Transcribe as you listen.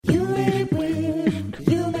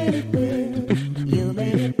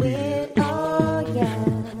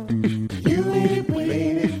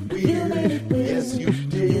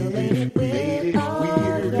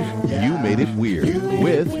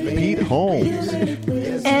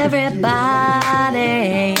Everybody.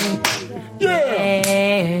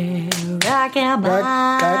 Yeah. Rock your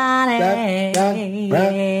body.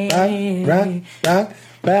 Rock.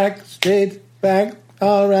 Back, straight, back.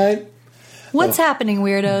 All right. What's happening,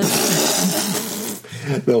 weirdos?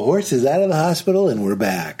 The horse is out of the hospital and we're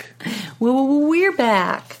back. We're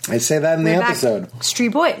back. I say that in the episode. Street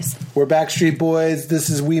Boys. We're back, Street Boys.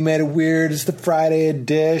 This is We Made It Weird. It's the Friday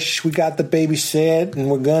dish. We got the baby shit,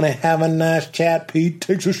 and we're going to have a nice chat. Pete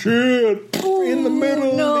takes a shit in the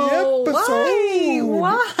middle of the episode.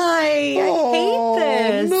 Why? I hate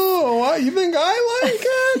this. No, you think I like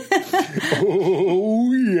it?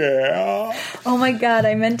 Oh, yeah. Oh, my God.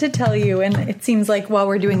 I meant to tell you, and it seems like while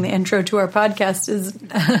we're doing the intro to our podcast is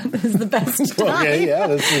the best time. Okay, yeah.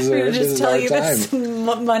 This is we're just tell you time. this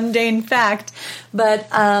mundane fact. But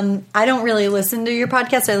I don't really listen to your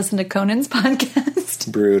podcast. I listen to Conan's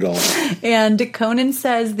podcast. Brutal. And Conan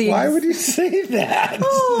says Why would you say that?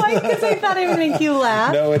 Oh, because I thought it would make you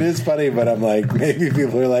laugh. No, it is funny, but I'm like, maybe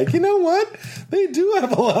people are like, you know what? They do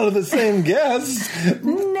have a lot of the same guests.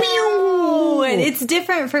 No, and it's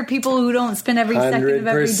different for people who don't spend every second of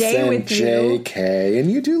every day with you. JK, and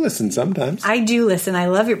you do listen sometimes. I do listen. I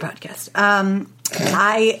love your podcast.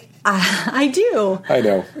 I do. I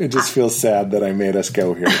know. It just feels sad that I made us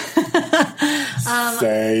go here.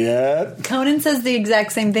 Say it. Conan says the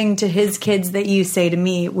exact same thing to his kids that you say to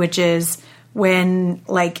me, which is when,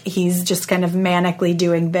 like, he's just kind of manically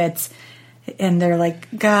doing bits, and they're like,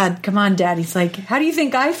 God, come on, Dad. He's like, how do you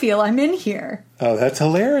think I feel? I'm in here. Oh, that's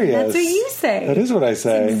hilarious. That's what you say. That is what I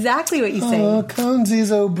say. That's exactly what you say. Oh,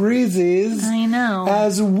 Conesies, oh, breezies. I know.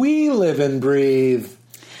 As we live and breathe.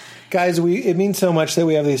 Guys, it means so much that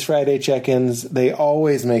we have these Friday check-ins. They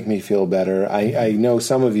always make me feel better. I know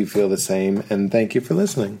some of you feel the same, and thank you for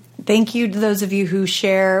listening. Thank you to those of you who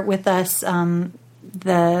share with us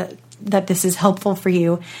that this is helpful for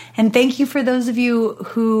you. And thank you for those of you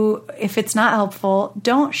who, if it's not helpful,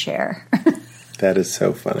 don't share. That is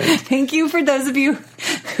so funny. Thank you for those of you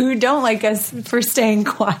who don't like us for staying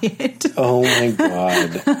quiet. Oh, my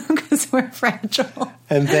God. Because we're fragile.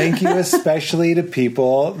 And thank you especially to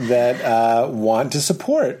people that want to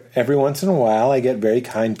support. Every once in a while, I get very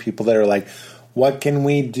kind people that are like, what can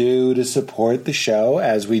we do to support the show?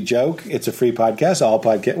 As we joke, it's a free podcast.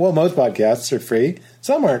 Most podcasts are free.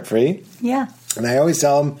 Some aren't free. Yeah. And I always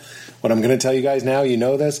tell them, what I'm going to tell you guys now, you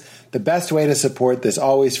know this, the best way to support this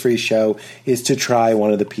always free show is to try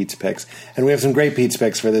one of the Pete's Picks. And we have some great Pete's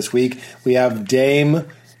Picks for this week. We have Dame.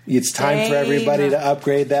 It's time for everybody to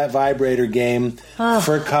upgrade that vibrator game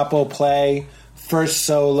for couple play, for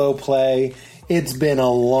solo play. It's been a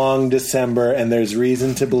long December, and there's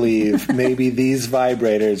reason to believe maybe these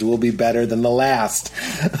vibrators will be better than the last.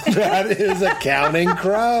 That is a Counting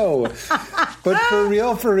Crow. But for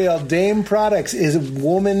real, Dame Products is a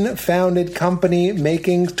woman-founded company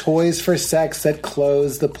making toys for sex that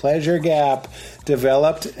close the pleasure gap.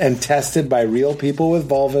 Developed and tested by real people with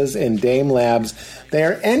vulvas in Dame Labs, they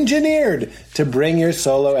are engineered to bring your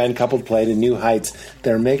solo and coupled play to new heights.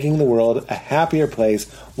 They're making the world a happier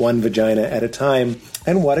place, one vagina at a time.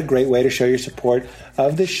 And what a great way to show your support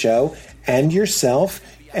of the show and yourself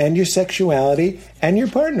and your sexuality and your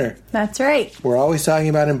partner. That's right. We're always talking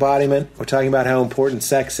about embodiment. We're talking about how important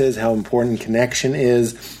sex is, how important connection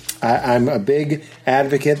is. I'm a big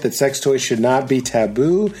advocate that sex toys should not be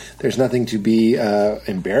taboo. There's nothing to be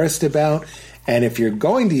embarrassed about. And if you're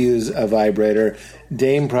going to use a vibrator,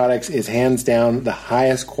 Dame Products is hands down the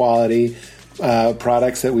highest quality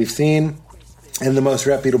products that we've seen and the most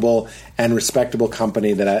reputable and respectable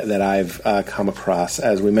company that I've come across.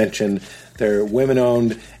 As we mentioned, they're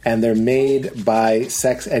women-owned, and they're made by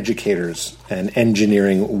sex educators and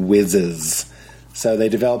engineering whizzes. So they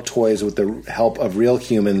develop toys with the help of real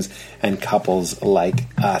humans and couples like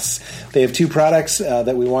us. They have two products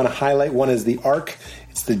that we want to highlight. One is the Arc.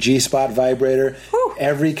 It's the G-Spot vibrator. Whew.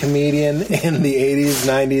 Every comedian in the 80s,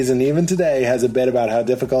 90s, and even today has a bit about how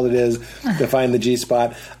difficult it is to find the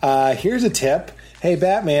G-Spot. Here's a tip. Hey,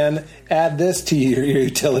 Batman, add this to your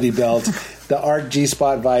utility belt. The Arc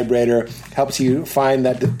G-Spot vibrator helps you find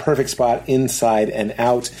that perfect spot inside and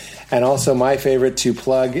out. And also my favorite to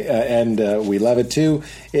plug, and we love it too,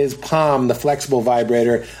 is Palm, the flexible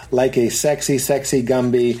vibrator. Like a sexy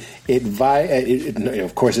Gumby,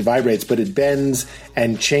 of course it vibrates, but it bends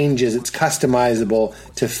and changes. It's customizable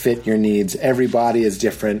to fit your needs. Every body is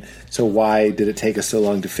different, so why did it take us so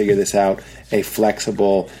long to figure this out? A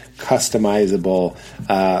flexible, customizable,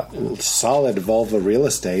 solid vulva real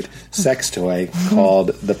estate sex toy toy called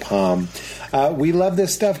the Palm. We love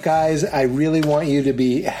this stuff, guys. I really want you to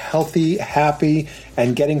be healthy, happy,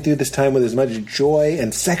 and getting through this time with as much joy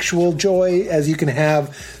and sexual joy as you can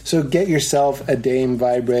have. So get yourself a Dame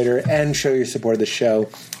vibrator and show your support of the show.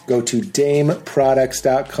 Go to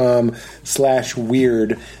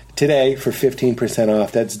dameproducts.com/weird today for 15%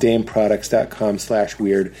 off. That's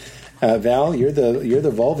dameproducts.com/weird. Val, you're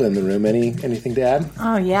the vulva in the room. Anything to add?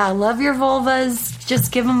 Oh, yeah. Love your vulvas.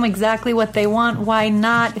 Just give them exactly what they want. Why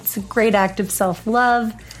not? It's a great act of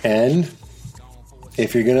self-love. And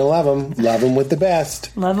if you're going to love them with the best.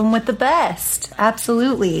 Love them with the best.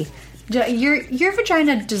 Absolutely. Your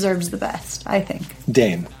vagina deserves the best, I think.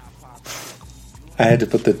 Dame. I had to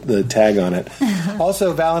put the tag on it.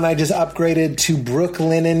 Also, Val and I just upgraded to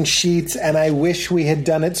Brooklinen sheets, and I wish we had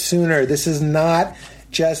done it sooner. This is not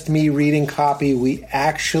just me reading copy. We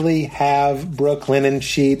actually have Brooklinen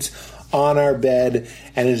sheets on our bed,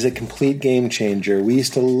 and it is a complete game changer. We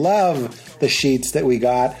used to love the sheets that we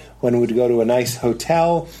got when we would go to a nice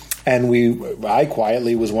hotel, and I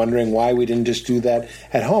quietly was wondering why we didn't just do that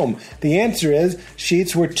at home. The answer is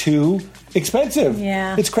sheets were too expensive.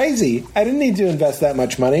 Yeah. It's crazy. I didn't need to invest that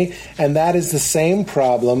much money, and that is the same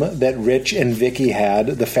problem that Rich and Vicky had,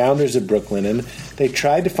 the founders of Brooklinen. They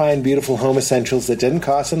tried to find beautiful home essentials that didn't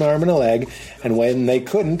cost an arm and a leg, and when they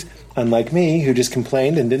couldn't, unlike me, who just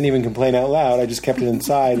complained and didn't even complain out loud, I just kept it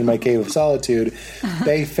inside in my cave of solitude,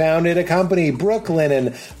 they founded a company,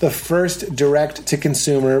 Brooklinen, the first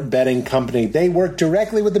direct-to-consumer bedding company. They work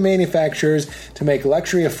directly with the manufacturers to make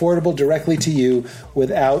luxury affordable directly to you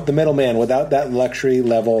without the middleman, without that luxury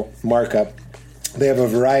level markup. They have a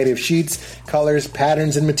variety of sheets, colors,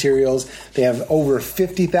 patterns, and materials. They have over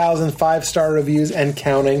 50,000 five-star reviews and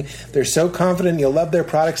counting. They're so confident you'll love their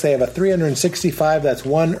products. They have a 365, that's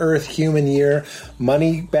 1 Earth human year,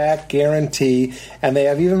 money-back guarantee. And they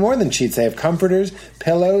have even more than sheets. They have comforters,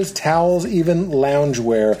 pillows, towels, even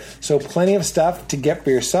loungewear. So plenty of stuff to get for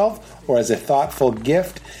yourself or as a thoughtful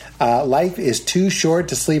gift. Life is too short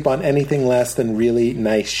to sleep on anything less than really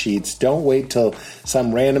nice sheets. Don't wait till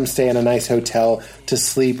some random stay in a nice hotel to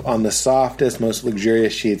sleep on the softest, most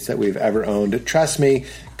luxurious sheets that we've ever owned. Trust me,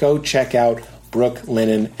 go check out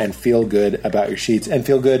Brooklinen and feel good about your sheets and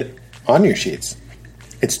feel good on your sheets.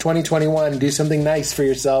 It's 2021. Do something nice for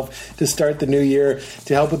yourself to start the new year.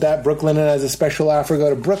 To help with that, Brooklinen has a special offer.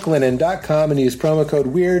 Go to brooklinen.com and use promo code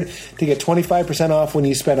WEIRD to get 25% off when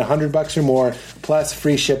you spend $100 or more, plus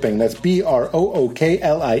free shipping. That's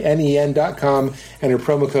BROOKLINEN.com. Enter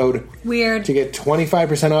promo code WEIRD to get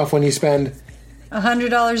 25% off when you spend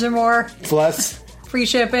 $100 or more, plus free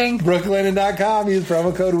shipping. Brooklinen.com. Use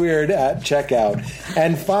promo code WEIRD at checkout.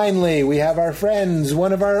 And finally, we have our friends.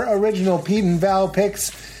 One of our original Pete and Val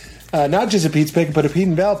picks. Not just a Pete's pick, but a Pete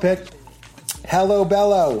and Val pick. Hello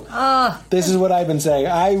Bello. This is what I've been saying.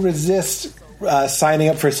 I resist signing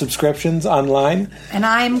up for subscriptions online. And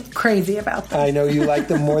I'm crazy about them. I know you like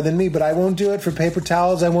them more than me, but I won't do it for paper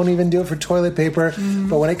towels. I won't even do it for toilet paper.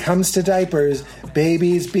 But when it comes to diapers,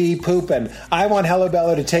 babies be pooping. I want Hello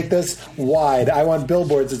Bello to take this wide. I want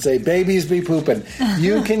billboards that say, babies be pooping.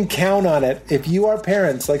 You can count on it. If you are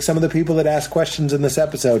parents, like some of the people that ask questions in this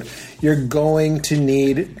episode, you're going to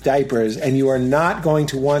need diapers, and you are not going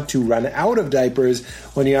to want to run out of diapers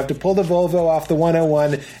when you have to pull the Volvo off the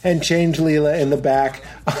 101 and change Leela in the back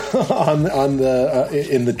in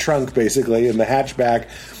the trunk, basically, in the hatchback,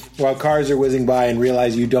 while cars are whizzing by and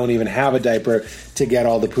realize you don't even have a diaper to get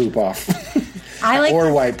all the poop off.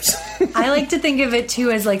 Or wipes. I like to think of it, too,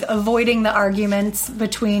 as like avoiding the arguments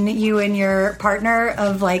between you and your partner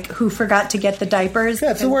of like who forgot to get the diapers.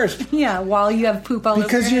 That's the worst. Yeah, while you have poop all over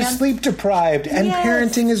because your you're hand. sleep deprived and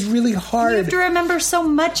parenting is really hard. You have to remember so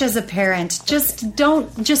much as a parent. Just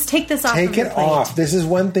take this off Take of your it plate. off. This is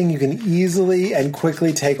one thing you can easily and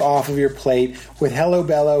quickly take off of your plate with Hello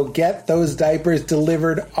Bello. Get those diapers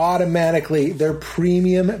delivered automatically. They're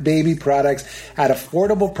premium baby products at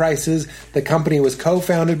affordable prices. The company was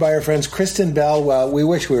co-founded by our friends Kristen Bell. Well, we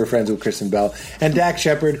wish we were friends with Kristen Bell. And Dax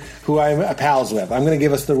Shepard, who I'm pals with. I'm going to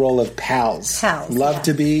give us the role of pals. Love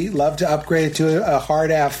to upgrade it to a hard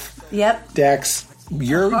F. Yep. Dax,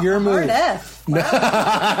 your move. Hard F.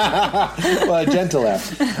 Wow. Well, a gentle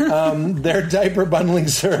F. Their diaper bundling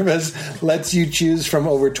service lets you choose from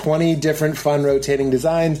over 20 different fun rotating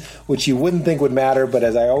designs, which you wouldn't think would matter, but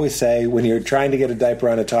as I always say, when you're trying to get a diaper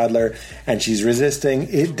on a toddler and she's resisting,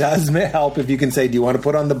 it does help if you can say, do you want to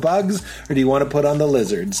put on the bugs or do you want to put on the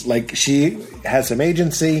lizards? Like, she has some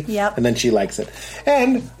agency, and then she likes it.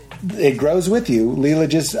 And it grows with you. Leela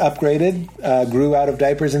just upgraded, grew out of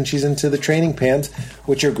diapers, and she's into the training pants,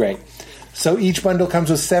 which are great. So each bundle comes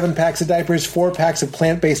with 7 packs of diapers, 4 packs of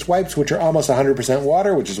plant-based wipes, which are almost 100%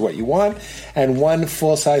 water, which is what you want, and 1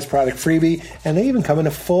 full-size product freebie. And they even come in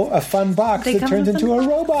a fun box that turns into a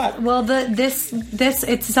robot. Well,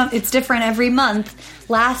 it's different every month.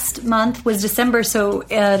 Last month was December, so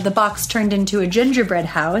the box turned into a gingerbread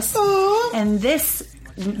house. Aww. And this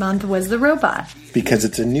month was the robot. Because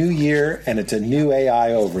it's a new year and it's a new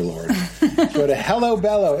AI overlord. Go to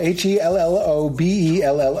HelloBello,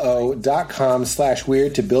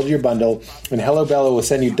 HelloBello.com/weird to build your bundle. And HelloBello will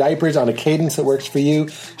send you diapers on a cadence that works for you.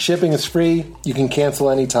 Shipping is free. You can cancel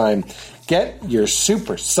anytime. Get your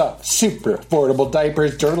super affordable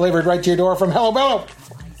diapers delivered right to your door from HelloBello.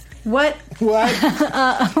 What?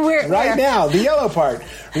 Where? Now, the yellow part.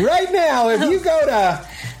 Right now, if you go to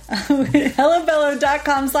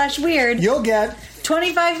HelloBello.com/weird, you'll get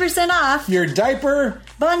 25% off your diaper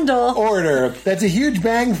bundle order. That's a huge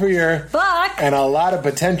bang for your buck and a lot of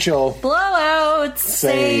potential blowouts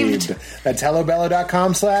saved. That's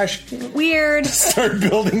HelloBello.com/weird. Start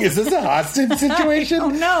building. Is this a hostage situation? Oh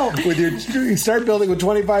no! Start building with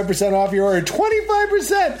 25% off your order.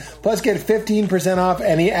 25% plus get 15% off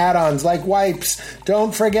any add-ons like wipes.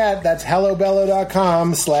 Don't forget that's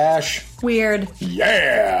HelloBello.com/weird.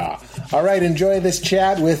 Yeah. All right. Enjoy this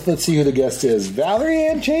chat with. Let's see who the guest is. Valerie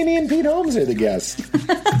Ann Cheney and Pete Holmes are the guests.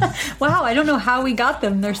 Wow, I don't know how we got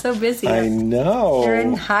them. They're so busy. I know. They're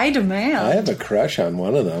in high demand. I have a crush on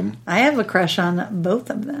one of them. I have a crush on both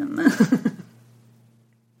of them.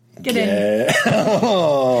 Get in.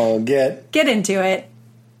 Get into it.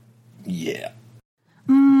 Yeah.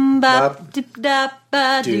 Bop, dip, dap,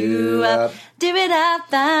 ba, do up, dip it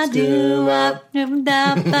up, ba, do up, dip,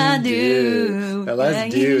 dap, ba, do. The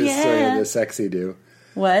last do is sort of the sexy do.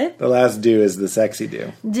 What? The last do is the sexy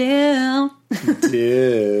do. Do.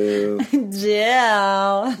 Do.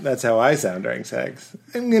 Do. That's how I sound during sex.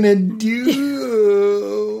 I'm gonna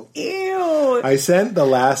do. Ew. I sent the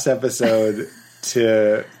last episode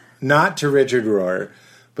not to Richard Rohr,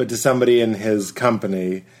 but to somebody in his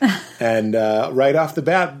company. And right off the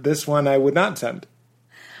bat, this one I would not send.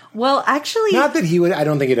 Well, actually... Not that he would... I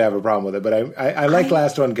don't think he'd have a problem with it, but I liked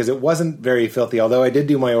last one because it wasn't very filthy, although I did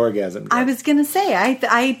do my orgasm. I was going to say,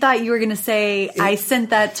 I thought you were going to say, I sent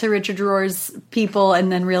that to Richard Rohr's people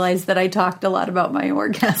and then realized that I talked a lot about my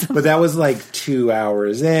orgasm. But that was like 2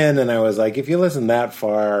 hours in, and I was like, if you listen that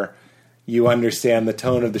far, you understand the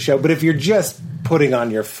tone of the show. But if you're just putting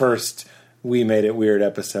on your first... We Made It Weird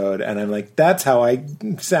episode, and I'm like, that's how I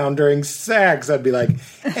sound during sex. I'd be like,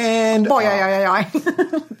 and... Oh,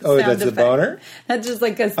 that's the boner? That's just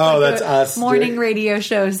like a, that's us morning radio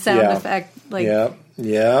show sound effect. Like, yeah.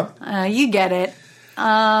 You get it.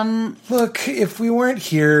 Look, if we weren't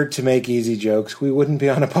here to make easy jokes, we wouldn't be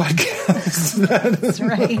on a podcast. That's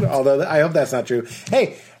right. Although I hope that's not true.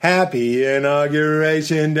 Hey, happy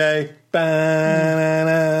Inauguration Day.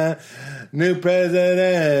 Ba-na-na. New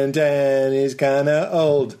president, and he's kind of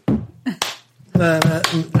old. What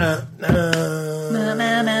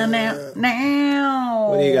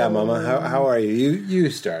do you got, Mama? How are you? You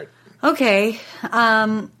start. Okay.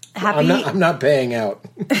 Happy. I'm not paying out.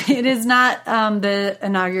 It is not the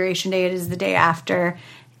inauguration day. It is the day after,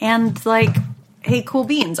 and like. Hey, cool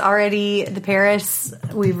beans. Already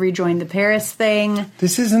we've rejoined the Paris thing.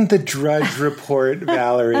 This isn't the Drudge Report,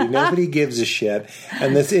 Valerie. Nobody gives a shit.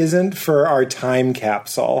 And this isn't for our time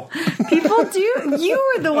capsule. People do.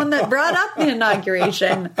 You were the one that brought up the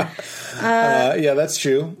inauguration. Yeah, that's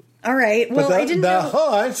true. All right. Well, I didn't know. The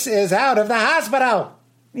horse is out of the hospital.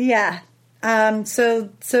 Yeah. So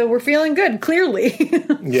we're feeling good, clearly.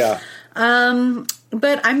 Yeah.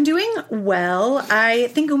 But I'm doing well. I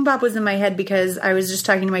think Bop was in my head because I was just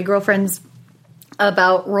talking to my girlfriends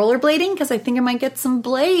about rollerblading because I think I might get some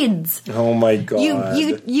blades. Oh my God.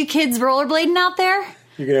 You kids rollerblading out there?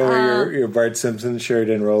 You're going to wear your Bart Simpson shirt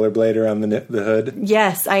and rollerblader on the hood?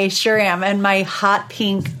 Yes, I sure am. And my hot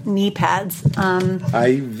pink knee pads.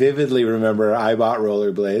 I vividly remember I bought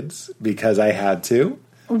rollerblades because I had to.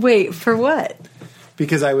 Wait, for what?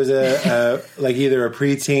 Because I was like either a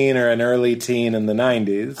preteen or an early teen in the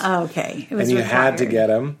 90s. Oh, okay. It was and you required. had to get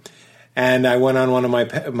them. And I went on one of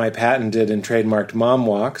my patented and trademarked mom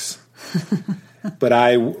walks. But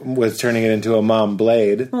I was turning it into a mom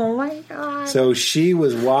blade. Oh, my God. So she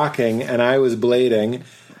was walking and I was blading.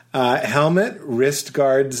 Helmet, wrist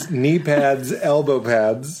guards, knee pads, elbow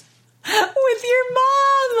pads. With your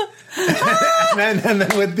mom! and then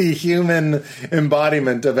with the human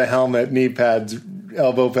embodiment of a helmet, knee pads,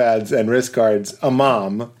 elbow pads, and wrist guards, a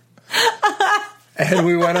mom. And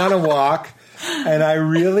we went on a walk, and I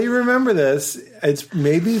really remember this. It's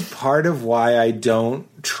maybe part of why I don't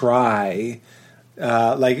try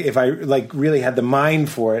Like if I like really had the mind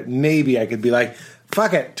for it, maybe I could be like,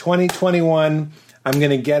 fuck it, 2021. I'm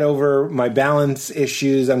going to get over my balance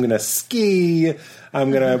issues. I'm going to ski.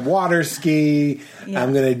 I'm going to water ski. Yeah.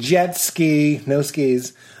 I'm going to jet ski. No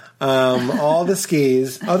skis. All the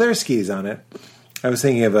skis. Oh, there are skis on it. I was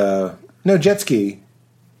thinking of jet ski.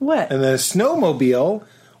 What? And then a snowmobile,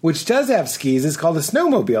 which does have skis, is called a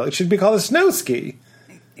snowmobile. It should be called a snow ski.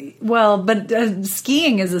 Well, but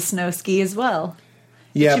skiing is a snow ski as well.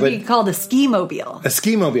 Yeah, It should be called a ski-mobile. a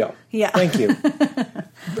ski-mobile. Yeah. Thank you.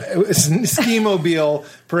 Ski-mobile,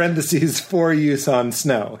 parentheses, for use on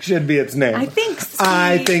snow. Should be its name. I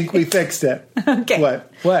think we fixed it. Okay.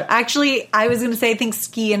 What? Actually, I was going to say I think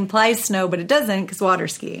ski implies snow, but it doesn't because water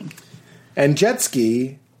skiing. And jet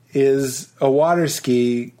ski is a water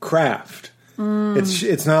ski craft.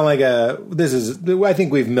 It's not like I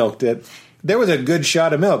think we've milked it. There was a good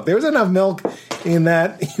shot of milk. There was enough milk in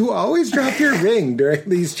that you always drop your ring during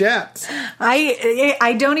these chats.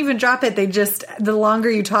 I don't even drop it. The longer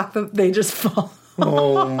you talk, they just fall.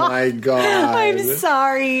 Oh my God. I'm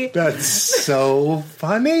sorry. That's so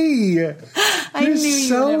funny. I knew you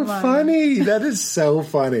so wouldn't mind. funny. That is so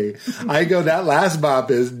funny. I go, that last bop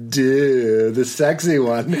is, dude, the sexy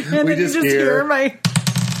one. And then you just hear my...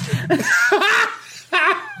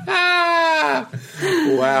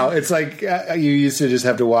 Wow. It's like you used to just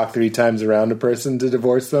have to walk 3 times around a person to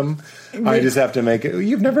divorce them. I just have to make it.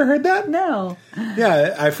 You've never heard that? No.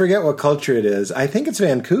 Yeah, I forget what culture it is. I think it's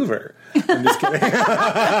Vancouver. I'm just kidding.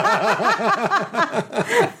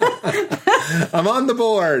 I'm on the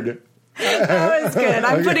board. That was good.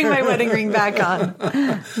 I'm putting my wedding ring back on.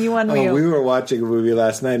 You won me. We were watching a movie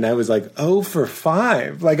last night, and I was like, 0 for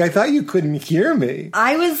 5. Like, I thought you couldn't hear me.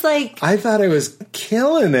 I was like... I thought I was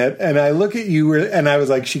killing it, and I look at you, and I was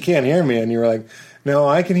like, she can't hear me. And you were like, no,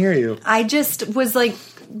 I can hear you. I just was like,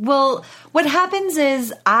 well, what happens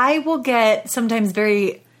is I will get sometimes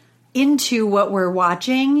very into what we're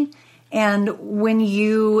watching, and when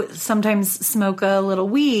you sometimes smoke a little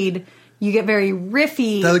weed... You get very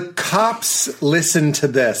riffy. The cops listen to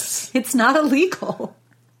this. It's not illegal.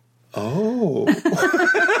 Oh.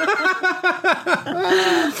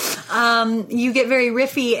 You get very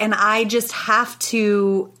riffy, and I just have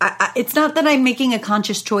to... it's not that I'm making a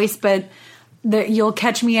conscious choice, but you'll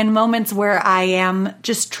catch me in moments where I am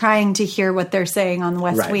just trying to hear what they're saying on the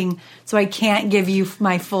West Wing, so I can't give you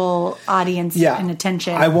my full audience and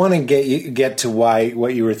attention. I want to get to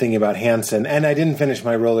what you were thinking about Hanson, and I didn't finish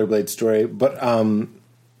my rollerblade story, but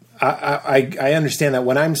I understand that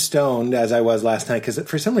when I'm stoned, as I was last night, because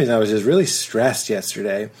for some reason I was just really stressed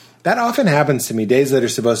yesterday. That often happens to me. Days that are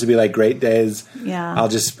supposed to be like great days, I'll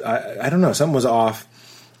just I don't know, something was off.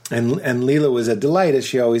 And Leela was a delight, as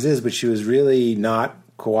she always is, but she was really not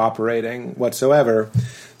cooperating whatsoever.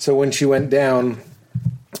 So when she went down,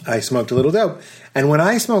 I smoked a little dope. And when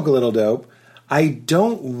I smoke a little dope, I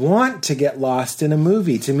don't want to get lost in a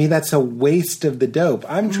movie. To me, that's a waste of the dope.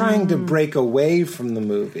 I'm trying to break away from the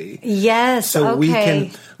movie. Yes, so we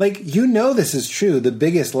can, this is true. The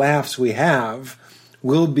biggest laughs we have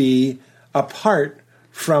will be apart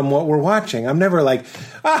from what we're watching. I'm never like,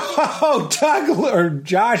 oh, Doug or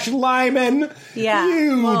Josh Lyman,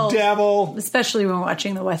 you devil. Especially when we're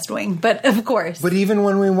watching The West Wing, but of course. But even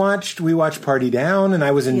when we watched Party Down, and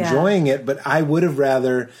I was enjoying it, but I would have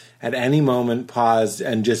rather at any moment paused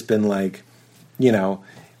and just been like,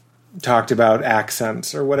 talked about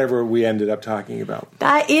accents or whatever we ended up talking about.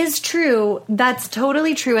 That is true. That's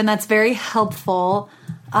totally true, and that's very helpful.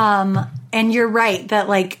 And you're right that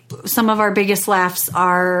some of our biggest laughs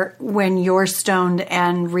are when you're stoned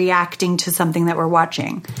and reacting to something that we're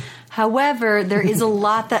watching. However, there is a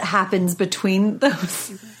lot that happens between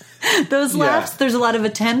those laughs. There's a lot of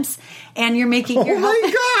attempts, and you're making your... Oh my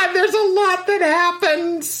God, there's a lot that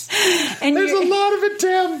happens. And there's a lot of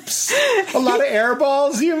attempts. A lot of air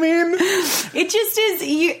balls, you mean? It just is.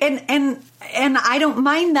 And I don't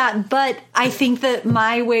mind that, but I think that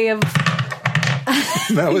my way of...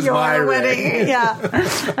 That was my wedding. Yeah.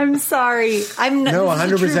 I'm sorry. I'm no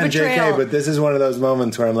 100% JK, but this is one of those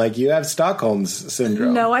moments where I'm like, you have Stockholm's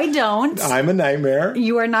syndrome. No, I don't. I'm a nightmare.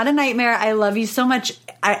 You are not a nightmare. I love you so much.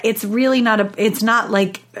 It's really not it's not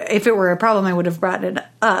like if it were a problem, I would have brought it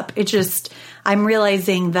up. It's just, I'm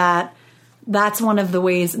realizing that that's one of the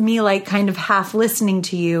ways me kind of half listening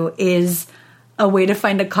to you is a way to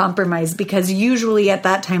find a compromise, because usually at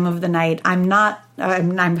that time of the night, I'm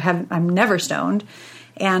never stoned,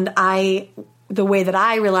 and the way that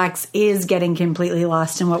I relax is getting completely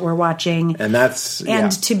lost in what we're watching, and that's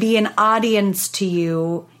to be an audience to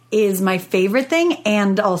you is my favorite thing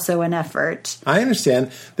and also an effort. I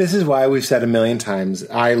understand. This is why we've said a million times,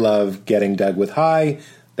 I love getting dug with high.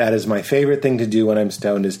 That is my favorite thing to do when I'm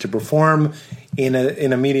stoned, is to perform in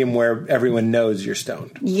a medium where everyone knows you're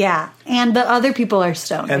stoned. Yeah, and the other people are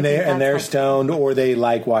stoned. And they're stoned, or they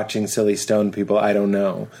like watching silly stoned people. I don't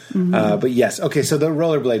know. But yes. Okay, so the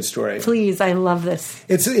rollerblade story. Please, I love this.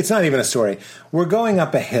 It's not even a story. We're going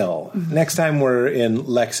up a hill. Next time we're in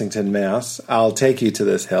Lexington, Mass, I'll take you to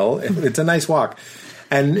this hill. It's a nice walk.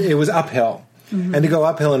 And it was uphill. And to go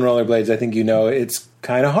uphill in rollerblades, I think it's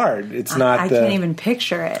kind of hard. It's not. I can't even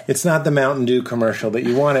picture it. It's not the Mountain Dew commercial that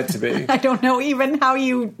you want it to be. I don't know even how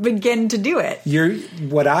you begin to do it.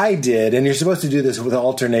 What I did, and you're supposed to do this with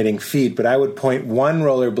alternating feet, but I would point one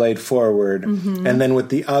rollerblade forward, and then with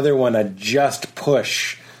the other one, I'd just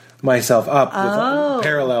push myself up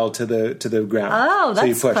parallel to the ground. Oh,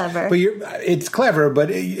 that's clever. But it's clever, but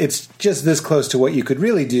it's just this close to what you could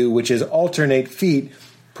really do, which is alternate feet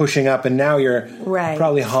pushing up, and now you're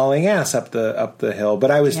probably hauling ass up the hill.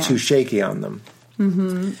 But I was too shaky on them.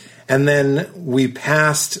 And then we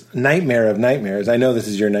passed Nightmare of Nightmares. I know this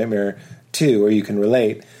is your nightmare too, or you can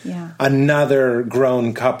relate. Yeah. Another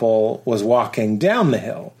grown couple was walking down the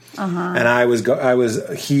hill, and I was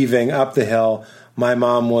heaving up the hill. My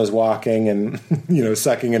mom was walking and,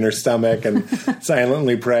 sucking in her stomach and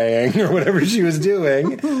silently praying or whatever she was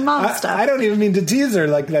doing. Mom stuff. I don't even mean to tease her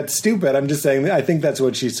like that's stupid. I'm just saying I think that's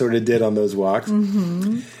what she sort of did on those walks.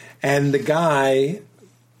 And the guy,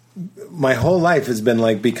 my whole life has been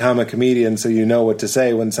like, become a comedian so you know what to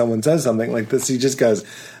say when someone says something like this. He just goes,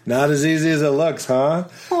 not as easy as it looks, huh?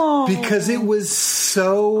 Aww. Because it was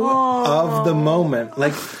so of the moment.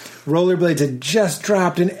 Like, rollerblades had just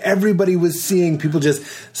dropped and everybody was seeing people just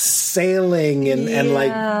sailing and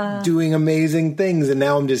like doing amazing things, and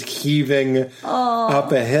now I'm just heaving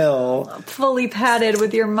up a hill, fully padded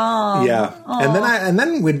with your mom. And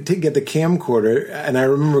then we'd get the camcorder, and I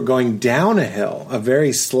remember going down a hill, a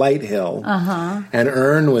very slight hill, and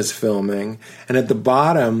Ern was filming, and at the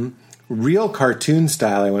bottom, real cartoon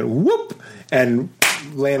style, I went whoop and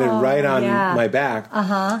landed right on my back.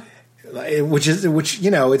 Which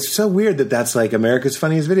it's so weird that's like America's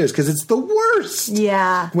Funniest Videos, because it's the worst.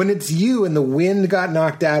 Yeah. When it's you and the wind got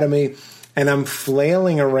knocked out of me and I'm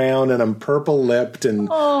flailing around and I'm purple lipped and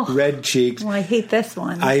red cheeked. Well, I hate this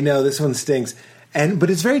one. I know, this one stinks. But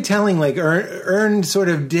it's very telling. Like Ern sort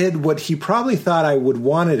of did what he probably thought I would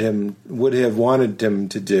have wanted him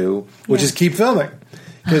to do, which is keep filming.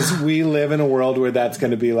 Because we live in a world where that's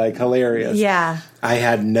going to be like hilarious. Yeah. I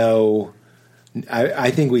had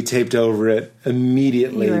I think we taped over it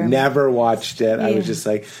immediately, never watched it. I was just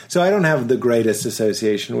like, so I don't have the greatest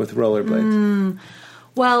association with rollerblades.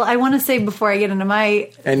 Well, I want to say before I get into my...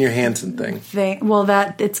 And your Hanson thing. Well,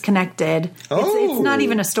 it's connected. It's not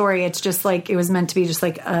even a story. It's just like, it was meant to be just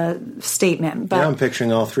like a statement. But now I'm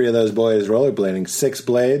picturing all three of those boys rollerblading. 6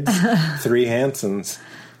 blades, 3 Hansons.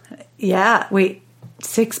 Yeah, wait.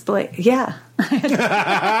 6 blades. Yeah.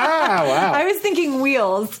 Wow. I was thinking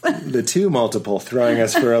wheels. The 2 multiple throwing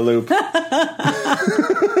us for a loop.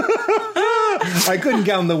 I couldn't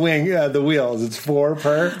count the wheels. It's 4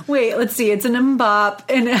 per. Wait, let's see. It's an mbop,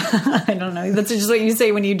 and I don't know. That's just what you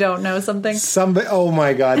say when you don't know something. Oh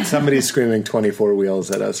my God! Somebody's screaming 24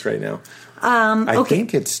 wheels at us right now. I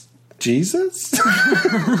think it's Jesus.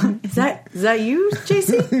 Is that you,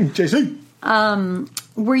 JC? JC.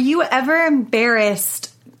 Were you ever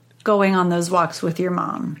embarrassed going on those walks with your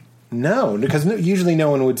mom? No, because usually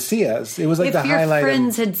no one would see us. It was like the highlight. If your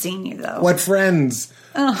friends had seen you, though. What friends?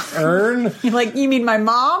 Ern? You mean my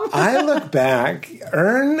mom? I look back.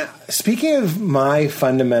 Ern, speaking of my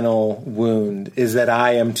fundamental wound, is that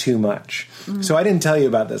I am too much. So I didn't tell you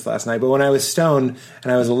about this last night, but when I was stoned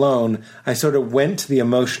and I was alone, I sort of went to the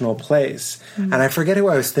emotional place. And I forget who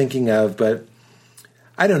I was thinking of, but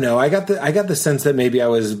I don't know. I got the sense that maybe I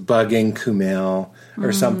was bugging Kumail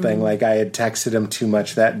or something. Like I had texted him too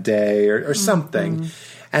much that day or something.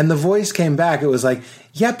 And the voice came back. It was like,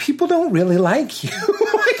 yeah, people don't really like you.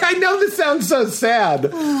 I know this sounds so sad.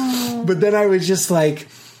 But then I was just like,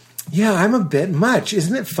 yeah, I'm a bit much.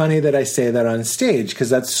 Isn't it funny that I say that on stage? Because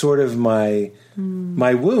that's sort of my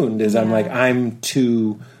wound is I'm like, I'm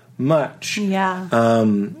too much. Yeah.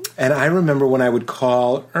 And I remember when I would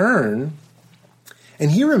call Ern, and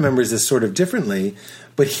he remembers this sort of differently,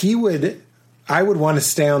 but I would want to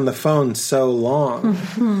stay on the phone so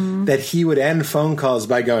long that he would end phone calls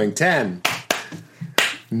by going 10,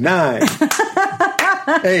 9,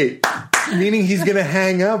 8, meaning he's going to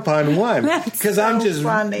hang up on 1. Because I'm just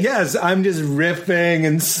funny. Yes, I'm just riffing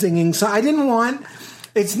and singing. So I didn't want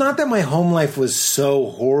It's not that my home life was so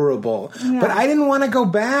horrible, but I didn't want to go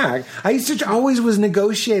back. I used to always was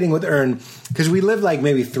negotiating with Ern because we lived like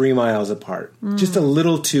maybe 3 miles apart, just a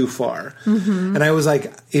little too far. Mm-hmm. And I was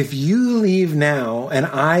like, if you leave now and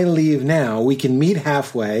I leave now, we can meet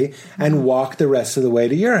halfway and walk the rest of the way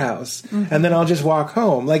to your house. Mm-hmm. And then I'll just walk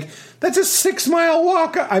home. Like, that's a 6-mile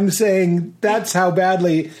walk. I'm saying that's how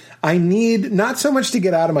badly I need, not so much to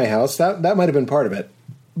get out of my house. That might have been part of it.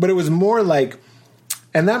 But it was more like,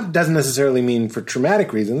 and that doesn't necessarily mean for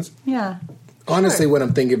traumatic reasons. Yeah. Honestly, when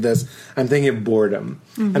I'm thinking of this, I'm thinking of boredom.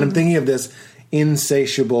 Mm-hmm. And I'm thinking of this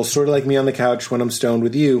insatiable, sort of like me on the couch when I'm stoned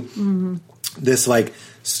with you, this like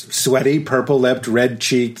sweaty, purple-lipped,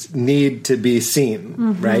 red-cheeked need to be seen,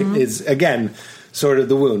 right? Is, again, sort of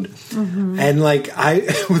the wound. Mm-hmm. And like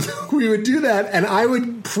we would do that, and I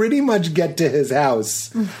would pretty much get to his house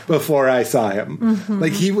before I saw him. Mm-hmm.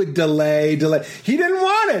 Like he would delay. He didn't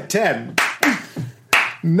want it. 10,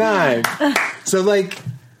 9. So like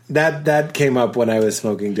that came up when I was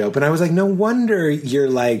smoking dope, and I was like, no wonder you're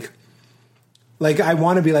like I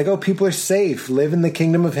want to be like, oh, people are safe, live in the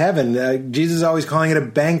kingdom of heaven. Jesus is always calling it a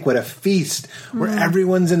banquet, a feast where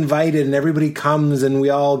everyone's invited and everybody comes and we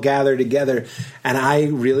all gather together. And I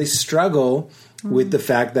really struggle with the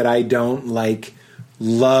fact that I don't like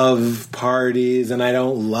love parties and I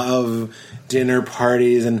don't love dinner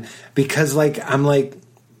parties. And because like, I'm like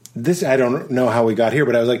this, I don't know how we got here,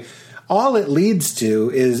 but I was like, all it leads to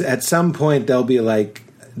is at some point they'll be like,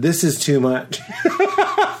 this is too much.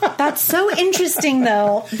 That's so interesting,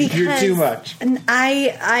 though, because you're too much. And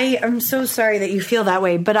I am so sorry that you feel that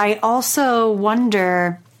way, but I also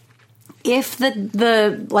wonder if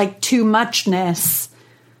the like too muchness.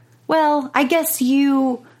 Well, I guess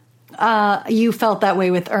you felt that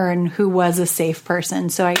way with Ern, who was a safe person.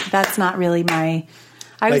 So that's not really my.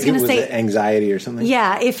 I was going to say anxiety or something.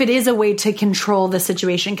 Yeah, if it is a way to control the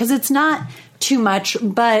situation, because it's not too much,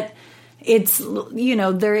 but. It's, you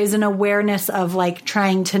know, there is an awareness of like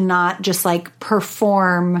trying to not just like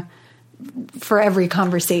perform for every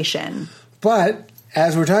conversation. But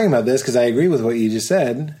as we're talking about this, because I agree with what you just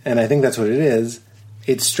said, and I think that's what it is,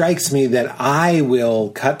 it strikes me that I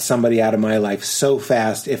will cut somebody out of my life so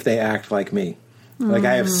fast if they act like me. Like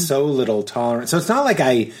I have so little tolerance. So it's not like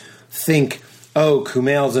I think, oh,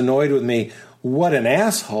 Kumail's annoyed with me. What an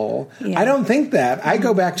asshole. Yeah. I don't think that. I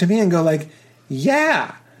go back to me and go like,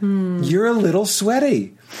 yeah. You're a little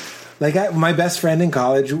sweaty. Like my best friend in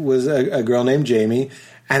college was a girl named Jamie,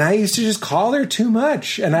 and I used to just call her too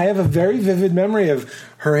much. And I have a very vivid memory of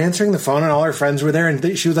her answering the phone, and all her friends were there,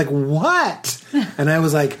 and she was like, "What?" And I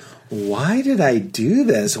was like, "Why did I do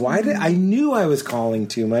this? Why did I knew I was calling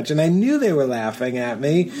too much, and I knew they were laughing at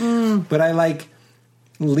me, but I like."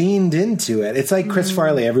 Leaned into it. It's like Chris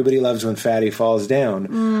Farley, everybody loves when Fatty falls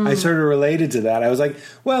down. I sort of related to that. I was like,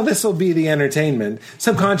 well, this will be the entertainment.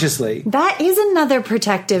 Subconsciously. That is another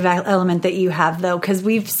protective element that you have, though, because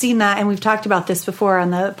we've seen that, and we've talked about this before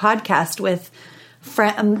on the podcast with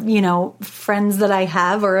friends that I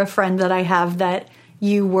have, or a friend that I have, that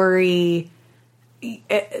you worry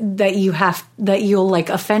that you'll like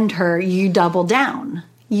offend her. You double down.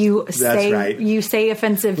 You say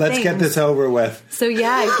offensive things. Let's get this over with. So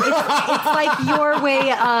yeah, it's like your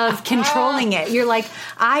way of controlling it. You're like,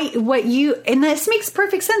 and this makes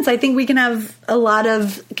perfect sense. I think we can have a lot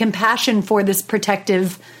of compassion for this protector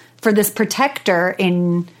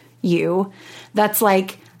in you. That's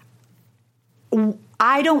like,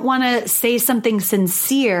 I don't want to say something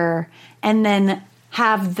sincere and then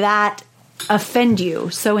have that offend you.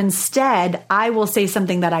 So instead, I will say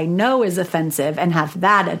something that I know is offensive and have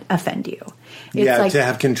that offend you. It's like, to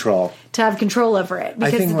have control. To have control over it. I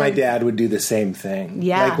think my dad would do the same thing.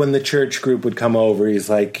 Yeah. Like when the church group would come over, he's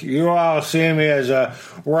like, you all see me as a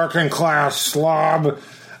working class slob.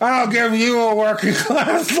 I'll give you a working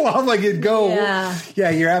class slob. Like it'd go. Yeah,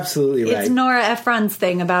 you're absolutely right. It's Nora Ephron's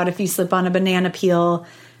thing about if you slip on a banana peel,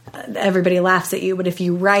 everybody laughs at you, but if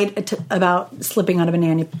you write about slipping on a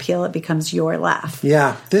banana peel, it becomes your laugh.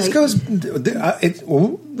 Yeah, this goes.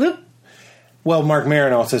 Well, Mark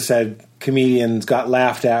Maron also said comedians got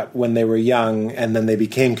laughed at when they were young, and then they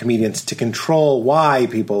became comedians to control why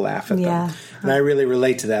people laugh at them. And I really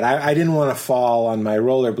relate to that. I didn't want to fall on my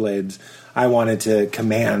rollerblades. I wanted to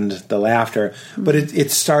command the laughter, but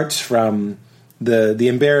it starts from the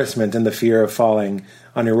embarrassment and the fear of falling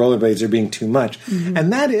on your rollerblades or being too much.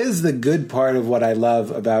 And that is the good part of what I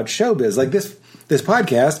love about showbiz. Like this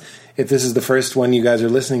podcast, if this is the first one you guys are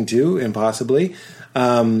listening to, impossibly,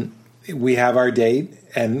 we have our date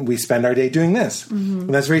and we spend our day doing this.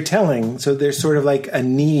 And that's very telling. So there's sort of like a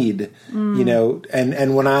need, you know,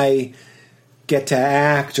 and when I get to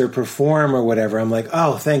act or perform or whatever, I'm like,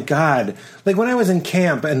 oh, thank God. Like when I was in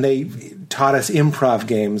camp and they taught us improv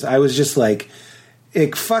games, I was just like,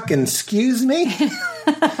 fucking excuse me?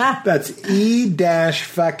 That's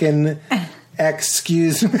fucking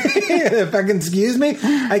excuse me. Fucking excuse me?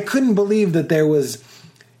 I couldn't believe that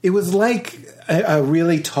it was like a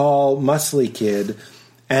really tall, muscly kid.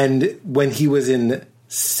 And when he was in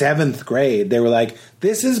 7th grade, they were like,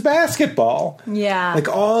 this is basketball. Yeah. Like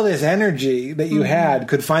all this energy that you had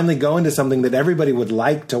could finally go into something that everybody would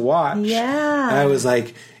like to watch. Yeah. And I was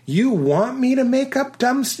like, you want me to make up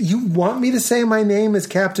dumb you want me to say my name is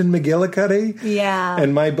Captain McGillicuddy? Yeah.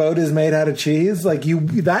 And my boat is made out of cheese? Like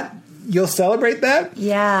you'll celebrate that?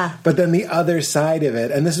 Yeah. But then the other side of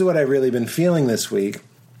it, and this is what I've really been feeling this week,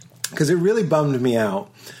 because it really bummed me out.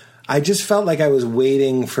 I just felt like I was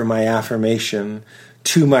waiting for my affirmation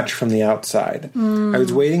too much from the outside. I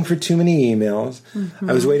was waiting for too many emails.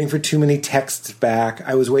 I was waiting for too many texts back.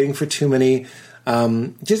 I was waiting for too many...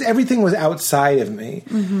 just everything was outside of me.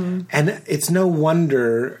 And it's no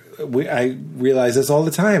wonder... I realize this all the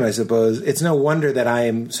time, I suppose. It's no wonder that I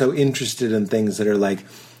am so interested in things that are like,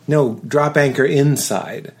 no, drop anchor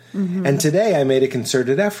inside. And today I made a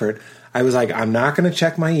concerted effort. I was like, I'm not going to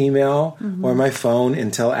check my email or my phone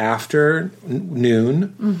until after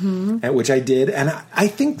noon, at which I did. And I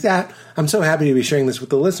think that, I'm so happy to be sharing this with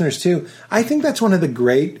the listeners too. I think that's one of the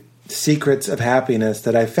great secrets of happiness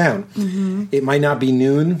that I found. It might not be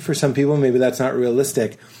noon for some people. Maybe that's not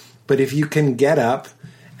realistic. But if you can get up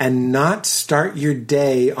and not start your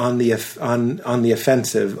day on the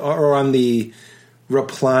offensive or on the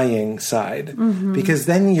replying side, because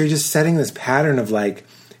then you're just setting this pattern of like,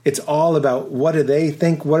 it's all about what do they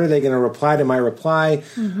think? What are they going to reply to my reply?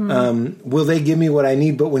 Will they give me what I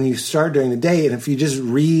need? But when you start during the day, and if you just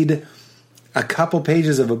read a couple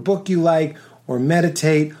pages of a book you like, or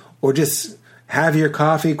meditate, or just have your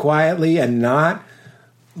coffee quietly and not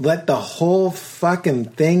let the whole fucking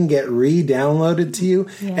thing get re-downloaded to you,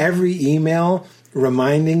 every email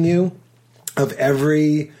reminding you of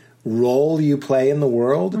every role you play in the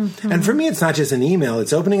world. And for me, it's not just an email.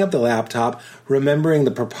 It's opening up the laptop, remembering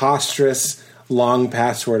the preposterous long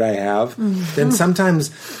password I have. Then sometimes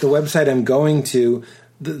the website I'm going to,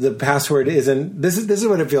 the password isn't... This is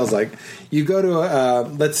what it feels like. You go to,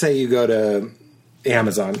 let's say you go to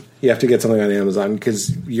Amazon. You have to get something on Amazon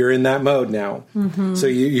because you're in that mode now. So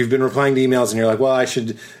you've been replying to emails and you're like, well, I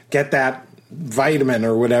should get that vitamin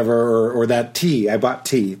or whatever, or that tea. I bought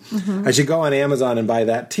tea. I should go on Amazon and buy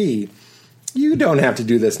that tea. You don't have to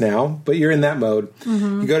do this now, but you're in that mode.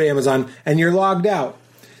 You go to Amazon and you're logged out.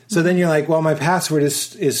 So then you're like, well, my password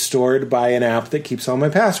is stored by an app that keeps all my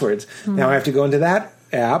passwords. Now I have to go into that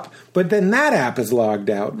app, but then that app is logged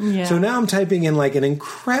out. So now I'm typing in like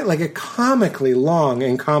a comically long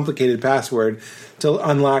and complicated password to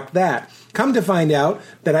unlock that. Come to find out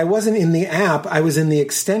that I wasn't in the app, I was in the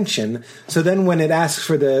extension. So then when it asks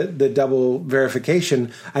for the double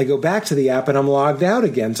verification, I go back to the app and I'm logged out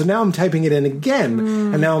again. So now I'm typing it in again.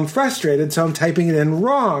 And now I'm frustrated, so I'm typing it in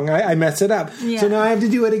wrong. I mess it up. So now I have to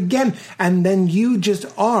do it again. And then you just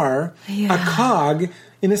are a cog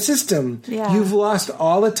in a system. You've lost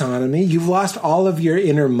all autonomy. You've lost all of your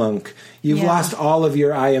inner monk. You've lost all of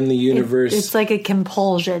your I am the universe. It's like a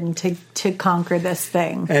compulsion to conquer this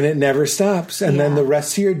thing. And it never stops. And then the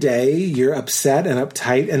rest of your day, you're upset and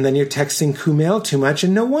uptight, and then you're texting Kumail too much,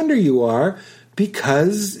 and no wonder you are,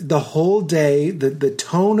 because the whole day, the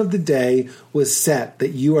tone of the day was set that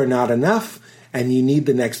you are not enough, and you need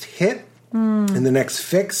the next hit and the next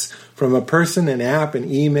fix from a person, an app, an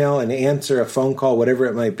email, an answer, a phone call, whatever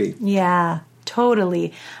it might be. Yeah,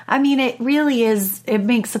 totally. I mean, it really is, it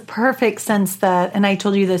makes a perfect sense that, and I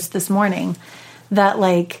told you this morning, that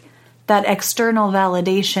like that external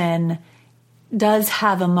validation does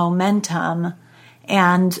have a momentum.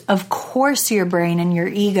 And of course your brain and your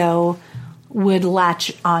ego would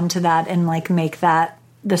latch onto that and like make that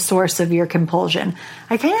the source of your compulsion.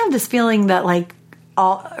 I kind of have this feeling that like,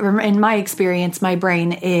 in my experience, my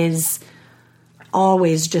brain is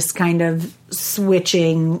always just kind of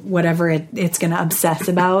switching whatever it's going to obsess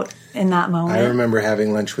about in that moment. I remember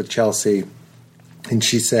having lunch with Chelsea, and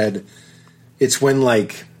she said, it's when,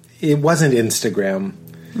 like, it wasn't Instagram.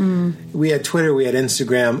 We had Twitter, we had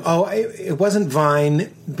Instagram. Oh, it wasn't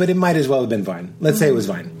Vine, but it might as well have been Vine. Let's say it was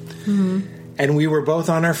Vine. And we were both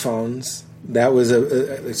on our phones. That was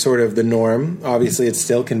a sort of the norm. Obviously, it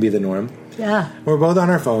still can be the norm. Yeah. We're both on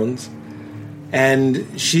our phones.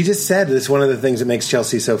 And she just said, this one of the things that makes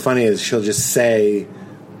Chelsea so funny is she'll just say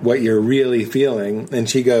what you're really feeling. And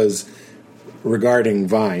she goes, regarding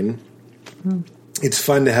Vine, it's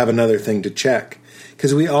fun to have another thing to check.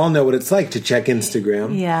 because we all know what it's like to check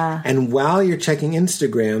Instagram. Yeah. And while you're checking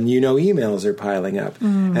Instagram, emails are piling up.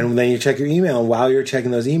 And then you check your email, and while you're checking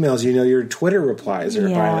those emails, your Twitter replies are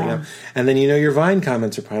piling up. And then your Vine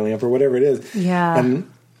comments are piling up, or whatever it is. Yeah. And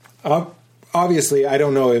obviously, I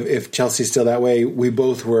don't know if Chelsea's still that way. We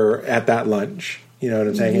both were at that lunch. You know what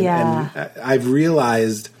I'm saying? Yeah. And I've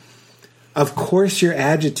realized, of course you're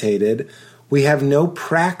agitated. We have no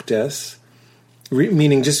practice,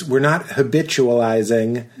 meaning just we're not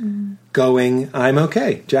habitualizing going, I'm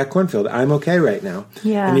okay. Jack Kornfield, I'm okay right now.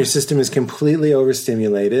 Yeah. And your system is completely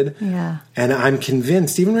overstimulated. Yeah. And I'm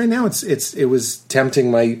convinced, even right now, it was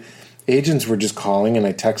tempting. My agents were just calling, and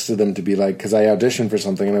I texted them to be like, because I auditioned for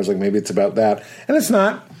something, and I was like, maybe it's about that. And it's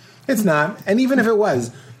not. It's not. And even if it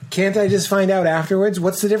was, can't I just find out afterwards?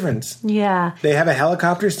 What's the difference? Yeah. They have a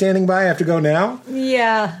helicopter standing by. I have to go now?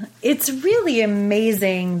 Yeah. It's really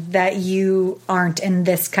amazing that you aren't in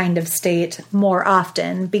this kind of state more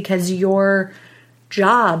often, because your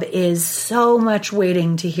job is so much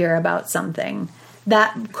waiting to hear about something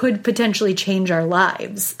that could potentially change our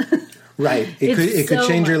lives. Right. It could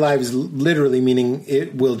change your lives literally, meaning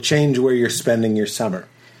it will change where you're spending your summer.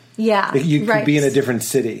 Yeah. You could be in a different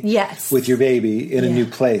city. Yes. With your baby in a new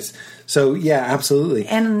place. So, yeah, absolutely.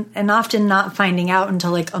 And often not finding out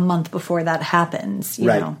until like a month before that happens, you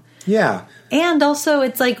know. Yeah. And also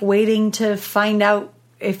it's like waiting to find out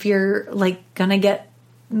if you're like going to get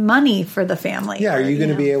money for the family. Yeah, are you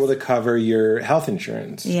going to be able to cover your health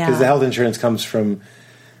insurance? Yeah. Because the health insurance comes from,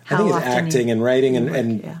 I think it's acting and writing,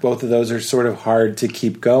 and both of those are sort of hard to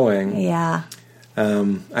keep going. Yeah.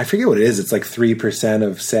 I forget what it is. It's like 3%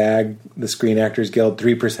 of SAG, the Screen Actors Guild,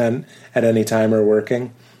 3% at any time are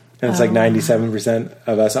working. And it's like 97%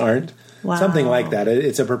 of us aren't. Wow. Something like that.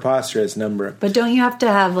 It's a preposterous number. But don't you have to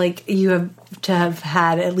have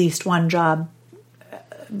had at least one job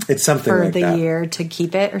it's something for like the that. year to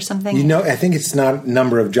keep it or something? I think it's not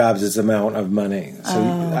number of jobs, it's amount of money.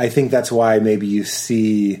 So I think that's why maybe you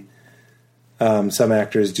see some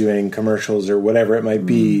actors doing commercials or whatever it might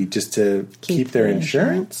be just to keep their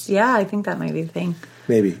insurance. Yeah, I think that might be the thing.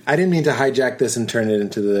 Maybe. I didn't mean to hijack this and turn it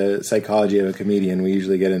into the psychology of a comedian. We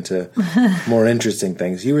usually get into more interesting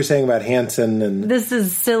things. You were saying about Hanson and... This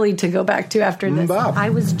is silly to go back to after this. Mbop. I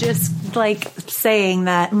was just saying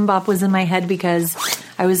that Mbop was in my head because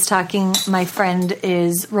I was talking, my friend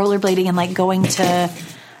is rollerblading and going to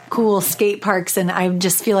cool skate parks, and I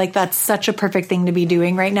just feel like that's such a perfect thing to be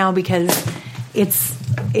doing right now because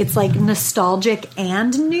it's like nostalgic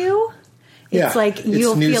and new. It's like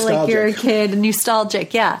you'll feel like you're a kid,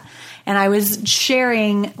 nostalgic, yeah. And I was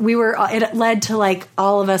sharing, it led to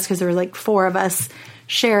all of us, because there were 4 of us,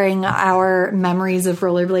 sharing our memories of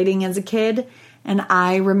rollerblading as a kid. And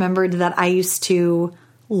I remembered that I used to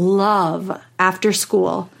love, after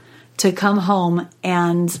school, to come home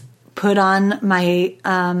and put on my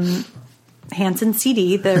Hanson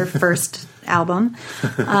CD, their first album,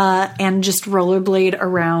 and just rollerblade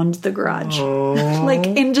around the garage.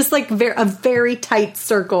 In just a very tight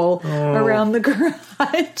circle around the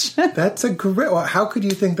garage. That's a great... Well, how could you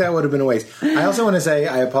think that would have been a waste? I also want to say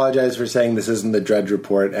I apologize for saying this isn't the Drudge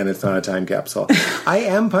Report and it's not a time capsule. I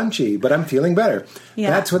am punchy, but I'm feeling better. Yeah.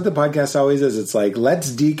 That's what the podcast always is. It's let's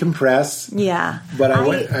decompress. Yeah. But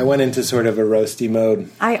I went into sort of a roasty mode.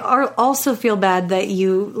 I also feel bad that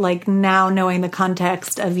you, now knowing the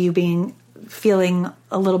context of you feeling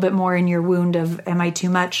a little bit more in your wound of, am I too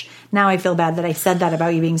much? Now I feel bad that I said that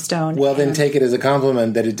about you being stoned. Well, then take it as a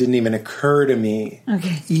compliment that it didn't even occur to me.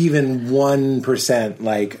 Okay. Even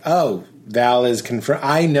 1%, Val is confirmed.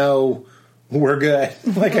 I know we're good.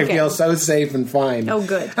 I feel so safe and fine. Oh,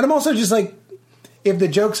 good. And I'm also just if the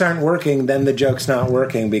jokes aren't working, then the jokes not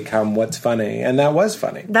working become what's funny. And that was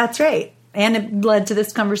funny. That's right. And it led to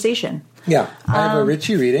this conversation. Yeah. I have a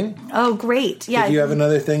Richie reading. Oh, great. Yeah. Did you have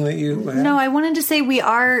another thing that you had? No, I wanted to say we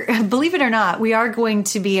are, believe it or not, we are going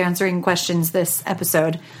to be answering questions this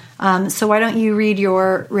episode. So why don't you read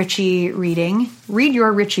your Richie reading? Read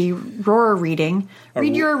your Richie Rohr reading.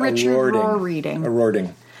 Read your Richie Rohr reading. A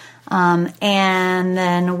roaring. And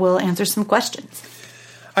then we'll answer some questions.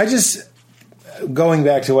 Going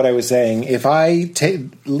back to what I was saying, if I take,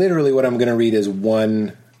 literally what I'm going to read is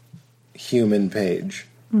one human page.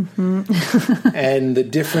 Mm-hmm. And the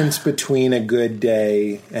difference between a good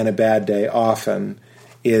day and a bad day often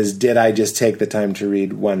is, did I just take the time to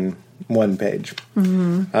read one page?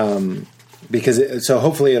 Mm-hmm. So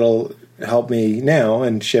hopefully it'll help me now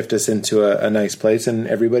and shift us into a nice place and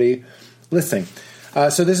everybody listening.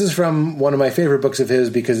 So this is from one of my favorite books of his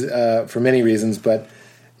because for many reasons, but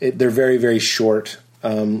they're very, very short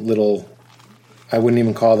little I wouldn't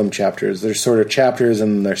even call them chapters. There's sort of chapters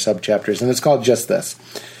and there's sub-chapters, and it's called just this.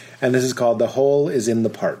 And this is called The Whole is in the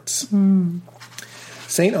Parts.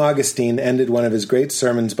 St. Augustine ended one of his great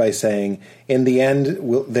sermons by saying, in the end,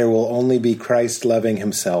 there will only be Christ loving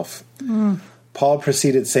himself. Paul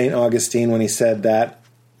preceded St. Augustine when he said that,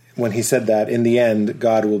 in the end,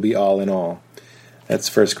 God will be all in all.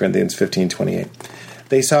 That's 1 Corinthians 15:28.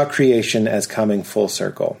 They saw creation as coming full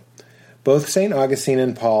circle. Both St. Augustine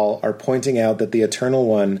and Paul are pointing out that the Eternal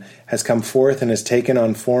One has come forth and has taken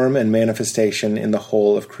on form and manifestation in the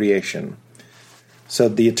whole of creation. So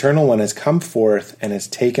the Eternal One has come forth and has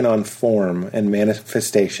taken on form and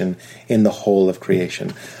manifestation in the whole of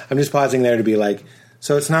creation. I'm just pausing there to be like,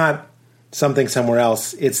 so it's not something somewhere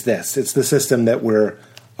else, it's this. It's the system that we're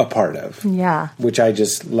a part of. Yeah. Which I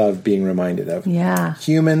just love being reminded of. Yeah.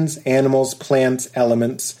 Humans, animals, plants,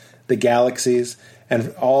 elements, the galaxies,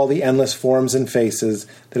 and all the endless forms and faces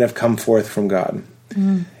that have come forth from God.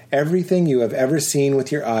 Everything you have ever seen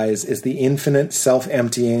with your eyes is the infinite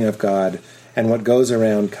self-emptying of God, and what goes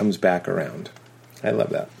around comes back around. I love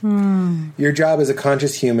that. Your job as a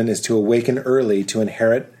conscious human is to awaken early to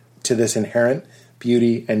this inherent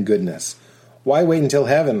beauty and goodness. Why wait until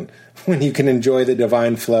heaven when you can enjoy the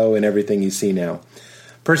divine flow in everything you see now?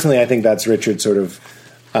 Personally, I think that's Richard sort of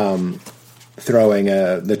throwing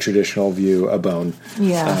the traditional view a bone.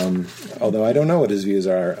 Yeah. Although I don't know what his views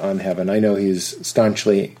are on heaven. I know he's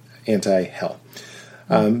staunchly anti-hell.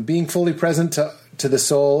 Being fully present to the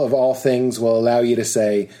soul of all things will allow you to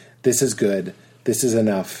say, this is good, this is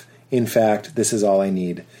enough, in fact, this is all I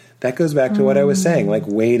need. That goes back to what I was saying, like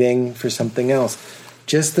waiting for something else.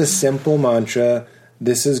 Just the simple mantra,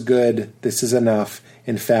 this is good, this is enough,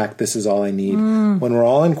 in fact, this is all I need. When we're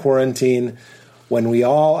all in quarantine,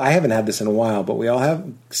 I haven't had this in a while, but we all have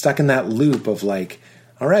stuck in that loop of like,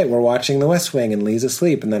 all right, we're watching The West Wing and Lee's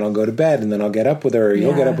asleep, and then I'll go to bed, and then I'll get up with her, or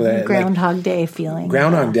you'll get up with her. Groundhog Day feeling.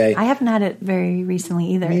 Groundhog Day. I haven't had it very recently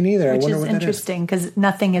either. Me neither. Which I wonder is what that is. interesting because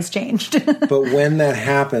nothing has changed. But when that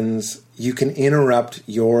happens, you can interrupt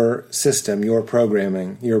your system, your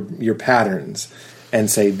programming, your patterns,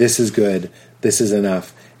 and say, this is good, this is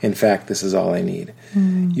enough. In fact, this is all I need.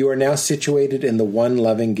 You are now situated in the one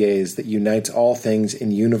loving gaze that unites all things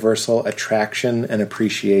in universal attraction and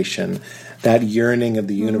appreciation, that yearning of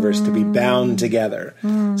the universe to be bound together.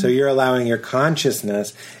 So you're allowing your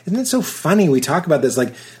consciousness. Isn't it so funny? We talk about this,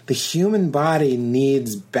 like the human body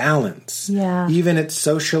needs balance. Yeah. Even its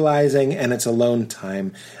socializing and its alone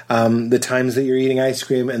time. The times that you're eating ice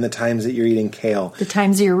cream and the times that you're eating kale. The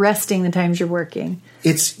times you're resting, the times you're working.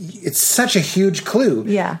 It's such a huge clue.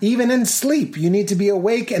 Yeah. Even in sleep, you need to be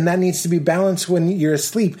awake, and that needs to be balanced when you're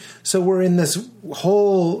asleep. So we're in this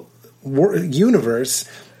whole universe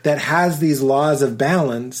that has these laws of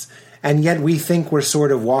balance, and yet we think we're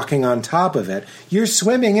sort of walking on top of it. You're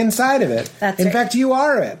swimming inside of it. In fact, you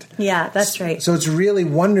are it. Yeah, that's right. So it's really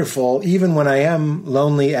wonderful, even when I am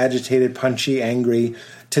lonely, agitated, punchy, angry,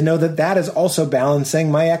 to know that that is also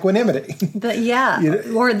balancing my equanimity.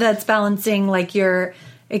 Or that's balancing like your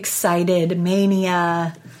excited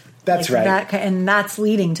mania. That's right. And that's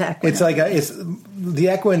leading to equanimity. It's like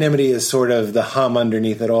the equanimity is sort of the hum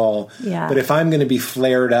underneath it all. Yeah. But if I'm going to be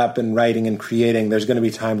flared up and writing and creating, there's going to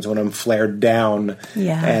be times when I'm flared down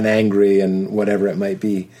and angry and whatever it might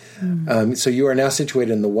be. So you are now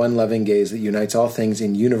situated in the one loving gaze that unites all things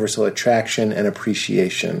in universal attraction and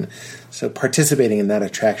appreciation. So participating in that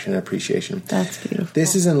attraction and appreciation. That's beautiful.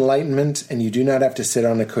 This is enlightenment, and you do not have to sit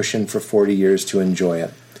on a cushion for 40 years to enjoy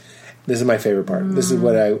it. This is my favorite part. This is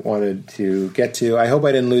what I wanted to get to. I hope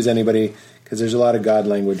I didn't lose anybody, because there's a lot of God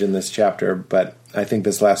language in this chapter, but I think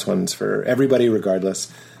this last one's for everybody,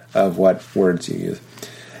 regardless of what words you use.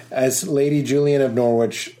 As Lady Julian of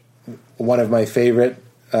Norwich, one of my favorite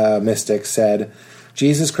mystics, said,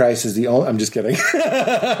 Jesus Christ is the only... I'm just kidding. It's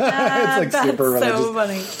like super religious. So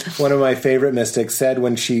funny. One of my favorite mystics said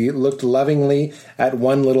when she looked lovingly at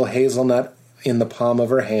one little hazelnut in the palm of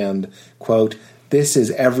her hand, quote, "This is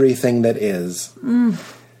everything that is."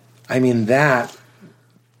 I mean, that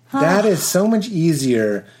is so much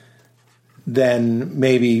easier than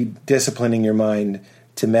maybe disciplining your mind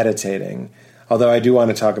to meditating. Although I do want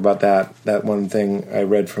to talk about that one thing I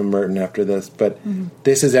read from Merton after this. But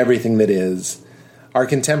this is everything that is. Our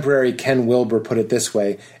contemporary Ken Wilber put it this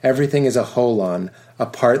way: everything is a holon, a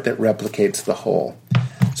part that replicates the whole.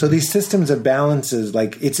 So these systems of balances,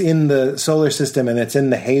 like it's in the solar system and it's in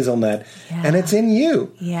the hazelnut and it's in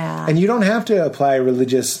you. Yeah. And you don't have to apply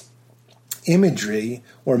religious imagery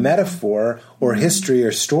or metaphor or history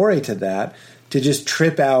or story to that to just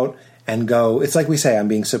trip out and go. It's like we say, I'm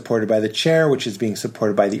being supported by the chair, which is being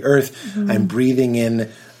supported by the earth. I'm breathing in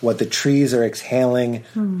what the trees are exhaling.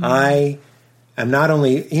 I am not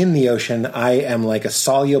only in the ocean, I am like a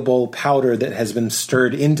soluble powder that has been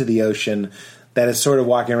stirred into the ocean that is sort of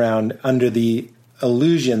walking around under the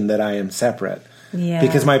illusion that I am separate. Yeah.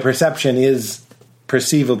 Because my perception is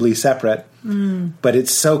perceivably separate, but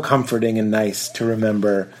it's so comforting and nice to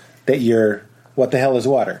remember that what the hell is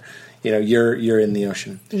water? You're in the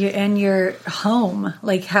ocean. And you're home.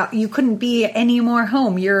 Like how you couldn't be any more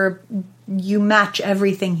home. You match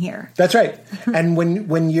everything here. That's right. And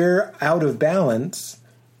when you're out of balance,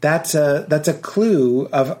 that's a clue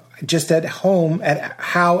of just at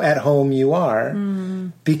how at home you are,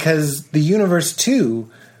 because the universe too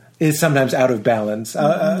is sometimes out of balance.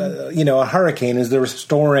 A hurricane is the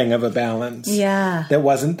restoring of a balance that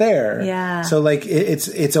wasn't there. Yeah. So like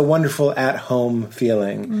it's a wonderful at home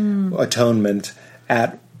feeling, atonement,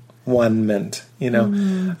 at one-ment.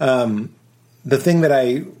 The thing that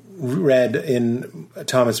I read in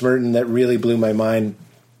Thomas Merton that really blew my mind,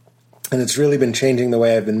 and it's really been changing the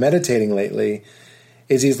way I've been meditating lately,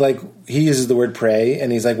 is he uses the word pray,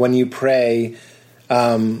 and he's like, when you pray,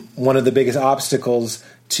 one of the biggest obstacles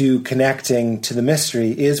to connecting to the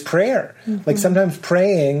mystery is prayer. Like sometimes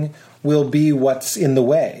praying will be what's in the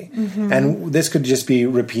way. And this could just be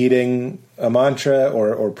repeating a mantra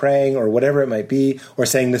or praying or whatever it might be, or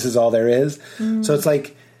saying this is all there is. So it's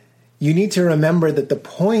like, you need to remember that the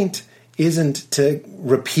point isn't to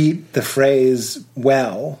repeat the phrase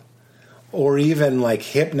well, or even like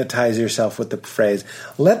hypnotize yourself with the phrase.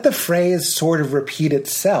 Let the phrase sort of repeat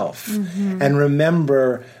itself, and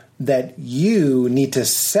remember that you need to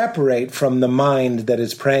separate from the mind that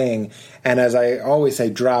is praying. And as I always say,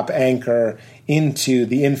 drop anchor into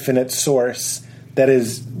the infinite source that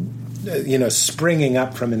is, springing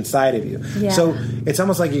up from inside of you. Yeah. So it's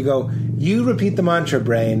almost like you repeat the mantra,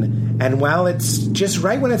 brain, and while it's just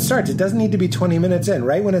right when it starts, it doesn't need to be 20 minutes in.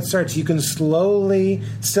 Right when it starts, you can slowly,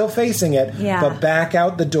 still facing it, but back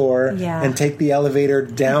out the door and take the elevator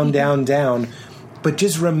down, down, down. But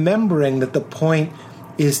just remembering that the point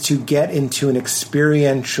is to get into an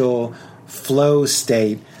experiential flow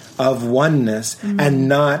state of oneness, and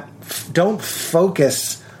don't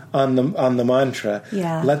focus on the mantra.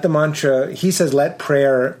 Yeah. Let the mantra, he says, let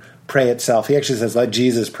prayer pray itself. He actually says, let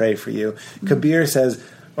Jesus pray for you. Kabir says,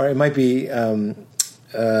 or it might be, it's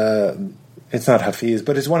not Hafiz,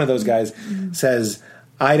 but it's one of those guys, says,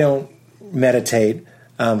 I don't meditate.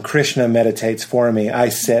 Krishna meditates for me. I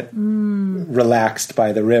sit relaxed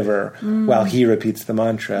by the river while he repeats the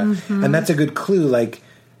mantra. And that's a good clue. Like,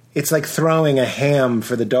 it's like throwing a ham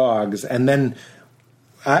for the dogs, and then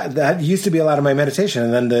that used to be a lot of my meditation,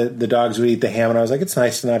 and then the dogs would eat the ham, and I was like, it's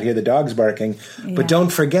nice to not hear the dogs barking. But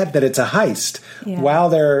don't forget that it's a heist. While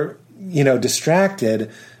they're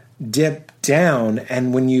distracted, dip down,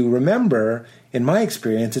 and when you remember, in my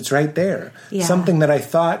experience, it's right there. Something that I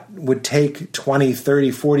thought would take 20,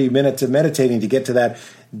 30, 40 minutes of meditating to get to that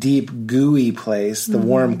deep, gooey place, the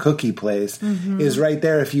warm cookie place, is right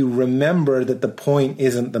there if you remember that the point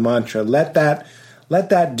isn't the mantra. Let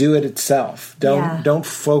that do it itself. Don't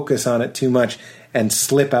focus on it too much and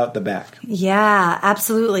slip out the back. Yeah,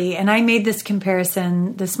 absolutely. And I made this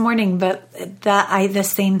comparison this morning, but the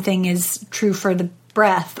same thing is true for the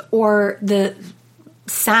breath or the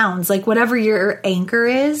sounds, like whatever your anchor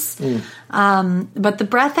is. But the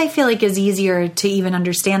breath, I feel like, is easier to even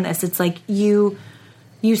understand this. It's like you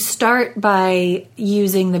start by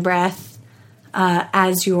using the breath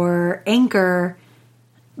as your anchor,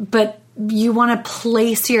 but you want to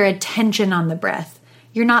place your attention on the breath.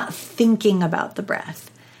 You're not thinking about the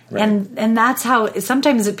breath. Right. And that's how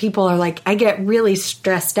sometimes people are like, I get really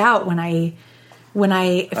stressed out when I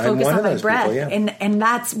focus on my breath. People, and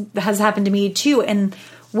has happened to me too. And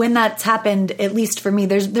when that's happened, at least for me,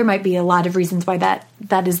 there might be a lot of reasons why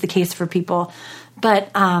that is the case for people.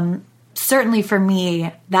 But certainly for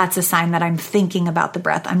me, that's a sign that I'm thinking about the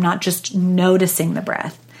breath. I'm not just noticing the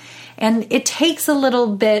breath. And it takes a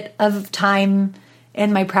little bit of time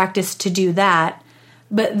in my practice to do that.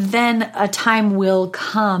 But then a time will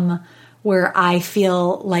come where I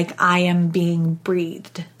feel like I am being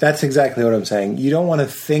breathed. That's exactly what I'm saying. You don't want to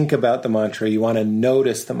think about the mantra. You want to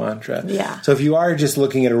notice the mantra. Yeah. So if you are just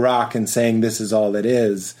looking at a rock and saying this is all it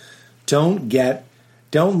is, don't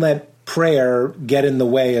let prayer get in the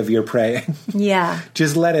way of your praying. Yeah.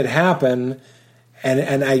 Just let it happen.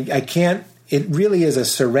 And I can't, it really is a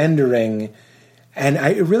surrendering, and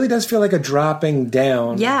it really does feel like a dropping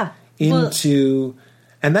down into,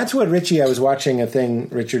 and that's what I was watching a thing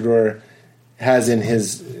Richard Rohr has in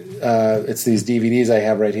his, it's these DVDs I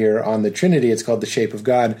have right here on the Trinity. It's called The Shape of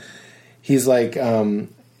God. He's like, the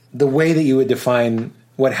way that you would define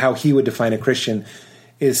how he would define a Christian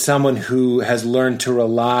is someone who has learned to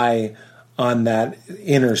rely on that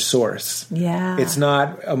inner source. Yeah. It's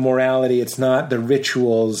not a morality. It's not the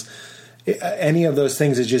rituals. Any of those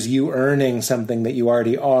things is just you earning something that you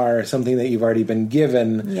already are, something that you've already been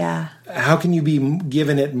given. Yeah. How can you be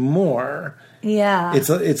given it more? Yeah.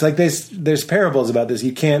 It's like there's parables about this.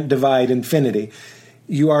 You can't divide infinity.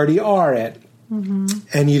 You already are it. Mm-hmm.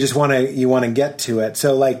 And you just want to get to it.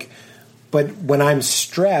 So but when I'm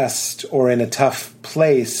stressed or in a tough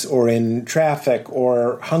place or in traffic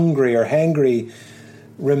or hungry or hangry,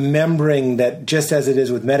 remembering that just as it is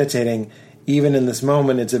with meditating, even in this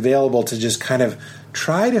moment, it's available to just kind of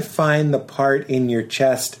try to find the part in your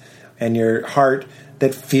chest and your heart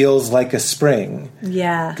that feels like a spring.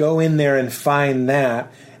 Yeah. Go in there and find that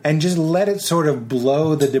and just let it sort of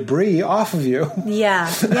blow the debris off of you. Yeah.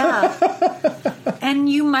 And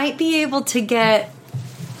you might be able to get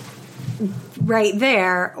right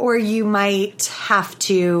there, or you might have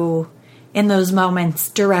to, in those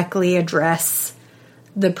moments, directly address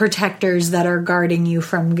the protectors that are guarding you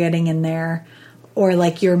from getting in there, or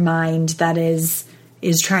like your mind that is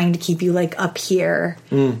trying to keep you like up here.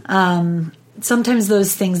 Sometimes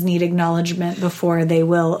those things need acknowledgement before they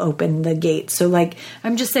will open the gate. So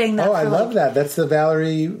I'm just saying that. Oh, I love that. That's the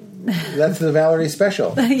Valerie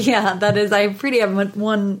special. Yeah, that is. I pretty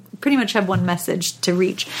much have one message to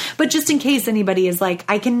reach. But just in case anybody is like,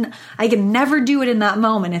 I can never do it in that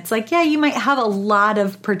moment. It's like, yeah, you might have a lot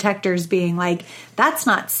of protectors being like, that's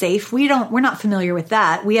not safe. We're not familiar with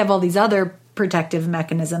that. We have all these other protective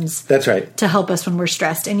mechanisms. That's right. To help us when we're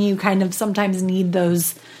stressed. And you kind of sometimes need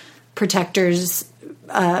those protectors'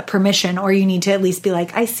 permission, or you need to at least be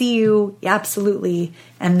like, I see you, absolutely,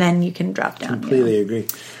 and then you can drop down. Completely agree.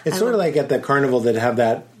 It's sort of like at the carnival that have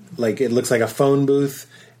that, it looks like a phone booth,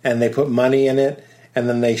 and they put money in it, and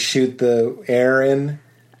then they shoot the air in.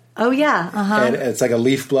 Oh, yeah. Uh-huh. And it's like a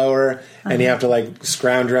leaf blower, and you have to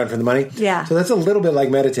scrounge around for the money. Yeah. So that's a little bit like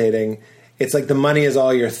meditating. It's like the money is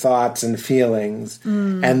all your thoughts and feelings.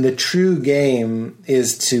 And the true game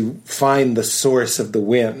is to find the source of the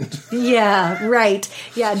wind. Yeah, right.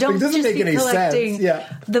 Yeah, don't just make be any collecting sense.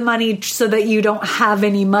 Yeah. the money so that you don't have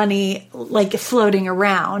any money floating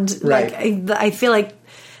around. Right. I feel like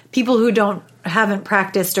people who haven't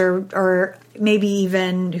practiced or maybe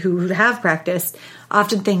even who have practiced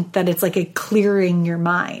often think that it's like a clearing your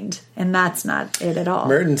mind, and that's not it at all.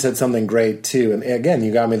 Merton said something great too, and again,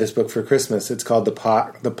 you got me this book for Christmas. It's called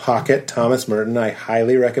The Pocket, Thomas Merton. I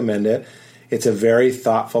highly recommend it. It's a very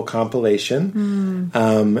thoughtful compilation,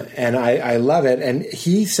 and I love it. And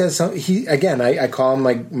he says I call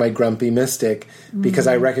him my grumpy mystic because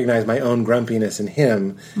I recognize my own grumpiness in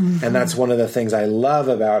him, and that's one of the things I love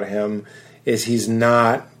about him is he's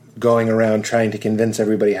not going around trying to convince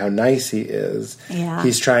everybody how nice he is. Yeah.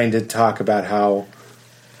 He's trying to talk about how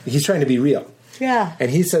he's trying to be real. Yeah.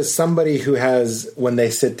 And he says somebody who has, when they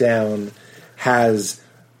sit down, has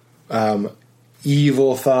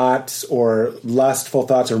evil thoughts or lustful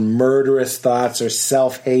thoughts or murderous thoughts or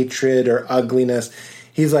self-hatred or ugliness,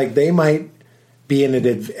 he's like, they might be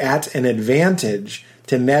at an advantage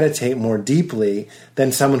to meditate more deeply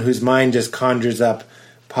than someone whose mind just conjures up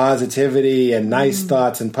positivity and nice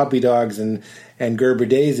thoughts and puppy dogs and Gerber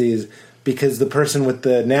daisies, because the person with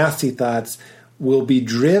the nasty thoughts will be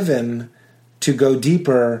driven to go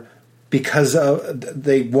deeper because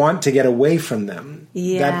they want to get away from them.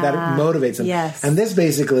 Yeah. That motivates them. Yes. And this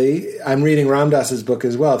basically, I'm reading Ram Dass's book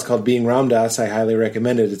as well. It's called Being Ram Dass. I highly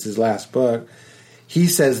recommend it. It's his last book. He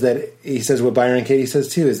says what Byron Katie says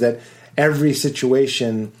too, is that every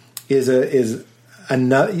situation is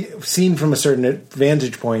another, seen from a certain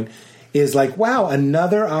vantage point, is like, wow,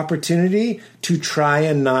 another opportunity to try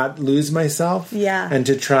and not lose myself. Yeah. And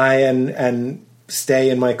to try and stay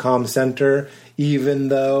in my calm center, even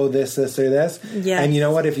though this, or this. Yes. And you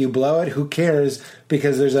know what? If you blow it, who cares?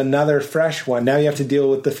 Because there's another fresh one. Now you have to deal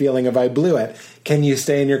with the feeling of I blew it. Can you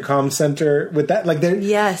stay in your calm center with that?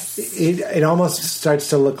 Yes. It almost starts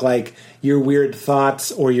to look like your weird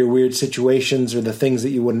thoughts or your weird situations or the things that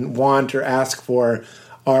you wouldn't want or ask for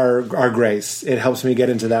are grace. It helps me get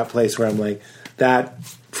into that place where I'm like, that.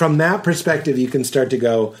 From that perspective, you can start to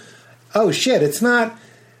go, oh shit, it's not.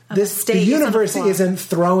 The universe isn't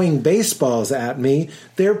throwing baseballs at me.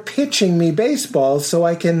 They're pitching me baseballs so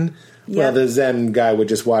I can. Yep. Well, the Zen guy would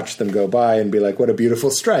just watch them go by and be like, what a beautiful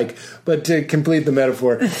strike. But to complete the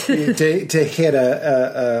metaphor, to hit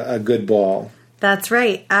a good ball. That's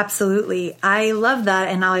right. Absolutely. I love that.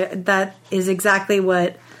 And that is exactly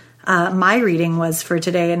what my reading was for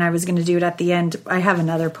today. And I was going to do it at the end. I have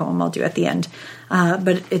another poem I'll do at the end.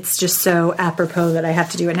 But it's just so apropos that I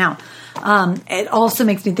have to do it now. It also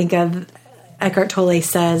makes me think of Eckhart Tolle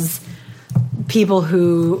says people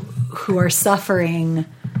who are suffering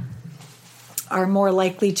are more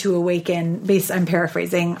likely to awaken, I'm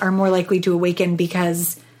paraphrasing, are more likely to awaken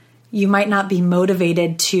because you might not be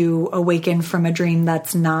motivated to awaken from a dream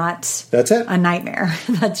that's not it. A nightmare.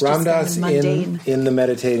 That's Ram just Dass, kind of mundane. in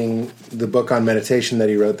the book on meditation that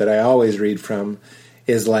he wrote that I always read from,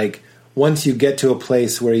 is like, once you get to a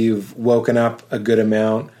place where you've woken up a good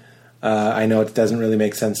amount, I know it doesn't really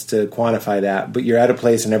make sense to quantify that, but you're at a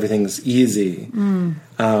place and everything's easy.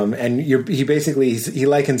 And he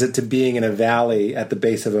likens it to being in a valley at the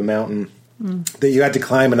base of a mountain that you had to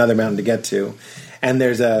climb another mountain to get to. And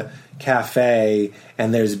there's a cafe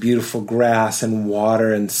and there's beautiful grass and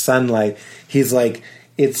water and sunlight. He's like,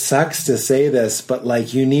 it sucks to say this, but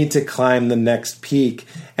like, you need to climb the next peak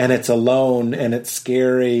and it's alone and it's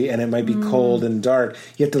scary and it might be cold and dark.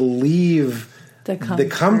 You have to leave the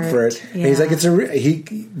comfort. Yeah. And he's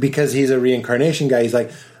like, because he's a reincarnation guy, he's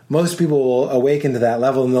like, most people will awaken to that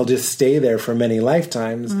level and they'll just stay there for many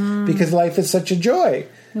lifetimes because life is such a joy.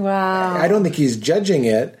 Wow. I don't think he's judging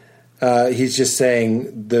it. He's just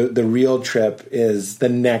saying the real trip is the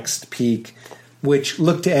next peak, which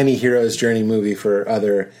look to any hero's journey movie for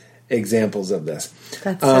other examples of this.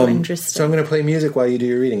 That's so interesting. So I'm going to play music while you do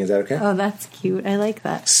your reading. Is that okay? Oh, that's cute. I like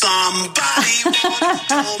that. Somebody once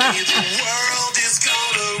told me the world is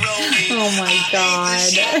gonna roll me. Oh my God.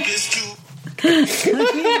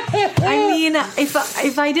 I mean,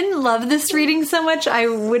 if I didn't love this reading so much, I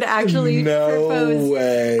would actually propose. No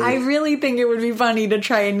way. I really think it would be funny to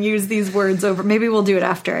try and use these words over. Maybe we'll do it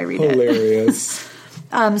after I read it. Hilarious.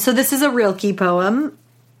 So this is a Rilke poem.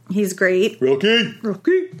 He's great. Rilke.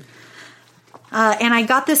 And I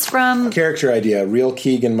got this from... Character idea, real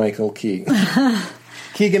Keegan Michael Key.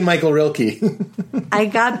 Keegan Michael Rilke. I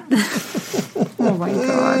got... Oh my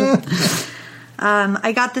God.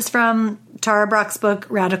 I got this from Tara Brach's book,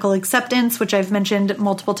 Radical Acceptance, which I've mentioned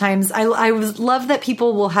multiple times. I love that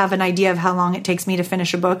people will have an idea of how long it takes me to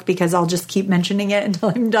finish a book because I'll just keep mentioning it until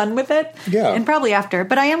I'm done with it. Yeah. And probably after.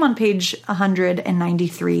 But I am on page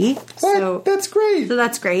 193. What? So That's great. So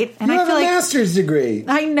that's great. And You I have feel a like master's degree.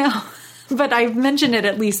 I know. But I've mentioned it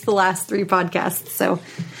at least the last 3 podcasts. So,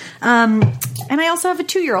 and I also have a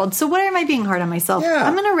 2-year-old. So why am I being hard on myself? Yeah.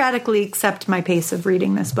 I'm going to radically accept my pace of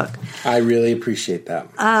reading this book. I really appreciate that.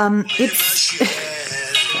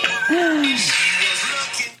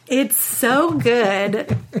 It's so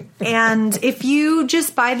good. And if you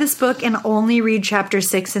just buy this book and only read chapter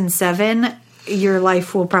 6 and 7, your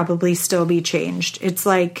life will probably still be changed. It's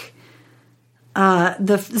like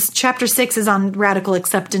this chapter 6 is on radical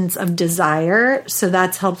acceptance of desire. So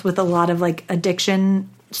that's helped with a lot of like addiction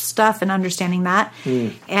stuff and understanding that.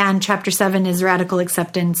 And chapter 7 is radical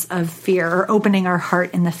acceptance of fear, or opening our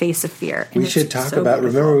heart in the face of fear. And We it's should talk so about,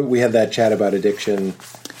 beautiful. remember we had that chat about addiction.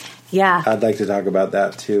 Yeah. I'd like to talk about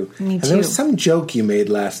that too. Me And there was too. some joke you made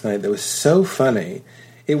last night that was so funny.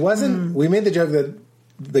 It wasn't, we made the joke that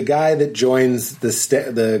the guy that joins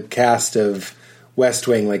the cast of West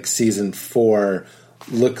Wing, like season 4,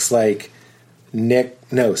 looks like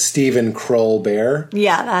Stephen Kroll-Bear.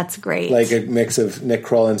 Yeah, that's great. Like a mix of Nick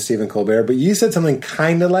Kroll and Stephen Colbert. But you said something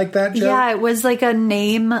kind of like that joke? Yeah, it was like a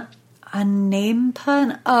name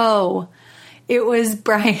pun. Oh, it was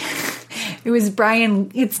Brian. It was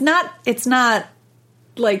Brian. It's not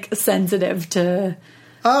like sensitive to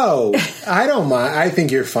Oh, I don't mind. I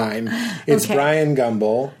think you're fine. It's Okay. Brian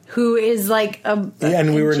Gumbel. who is like a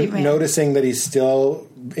And we were cheap man. noticing that he's still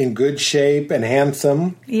in good shape and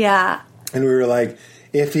handsome. Yeah. And we were like,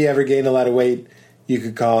 if he ever gained a lot of weight, you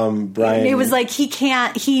could call him Brian. It was like he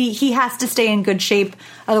can't. He has to stay in good shape,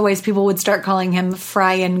 otherwise people would start calling him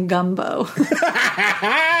Fryan Gumbo.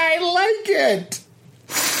 I like it.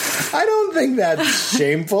 I don't think that's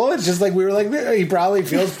shameful. It's just like we were like, he probably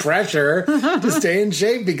feels pressure to stay in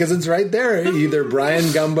shape because it's right there. Either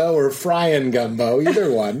Brian Gumbo or Fryan Gumbo, either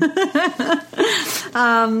one.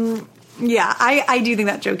 Yeah, I do think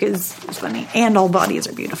that joke is funny, and all bodies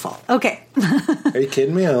are beautiful. Okay, Are you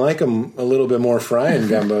kidding me? I like him a little bit more Fryan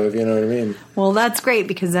Gumbo, if you know what I mean. well that's great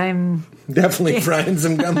because I'm Definitely frying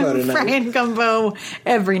some gumbo tonight. Fryan Gumbo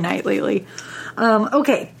every night lately.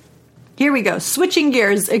 Okay, here we go. Switching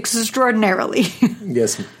gears extraordinarily.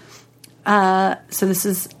 Yes. So this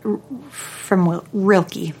is from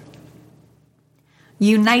Rilke.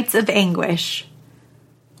 You nights of anguish,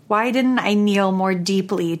 why didn't I kneel more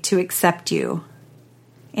deeply to accept you?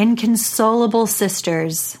 Inconsolable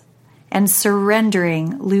sisters, and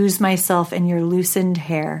surrendering lose myself in your loosened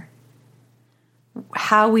hair.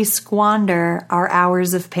 How we squander our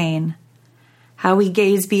hours of pain, how we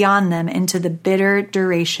gaze beyond them into the bitter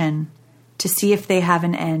duration to see if they have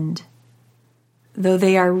an end. though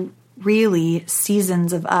they are really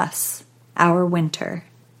seasons of us, our winter.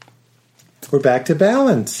 We're back to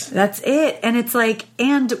balance. That's it. And it's like,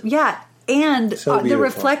 and So the beautiful.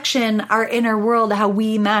 reflection, our inner world, how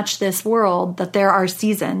we match this world, that there are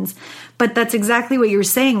seasons. But that's exactly what you're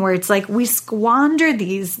saying, where it's like we squander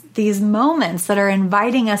these moments that are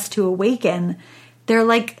inviting us to awaken. They're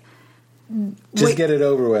like, Just get it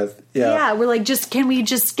over with. yeah, we're like, can we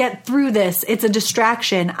just get through this? It's a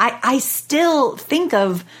distraction. I still think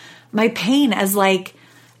of my pain as like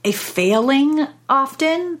a failing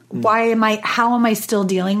often. How am I still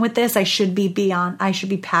dealing with this? I should be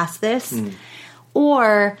past this.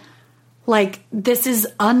 Or like, this is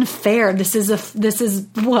unfair. This is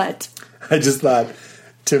what? I just thought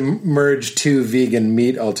to merge two vegan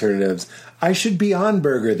meat alternatives. I should be on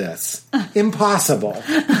burger this. Impossible.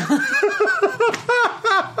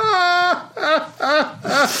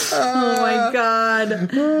 Oh my God.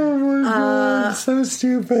 So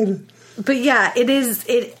stupid. But yeah, it is.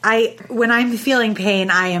 When I'm feeling pain,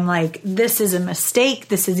 I am like, this is a mistake.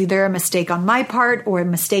 This is either a mistake on my part or a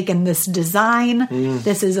mistake in this design.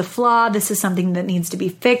 This is a flaw. This is something that needs to be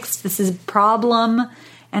fixed. This is a problem.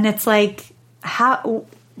 And it's like,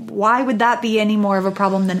 why would that be any more of a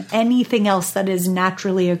problem than anything else that is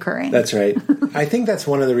naturally occurring? That's right. I think that's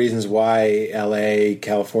one of the reasons why LA,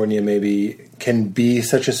 California maybe can be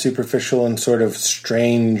such a superficial and sort of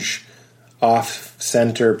strange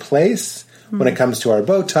off-center place when it comes to our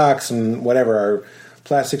Botox and whatever, our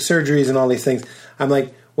plastic surgeries and all these things. I'm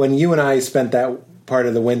like, when you and I spent that part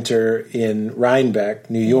of the winter in Rhinebeck,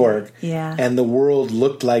 New York, and the world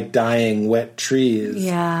looked like dying wet trees.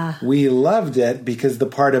 Yeah. We loved it because the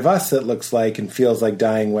part of us that looks like and feels like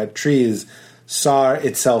dying wet trees saw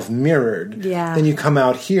itself mirrored. Yeah. Then you come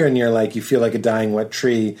out here and you're like, you feel like a dying wet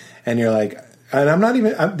tree, and you're like,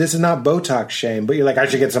 and this is not Botox shame, but you're like, I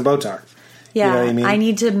should get some Botox. Yeah, you know what I mean? I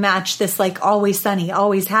need to match this, like, always sunny,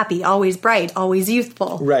 always happy, always bright, always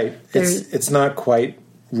youthful. Right. It's not quite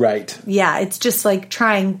right. Yeah, it's just like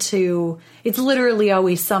it's literally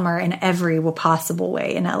always summer in every possible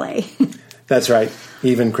way in LA. That's right.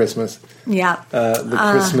 Even Christmas. Yeah.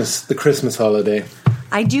 The Christmas holiday.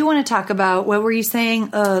 I do want to talk about, what were you saying?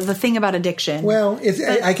 The thing about addiction. Well,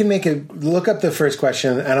 I can look up the first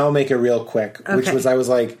question and I'll make it real quick, which was, I was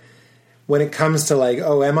like, when it comes to like,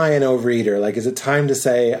 oh, am I an overeater? Like, is it time to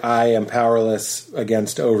say I am powerless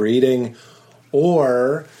against overeating?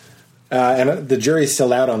 Or, and the jury's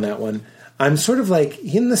still out on that one, I'm sort of like,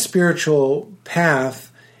 in the spiritual path,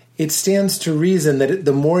 it stands to reason that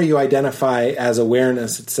the more you identify as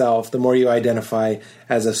awareness itself, the more you identify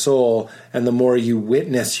as a soul, and the more you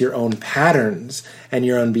witness your own patterns and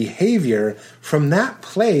your own behavior, from that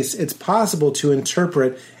place, it's possible to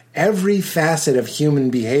interpret every facet of human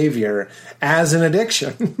behavior as an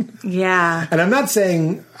addiction. Yeah. And I'm not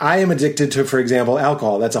saying I am addicted to, for example,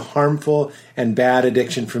 alcohol. That's a harmful and bad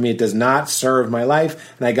addiction for me. It does not serve my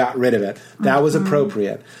life, and I got rid of it. That was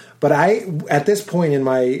appropriate. But at this point in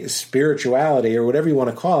my spirituality, or whatever you want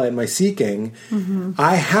to call it, my seeking,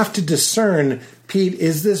 I have to discern, Pete,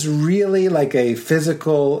 is this really like a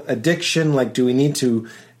physical addiction? Like, do we need to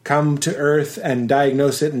come to earth and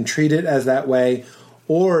diagnose it and treat it as that way?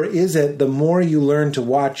 Or is it the more you learn to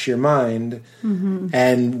watch your mind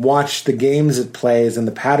and watch the games it plays and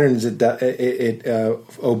the patterns it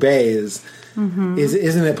obeys,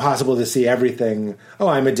 isn't it possible to see everything? Oh,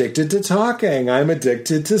 I'm addicted to talking. I'm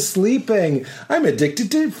addicted to sleeping. I'm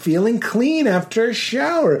addicted to feeling clean after a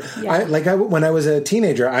shower. Yeah. When I was a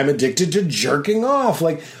teenager, I'm addicted to jerking off.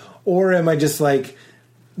 Like, or am I just like,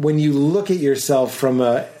 when you look at yourself from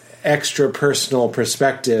a extra personal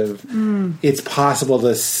perspective, it's possible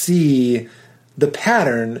to see the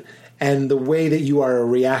pattern and the way that you are a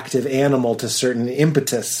reactive animal to certain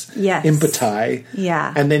impeti.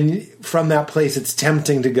 Yeah. And then from that place, it's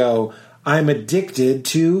tempting to go, I'm addicted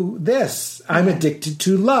to this. I'm addicted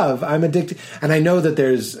to love. I'm addicted. And I know that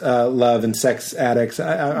there's love and sex addicts.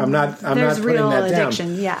 I'm not putting that addiction,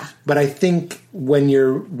 down. Yeah. But I think when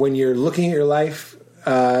you're looking at your life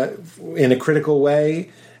in a critical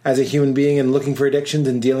way, as a human being, and looking for addictions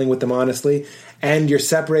and dealing with them honestly, and you're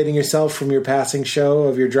separating yourself from your passing show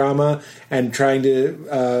of your drama and trying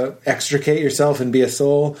to extricate yourself and be a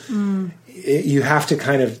soul, you have to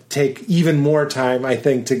kind of take even more time, I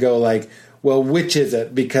think, to go like, well, which is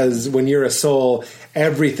it? Because when you're a soul,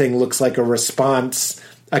 everything looks like a response,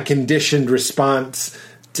 a conditioned response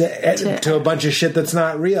to a bunch of shit that's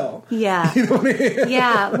not real. Yeah. You know what I mean?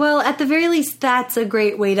 Yeah. Well, at the very least, that's a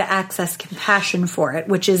great way to access compassion for it,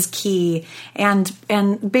 which is key. And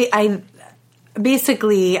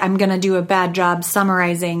basically, I'm going to do a bad job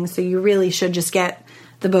summarizing, so you really should just get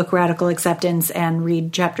the book Radical Acceptance and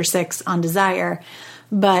read chapter 6 on desire.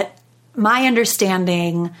 But my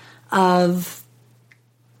understanding of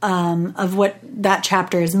what that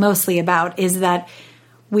chapter is mostly about is that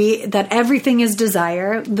everything is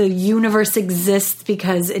desire. The universe exists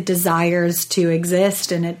because it desires to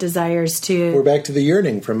exist, and it desires to... We're back to the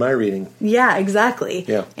yearning from my reading. Yeah, exactly.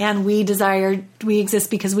 Yeah. And we exist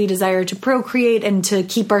because we desire to procreate and to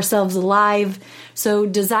keep ourselves alive. So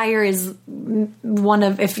desire is one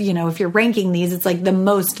of, if you're ranking these, it's like the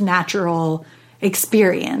most natural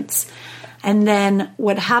experience. And then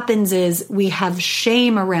what happens is we have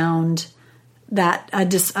shame around that,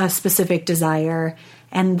 a specific desire.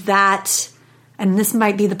 And this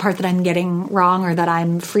might be the part that I'm getting wrong or that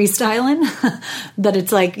I'm freestyling, that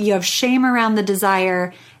it's like you have shame around the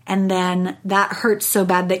desire, and then that hurts so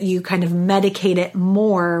bad that you kind of medicate it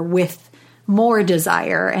more with more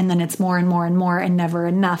desire, and then it's more and more and more and never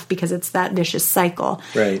enough because it's that vicious cycle.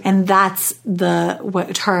 Right. And that's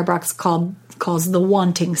what Tara Brach calls the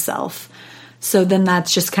wanting self. So then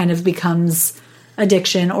that's just kind of becomes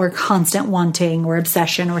addiction or constant wanting or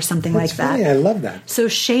obsession or something like that. Funny. I love that. So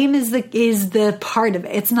shame is the part of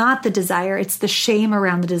it. It's not the desire. It's the shame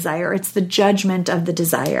around the desire. It's the judgment of the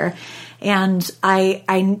desire. And I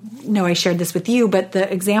know I shared this with you, but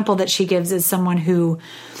the example that she gives is someone who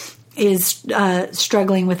is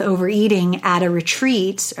struggling with overeating at a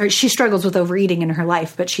retreat, or she struggles with overeating in her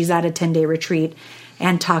life, but she's at a 10-day retreat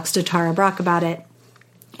and talks to Tara Brach about it.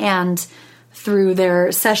 And through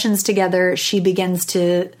their sessions together, she begins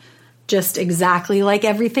to, just exactly like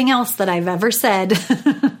everything else that I've ever said,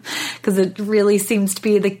 because it really seems to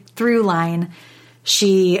be the through line. Do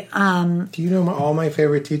you know all my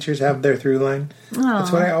favorite teachers have their through line?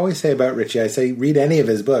 That's what I always say about Richie. I say, read any of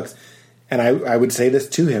his books. And I would say this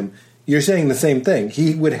to him. You're saying the same thing.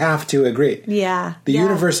 He would have to agree. Yeah. The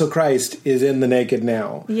universal Christ is in the naked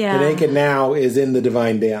now. Yeah. The naked now is in the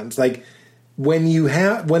divine dance. Like, when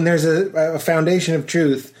there's a foundation of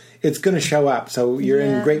truth, it's going to show up. So you're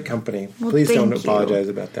in great company. Well, please don't apologize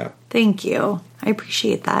about that. Thank you. I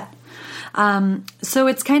appreciate that. So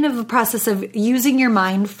it's kind of a process of using your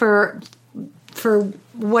mind for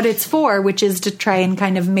what it's for, which is to try and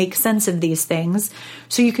kind of make sense of these things.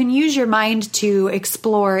 So you can use your mind to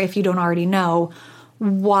explore, if you don't already know,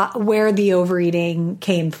 where the overeating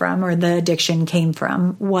came from or the addiction came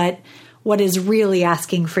from, what is really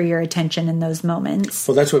asking for your attention in those moments.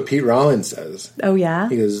 Well, that's what Pete Rollins says. Oh, yeah?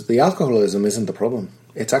 He goes, the alcoholism isn't the problem.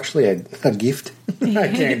 It's actually a gift. I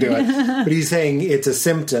can't do it. But he's saying it's a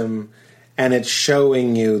symptom, and it's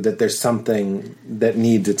showing you that there's something that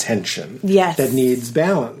needs attention. Yes. That needs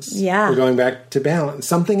balance. Yeah. We're going back to balance.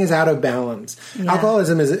 Something is out of balance. Yeah.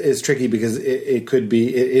 Alcoholism is tricky because it could be,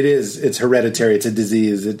 it's hereditary, it's a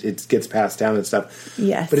disease, it gets passed down and stuff.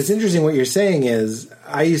 Yes. But it's interesting what you're saying is,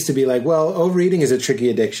 I used to be like, well, overeating is a tricky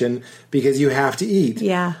addiction because you have to eat.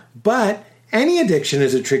 Yeah. But any addiction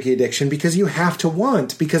is a tricky addiction because you have to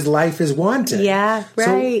want, because life is wanting. Yeah, right.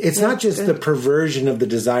 So it's not just the perversion of the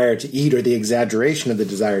desire to eat or the exaggeration of the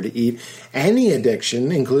desire to eat. Any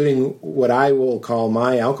addiction, including what I will call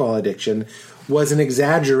my alcohol addiction, was an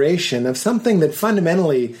exaggeration of something that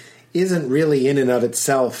fundamentally isn't really in and of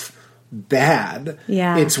itself bad.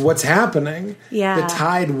 Yeah. It's what's happening. Yeah. The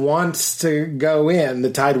tide wants to go in.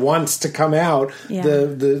 The tide wants to come out. Yeah.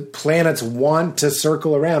 The planets want to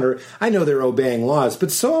circle around. Or I know they're obeying laws,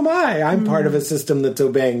 but so am I. I'm part of a system that's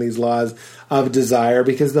obeying these laws of desire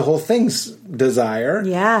because the whole thing's desire.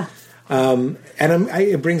 Yeah.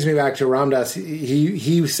 It brings me back to Ram Dass.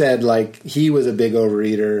 He said, like, he was a big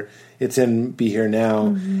overeater. It's in Be Here Now.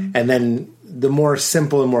 Mm-hmm. And then the more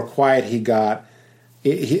simple and more quiet he got,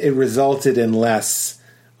 it resulted in less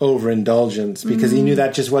overindulgence because he knew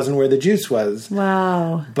that just wasn't where the juice was.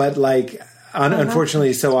 Wow. But like,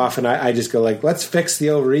 unfortunately, so often I just go like, let's fix the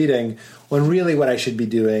overeating, when really what I should be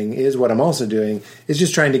doing is what I'm also doing, is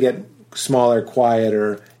just trying to get smaller,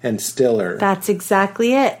 quieter, and stiller. That's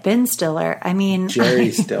exactly it. Ben Stiller. I mean... Jerry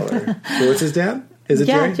Stiller. So what's his dad? Is it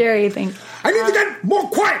Jerry? Yeah, Jerry, I think. I need to get more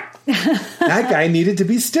quiet! That guy needed to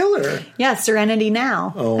be stiller. Yeah, Serenity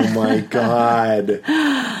Now. Oh my God.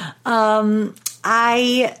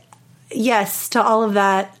 Yes, to all of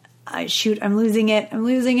that. I'm losing it.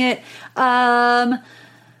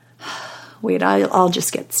 Wait, I'll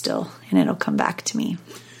just get still and it'll come back to me.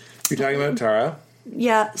 You're talking about Tara?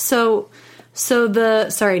 Yeah, so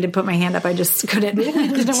sorry to put my hand up, I just couldn't, I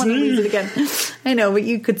didn't want to lose it again. I know, but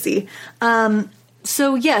you could see.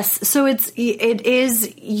 So yes, so it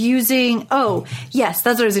is using, yes,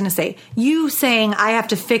 that's what I was going to say. You saying I have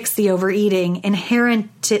to fix the overeating,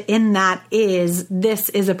 inherent in that is, this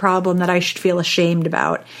is a problem that I should feel ashamed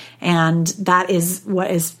about. And that is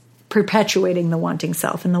what is perpetuating the wanting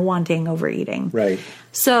self and the wanting overeating. Right.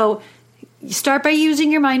 So you start by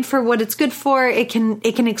using your mind for what it's good for. It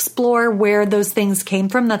can explore where those things came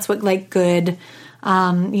from. That's what like good,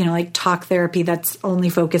 like talk therapy that's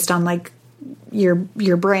only focused on like your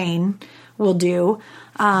brain will do.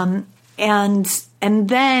 And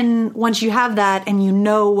then once you have that and you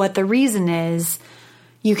know what the reason is,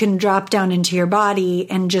 you can drop down into your body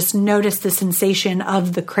and just notice the sensation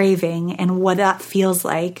of the craving and what that feels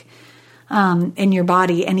like in your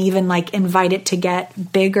body, and even like invite it to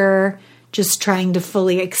get bigger, just trying to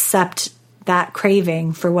fully accept that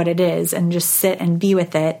craving for what it is and just sit and be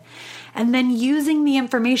with it. And then using the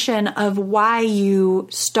information of why you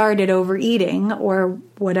started overeating or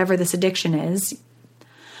whatever this addiction is,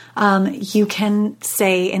 you can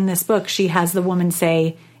say in this book, she has the woman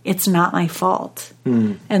say, it's not my fault.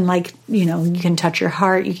 And like, you can touch your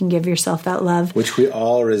heart. You can give yourself that love. Which we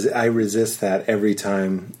all I resist that every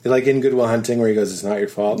time. Like in Good Will Hunting where he goes, it's not your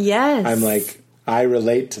fault. Yes. I'm like, I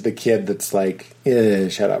relate to the kid that's like,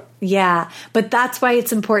 shut up. Yeah. But that's why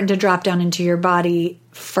it's important to drop down into your body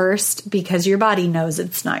first, because your body knows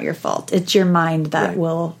it's not your fault. It's your mind that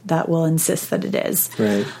will insist that it is.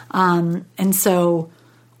 Right. And so,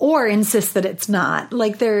 or insist that it's not.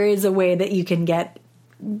 Like there is a way that you can get,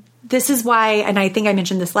 this is why, and I think I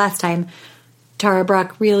mentioned this last time, Tara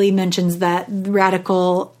Brach really mentions that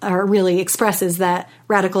really expresses that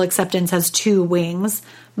radical acceptance has two wings.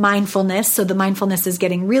 Mindfulness, so the mindfulness is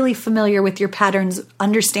getting really familiar with your patterns,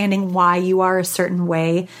 understanding why you are a certain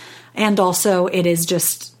way, and also it is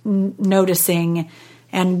just noticing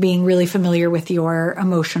and being really familiar with your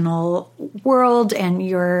emotional world and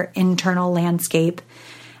your internal landscape.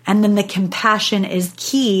 And then the compassion is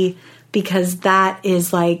key, because that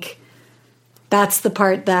is like, that's the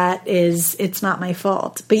part that is, it's not my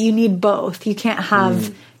fault. But you need both. You can't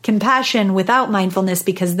have compassion without mindfulness,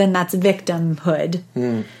 because then that's victimhood.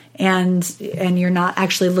 And you're not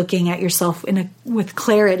actually looking at yourself with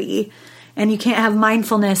clarity. And you can't have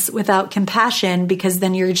mindfulness without compassion, because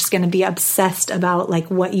then you're just going to be obsessed about like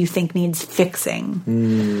what you think needs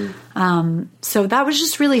fixing. So that was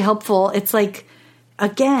just really helpful. It's like,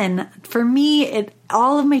 again, for me,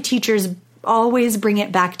 all of my teachers always bring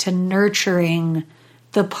it back to nurturing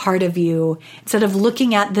the part of you, instead of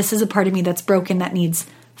looking at, this is a part of me that's broken that needs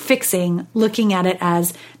fixing, looking at it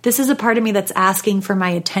as, this is a part of me that's asking for my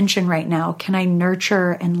attention right now. Can I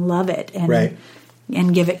nurture and love it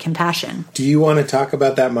and give it compassion? Do you want to talk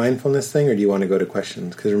about that mindfulness thing, or do you want to go to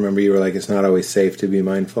questions? Because remember, you were like, it's not always safe to be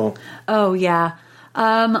mindful. Oh, yeah.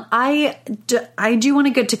 I do want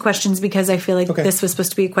to get to questions, because I feel like this was supposed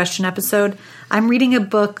to be a question episode. I'm reading a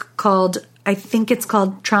book called, I think it's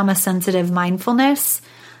called Trauma Sensitive Mindfulness.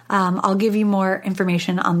 I'll give you more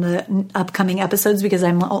information on the upcoming episodes, because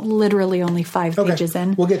I'm literally only 5 pages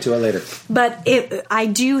in. We'll get to it later. But I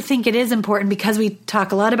do think it is important, because we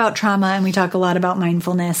talk a lot about trauma and we talk a lot about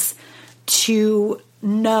mindfulness, to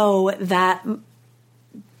know that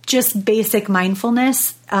just basic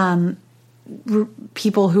mindfulness,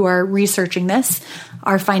 people who are researching this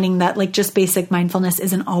are finding that like just basic mindfulness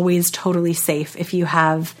isn't always totally safe. If you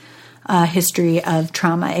have a history of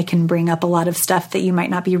trauma, it can bring up a lot of stuff that you might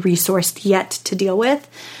not be resourced yet to deal with.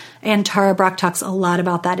 And Tara Brach talks a lot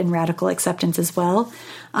about that in Radical Acceptance as well.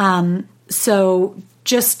 So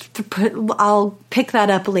I'll pick that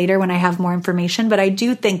up later when I have more information, but I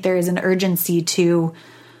do think there is an urgency to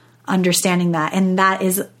understanding that. And that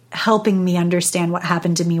is helping me understand what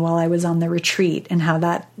happened to me while I was on the retreat, and how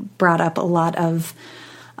that brought up a lot of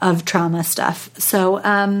trauma stuff. So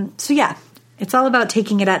yeah, it's all about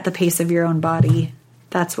taking it at the pace of your own body.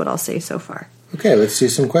 That's what I'll say so far. Okay, let's do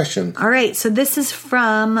some questions. All right, so this is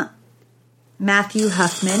from Matthew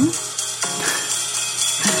Huffman.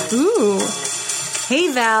 Ooh.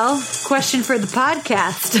 Hey, Val, question for the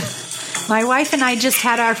podcast. My wife and I just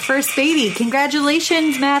had our first baby.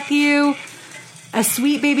 Congratulations, Matthew. A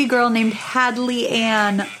sweet baby girl named Hadley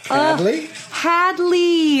Ann. Hadley?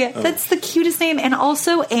 Hadley. Oh. That's the cutest name. And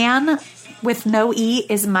also Ann with no E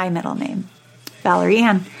is my middle name. Valerie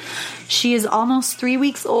Ann. She is almost 3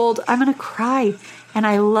 weeks old. I'm going to cry. And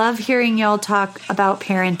I love hearing y'all talk about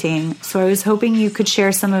parenting. So I was hoping you could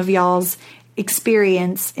share some of y'all's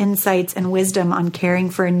experience, insights, and wisdom on caring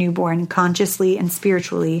for a newborn consciously and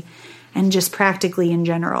spiritually, and just practically in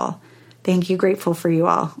general. Thank you. Grateful for you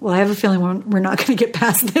all. Well, I have a feeling we're not going to get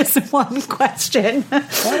past this one question. I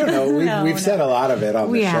don't know. We've said a lot of it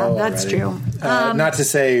on the show. Yeah, that's already. true. Not to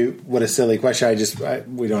say what a silly question.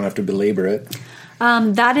 We don't have to belabor it.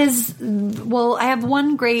 That is, well, I have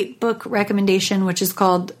one great book recommendation, which is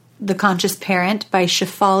called The Conscious Parent by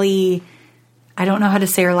Shefali. I don't know how to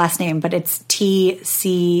say her last name, but it's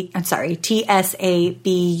Tsabury,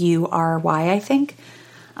 I think.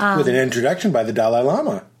 With an introduction by the Dalai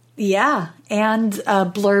Lama. Yeah, and a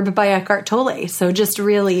blurb by Eckhart Tolle. So just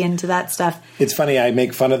really into that stuff. It's funny, I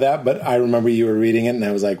make fun of that, but I remember you were reading it, and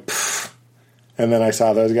I was like, pfft. And then I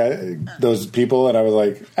saw those people, and I was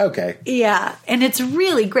like, okay. Yeah, and it's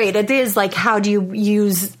really great. It is like, how do you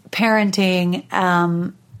use parenting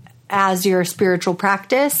as your spiritual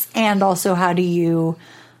practice, and also how do you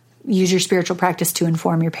use your spiritual practice to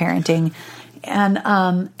inform your parenting?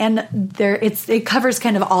 And it covers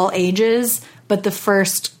kind of all ages, but the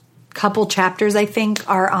first couple chapters, I think,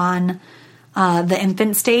 are on the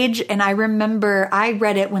infant stage. And I remember I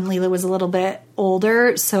read it when Leela was a little bit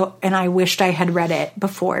older. And I wished I had read it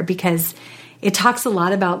before, because it talks a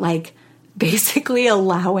lot about like basically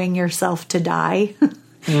allowing yourself to die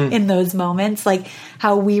in those moments, like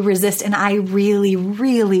how we resist. And I really,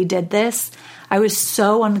 really did this. I was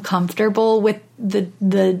so uncomfortable with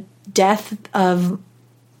the death of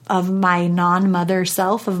my non-mother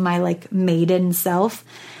self, of my like maiden self,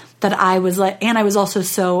 that I was like, and I was also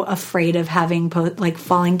so afraid of having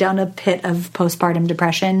falling down a pit of postpartum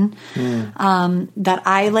depression, that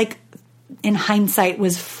I like in hindsight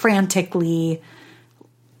was frantically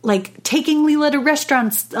like taking Leela to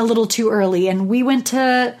restaurants a little too early. And we went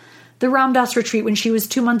to the Ram Dass retreat when she was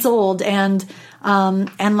 2 months old. And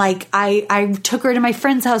like I took her to my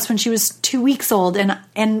friend's house when she was 2 weeks old.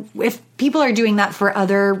 And if people are doing that for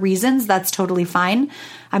other reasons, that's totally fine.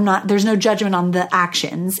 There's no judgment on the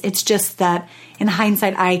actions. It's just that in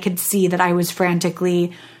hindsight, I could see that I was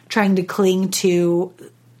frantically trying to cling to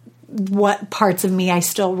what parts of me I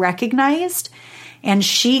still recognized. And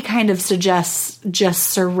she kind of suggests just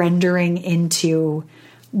surrendering into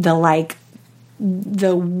the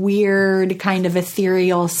weird kind of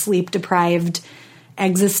ethereal, sleep-deprived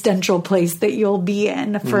existential place that you'll be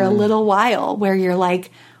in for a little while, where you're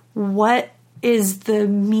like, what is the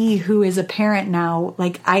me who is a parent now?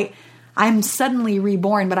 Like I'm suddenly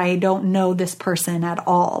reborn, but I don't know this person at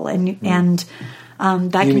all. And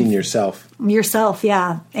that you mean yourself,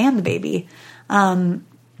 yeah. And the baby.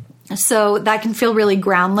 So that can feel really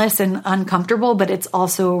groundless and uncomfortable, but it's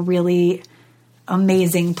also a really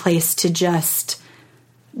amazing place to just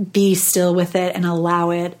be still with it and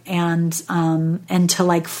allow it, and to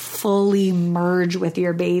like fully merge with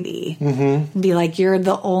your baby. And be like, you're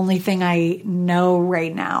the only thing I know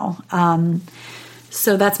right now.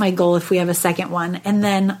 So that's my goal if we have a second one. And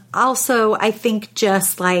then also I think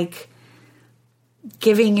just like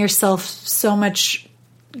giving yourself so much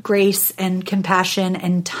grace and compassion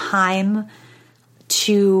and time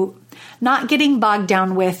to not getting bogged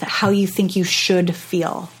down with how you think you should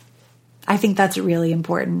feel. I think that's really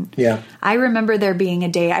important. Yeah. I remember there being a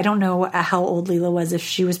day, I don't know how old Leela was, if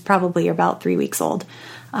she was probably about 3 weeks old,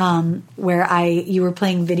 where you were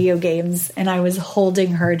playing video games and I was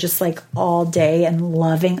holding her just like all day and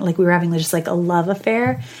loving, like we were having just like a love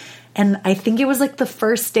affair. And I think it was like the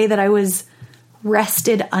first day that I was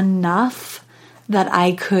rested enough that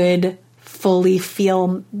I could fully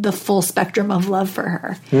feel the full spectrum of love for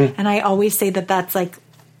her. And I always say that that's like,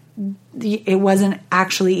 it wasn't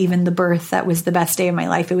actually even the birth that was the best day of my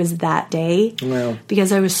life. It was that day. Wow.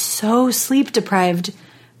 Because I was so sleep deprived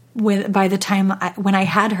by the time when I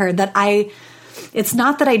had her that it's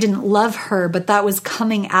not that I didn't love her, but that was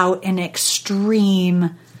coming out in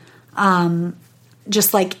extreme,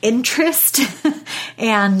 just like interest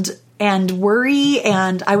and worry.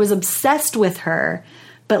 And I was obsessed with her,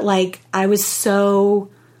 but like, I was so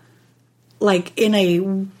like in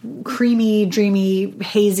a creamy, dreamy,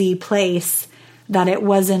 hazy place that it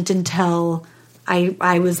wasn't until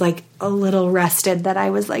I was like a little rested that I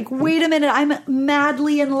was like, wait a minute, I'm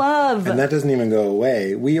madly in love. And that doesn't even go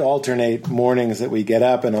away. We alternate mornings that we get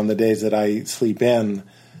up, and on the days that I sleep in,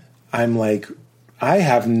 I'm like, I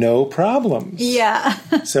have no problems. Yeah.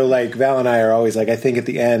 So like Val and I are always like, I think at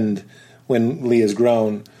the end when Leah's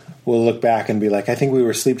grown, we'll look back and be like, I think we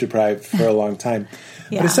were sleep deprived for a long time.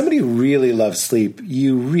 Yeah. But if somebody really loves sleep,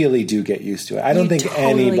 you really do get used to it. I don't think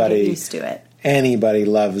totally anybody get used to it. Anybody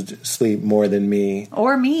loved sleep more than me.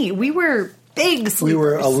 Or me. We were big sleepers. We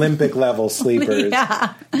were Olympic level sleepers.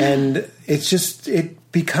 Yeah. And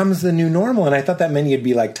it becomes the new normal. And I thought that meant you'd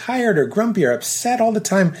be like tired or grumpy or upset all the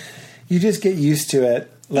time. You just get used to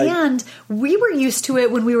it. And we were used to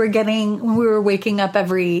it when we were waking up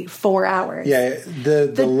every 4 hours. Yeah,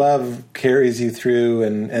 the love carries you through,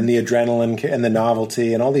 and the adrenaline and the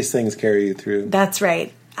novelty and all these things carry you through. That's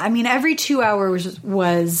right. I mean, every 2 hours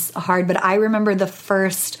was hard, but I remember the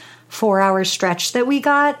first 4 hour stretch that we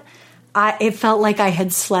got. It felt like I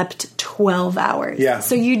had slept 12 hours. Yeah.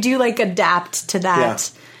 So you do like adapt to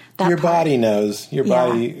that. Yeah. Your body knows. Your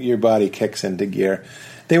body kicks into gear.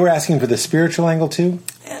 They were asking for the spiritual angle too.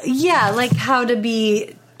 Yeah, like how to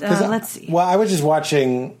be. Let's see. Well, I was just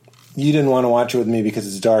watching. You didn't want to watch it with me because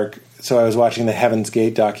it's dark, so I was watching the Heaven's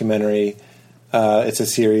Gate documentary. It's a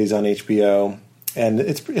series on HBO, and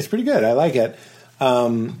it's pretty good. I like it.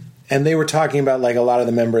 And they were talking about like a lot of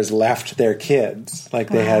the members left their kids, like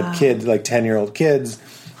they had kids, like 10-year-old kids,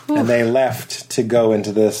 and they left to go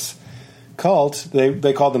into this cult.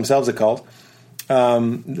 They called themselves a cult.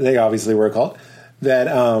 They obviously were a cult. That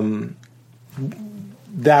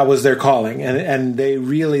was their calling, and they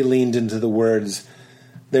really leaned into the words.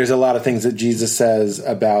 There's a lot of things that Jesus says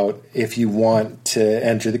about if you want to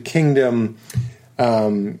enter the kingdom.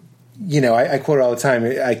 I quote it all the time.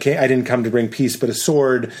 I didn't come to bring peace, but a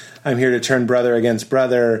sword. I'm here to turn brother against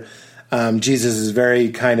brother. Jesus is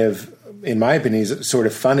very kind of, in my opinion, he's sort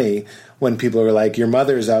of funny when people are like, your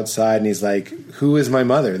mother's outside, and he's like, who is my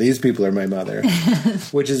mother? These people are my mother,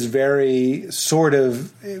 which is very sort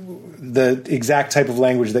of the exact type of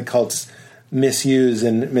language that cults misuse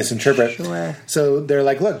and misinterpret. Sure. So they're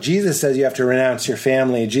like, look, Jesus says you have to renounce your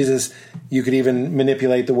family. Jesus, you could even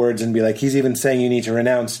manipulate the words and be like, he's even saying you need to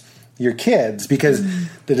renounce your kids, because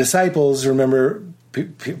the disciples, remember,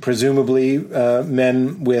 presumably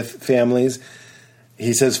men with families,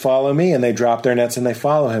 he says, follow me, and they drop their nets and they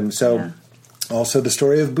follow him. So also the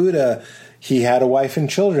story of Buddha, he had a wife and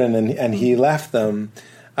children, and he left them.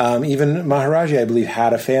 Even Maharaji, I believe,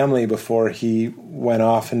 had a family before he went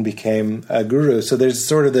off and became a guru. So there's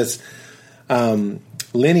sort of this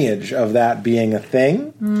lineage of that being a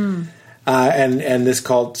thing. And this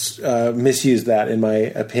cult misused that, in my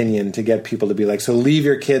opinion, to get people to be like, so leave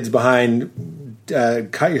your kids behind,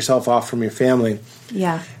 cut yourself off from your family.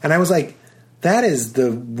 Yeah. And I was like, that is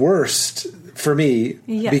the worst for me.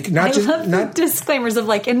 Yeah. The disclaimers of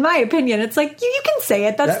like, in my opinion, it's like, you can say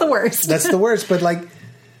it. That's the worst. That's the worst. But like,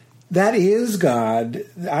 that is God.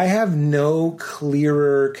 I have no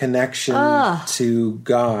clearer connection to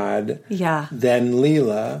God than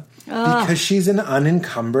Leela. Because she's an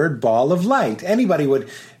unencumbered ball of light. Anybody would,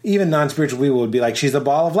 even non-spiritual people would be like, she's a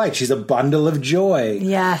ball of light. She's a bundle of joy.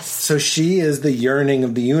 Yes. So she is the yearning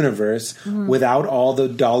of the universe without all the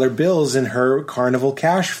dollar bills in her carnival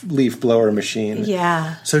cash leaf blower machine.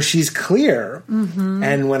 Yeah. So she's clear.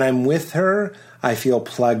 And when I'm with her, I feel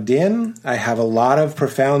plugged in. I have a lot of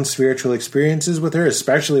profound spiritual experiences with her,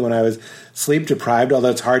 especially when I was sleep deprived,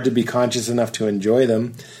 although it's hard to be conscious enough to enjoy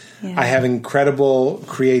them. Yeah. I have incredible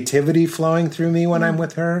creativity flowing through me when I'm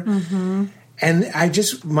with her. And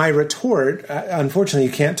my retort, unfortunately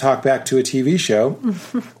you can't talk back to a TV show,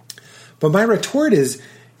 but my retort is,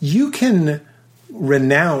 you can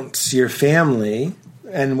renounce your family,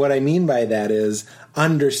 and what I mean by that is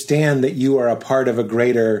understand that you are a part of a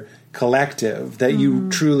greater collective, that you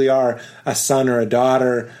truly are a son or a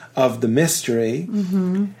daughter of the mystery,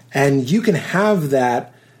 and you can have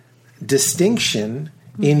that distinction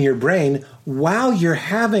in your brain while you're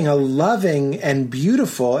having a loving and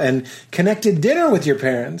beautiful and connected dinner with your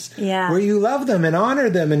parents, where you love them and honor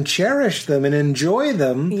them and cherish them and enjoy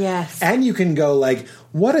them. Yes. And you can go like,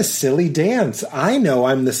 what a silly dance. I know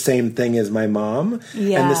I'm the same thing as my mom,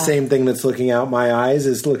 and the same thing that's looking out my eyes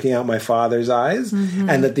is looking out my father's eyes,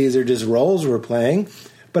 and that these are just roles we're playing.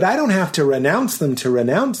 But I don't have to renounce them to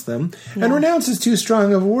renounce them. And renounce is too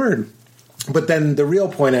strong of a word. But then the real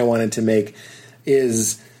point I wanted to make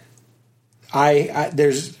is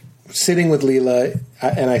there's sitting with Leela,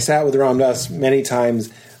 and I sat with Ram Dass many times,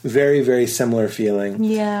 very, very similar feeling.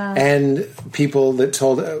 Yeah. And people that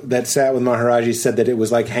sat with Maharaji said that it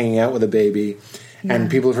was like hanging out with a baby. Yeah. And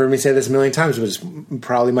people have heard me say this a million times, but it's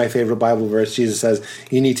probably my favorite Bible verse. Jesus says,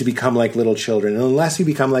 you need to become like little children. And unless you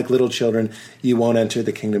become like little children, you won't enter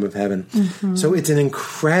the kingdom of heaven. So it's an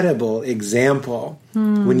incredible example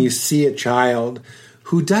when you see a child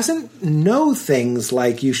who doesn't know things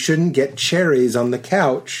like you shouldn't get cherries on the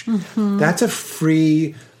couch. That's a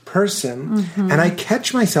free person. And I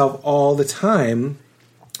catch myself all the time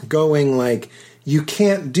going like, you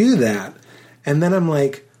can't do that. And then I'm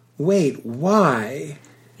like, wait, why?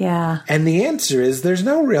 Yeah. And the answer is there's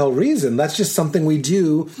no real reason. That's just something we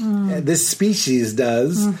do. This species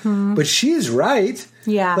does. But she's right.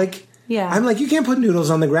 Yeah. Like, I'm like, you can't put noodles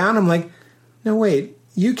on the ground. I'm like, no, wait,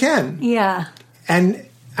 you can. Yeah. And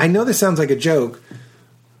I know this sounds like a joke,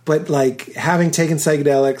 but like having taken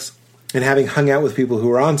psychedelics and having hung out with people who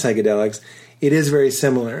are on psychedelics, it is very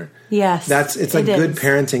similar. Yes, it's like good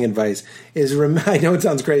parenting advice. I know it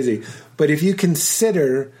sounds crazy, but if you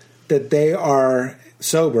consider that they are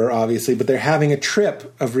sober, obviously, but they're having a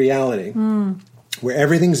trip of reality where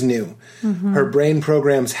everything's new. Mm-hmm. Her brain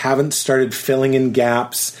programs haven't started filling in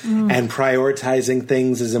gaps and prioritizing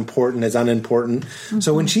things as important as unimportant. Mm-hmm.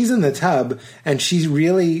 So when she's in the tub and she's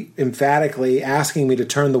really emphatically asking me to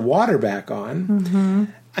turn the water back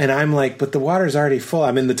on, and I'm like, but the water's already full.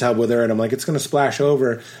 I'm in the tub with her, and I'm like, it's going to splash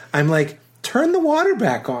over. I'm like, turn the water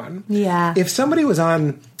back on. Yeah. If somebody was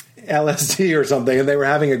on LSD or something and they were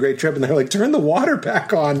having a great trip and they're like, turn the water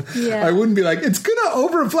back on, I wouldn't be like, it's gonna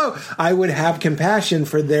overflow. I would have compassion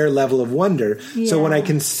for their level of wonder. So when I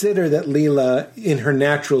consider that Leela in her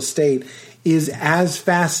natural state is as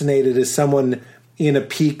fascinated as someone in a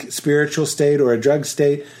peak spiritual state or a drug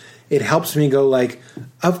state, it helps me go like,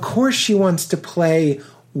 of course she wants to play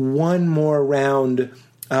one more round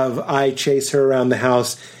of I chase her around the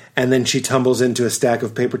house and then she tumbles into a stack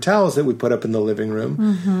of paper towels that we put up in the living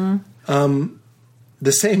room.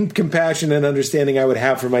 The same compassion and understanding I would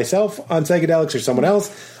have for myself on psychedelics or someone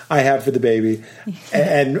else, I have for the baby.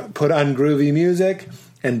 And put on groovy music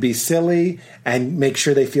and be silly and make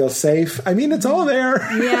sure they feel safe. I mean, it's all there.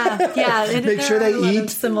 Yeah. Make sure they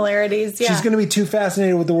eat. Similarities. Yeah. She's going to be too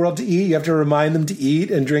fascinated with the world to eat. You have to remind them to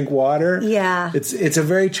eat and drink water. Yeah. It's a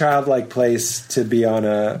very childlike place to be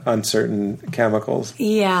on certain chemicals.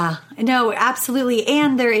 Yeah. No, absolutely.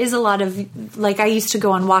 And there is a lot of, like, I used to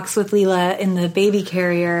go on walks with Leela in the baby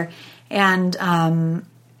carrier and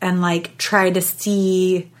like try to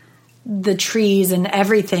see the trees and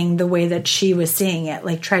everything the way that she was seeing it,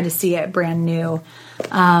 like try to see it brand new.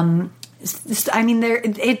 I mean,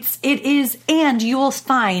 it is, and you will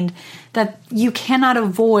find that you cannot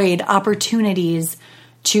avoid opportunities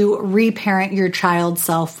to reparent your child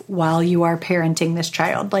self while you are parenting this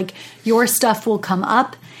child. Like, your stuff will come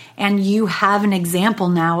up and you have an example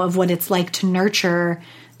now of what it's like to nurture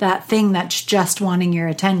that thing that's just wanting your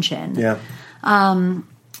attention. Yeah.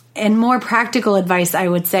 And more practical advice, I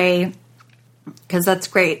would say, because that's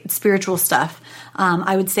great, spiritual stuff.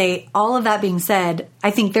 I would say, all of that being said,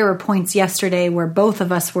 I think there were points yesterday where both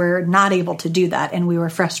of us were not able to do that, and we were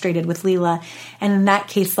frustrated with Leela. And in that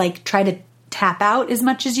case, like, try to tap out as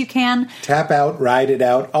much as you can. Tap out, ride it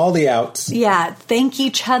out, all the outs. Yeah, thank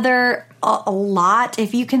each other a lot.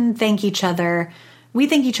 If you can thank each other, we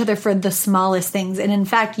thank each other for the smallest things. And in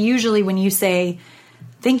fact, usually when you say,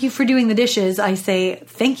 thank you for doing the dishes, I say,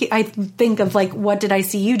 thank you. I think of, like, what did I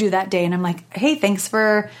see you do that day? And I'm like, hey, thanks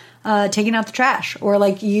for taking out the trash. Or,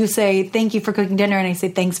 like, you say, thank you for cooking dinner. And I say,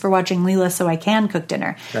 thanks for watching Leela so I can cook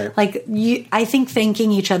dinner. Right. Like, I think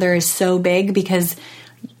thanking each other is so big because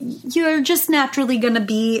you're just naturally going to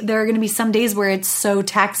be, there are going to be some days where it's so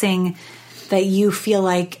taxing that you feel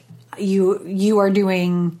like you are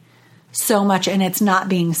doing so much and it's not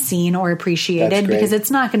being seen or appreciated, because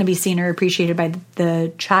it's not going to be seen or appreciated by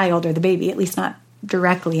the child or the baby, at least not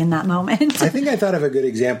directly in that moment. I think I thought of a good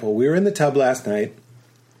example. We were in the tub last night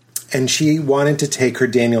and she wanted to take her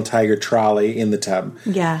Daniel Tiger trolley in the tub.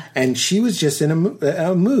 Yeah. And she was just in a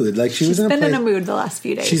mood. Like, she's been in a mood the last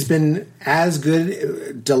few days. She's been as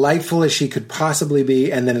good, delightful as she could possibly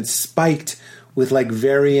be, and then it spiked with, like,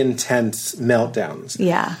 very intense meltdowns.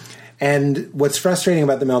 Yeah. And what's frustrating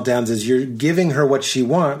about the meltdowns is you're giving her what she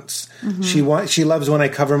wants. Mm-hmm. She loves when I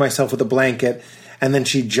cover myself with a blanket and then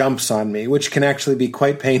she jumps on me, which can actually be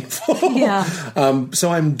quite painful. Yeah. So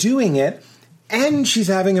I'm doing it, and she's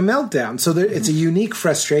having a meltdown. So it's a unique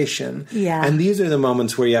frustration. Yeah. And these are the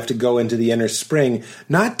moments where you have to go into the inner spring,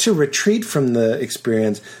 not to retreat from the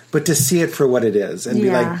experience, but to see it for what it is and be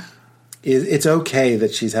like, it's okay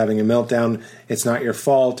that she's having a meltdown. It's not your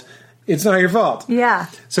fault. It's not your fault. Yeah.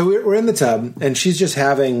 So we're in the tub, and she's just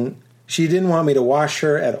she didn't want me to wash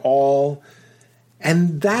her at all.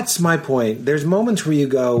 And that's my point. There's moments where you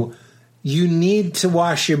go, you need to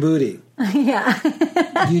wash your booty. Yeah.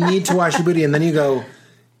 You need to wash your booty. And then you go,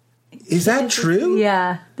 is that true?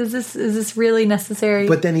 Yeah. Is this really necessary?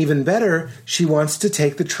 But then even better, she wants to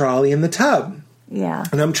take the trolley in the tub. Yeah.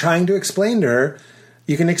 And I'm trying to explain to her,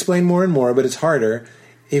 you can explain more and more, but it's harder.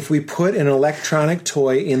 If we put an electronic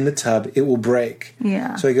toy in the tub, it will break.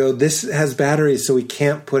 Yeah. So I go, this has batteries, so we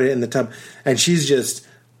can't put it in the tub. And she's just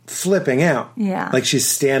flipping out. Yeah. Like, she's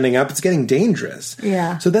standing up. It's getting dangerous.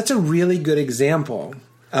 Yeah. So that's a really good example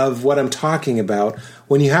of what I'm talking about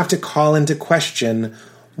when you have to call into question,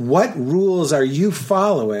 what rules are you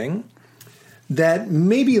following that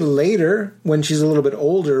maybe later, when she's a little bit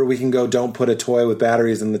older, we can go, don't put a toy with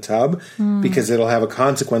batteries in the tub because it'll have a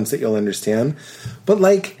consequence that you'll understand. But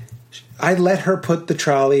like, I let her put the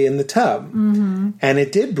trolley in the tub and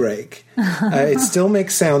it did break. It still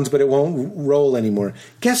makes sounds, but it won't roll anymore.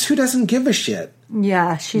 Guess who doesn't give a shit?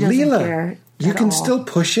 Yeah, she doesn't Leela. care. You can still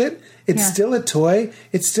push it. It's still a toy.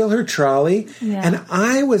 It's still her trolley. Yeah. And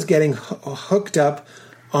I was getting hooked up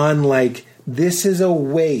on like, this is a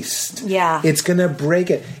waste. Yeah. It's going to break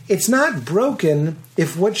it. It's not broken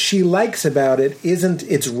if what she likes about it isn't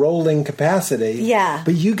its rolling capacity. Yeah.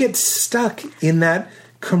 But you get stuck in that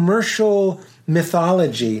commercial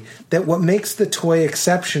mythology that what makes the toy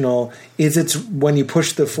exceptional is it's when you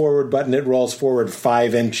push the forward button, it rolls forward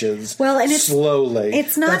 5 inches. Well, and it's slowly.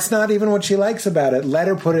 It's not. That's not even what she likes about it. Let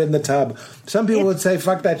her put it in the tub. Some people would say,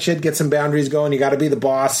 "Fuck that shit. Get some boundaries going. You got to be the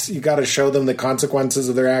boss. You got to show them the consequences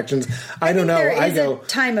of their actions." I don't know. There is I go a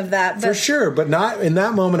time of that, but for sure, but not in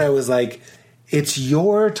that moment. I was like, it's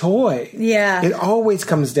your toy. Yeah. It always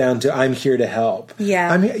comes down to I'm here to help.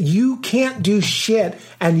 Yeah. You can't do shit,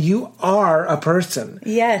 and you are a person.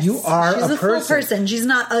 Yes. You are She's a a full person. She's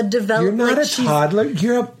not a developer. You're not a toddler.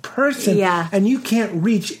 You're a person. Yeah. And you can't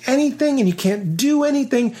reach anything, and you can't do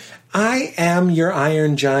anything. I am your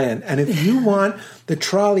Iron Giant. And if you want the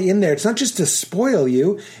trolley in there, it's not just to spoil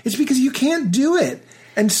you. It's because you can't do it.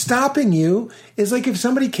 And stopping you is like if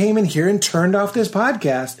somebody came in here and turned off this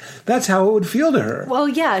podcast. That's how it would feel to her. Well,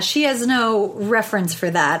 yeah, she has no reference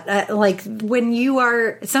for that. Like when you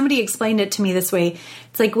are, somebody explained it to me this way.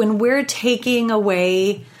 It's like when we're taking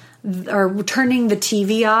away or turning the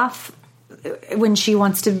TV off when she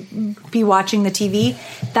wants to be watching the TV,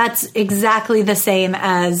 that's exactly the same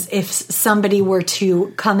as if somebody were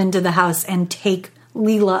to come into the house and take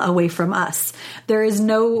Leela away from us. There is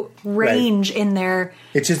no range in their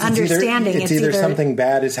understanding. It's either something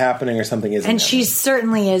bad is happening or something isn't. And she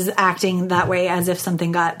certainly is acting that way as if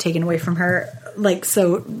something got taken away from her. Like,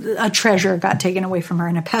 so a treasure got taken away from her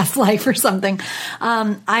in a past life or something.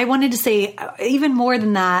 I wanted to say, even more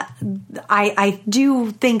than that, I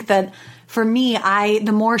do think that for me,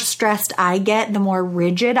 the more stressed I get, the more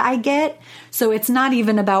rigid I get. So it's not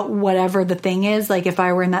even about whatever the thing is. Like if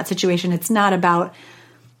I were in that situation, it's not about,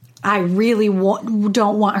 I really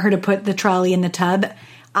don't want her to put the trolley in the tub.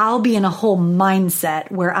 I'll be in a whole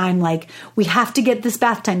mindset where I'm like, we have to get this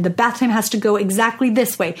bath time. The bath time has to go exactly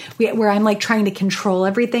this way. Where I'm like trying to control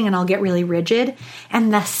everything and I'll get really rigid.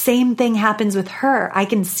 And the same thing happens with her. I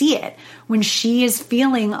can see it. When she is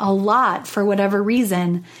feeling a lot for whatever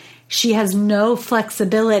reason, she has no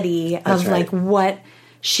flexibility of like what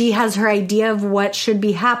she has her idea of what should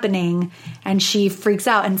be happening and she freaks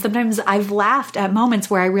out. And sometimes I've laughed at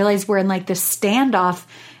moments where I realize we're in like this standoff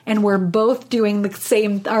and we're both doing the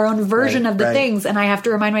same, our own version of the things. And I have to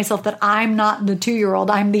remind myself that I'm not the 2-year-old,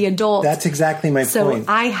 I'm the adult. That's exactly my point. So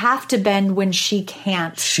I have to bend when she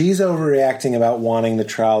can't. She's overreacting about wanting the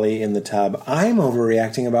trolley in the tub. I'm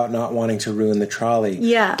overreacting about not wanting to ruin the trolley.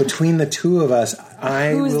 Yeah. Between the two of us,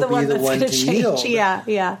 I Who's will the one be the that's one gonna to change? yield. Yeah,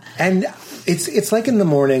 yeah. And it's like in the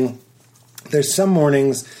morning, there's some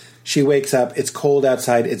mornings she wakes up, it's cold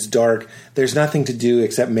outside, it's dark, there's nothing to do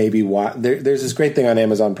except maybe watch. There's this great thing on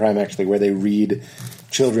Amazon Prime, actually, where they read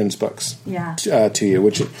children's books to you,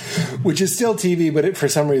 which is still TV, but for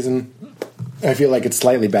some reason, I feel like it's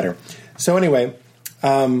slightly better. So anyway,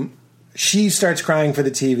 she starts crying for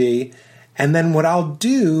the TV, and then what I'll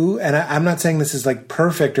do, and I'm not saying this is like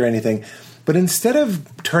perfect or anything, but instead of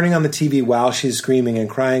turning on the TV while she's screaming and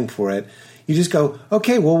crying for it, you just go,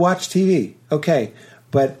 okay, we'll watch TV. Okay,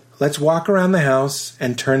 but let's walk around the house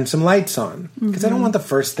and turn some lights on. Because I don't want the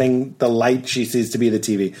first thing, the light she sees, to be the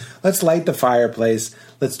TV. Let's light the fireplace.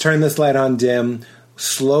 Let's turn this light on dim.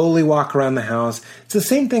 Slowly walk around the house. It's the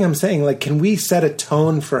same thing I'm saying. Like, can we set a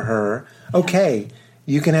tone for her? Okay,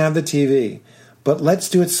 you can have the TV. But let's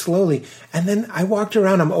do it slowly. And then I walked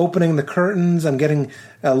around. I'm opening the curtains. I'm getting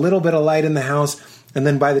a little bit of light in the house. And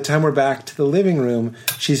then by the time we're back to the living room,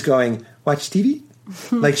 she's going, watch TV?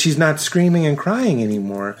 Like she's not screaming and crying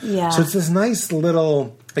anymore. Yeah. So it's this nice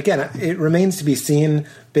little, again, it remains to be seen,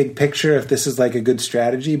 big picture, if this is like a good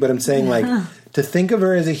strategy. But I'm saying like to think of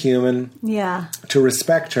her as a human, to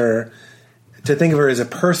respect her, to think of her as a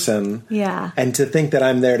person, and to think that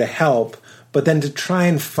I'm there to help. But then to try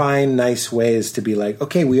and find nice ways to be like,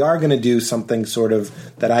 okay, we are going to do something sort of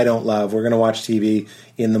that I don't love. We're going to watch TV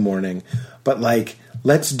in the morning. But like,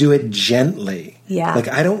 let's do it gently. Yeah. Like,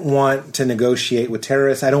 I don't want to negotiate with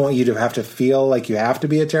terrorists. I don't want you to have to feel like you have to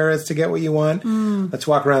be a terrorist to get what you want. Let's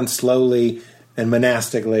walk around slowly. and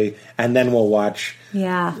monastically, and then we'll watch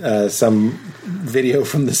some video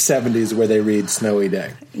from the 70s where they read Snowy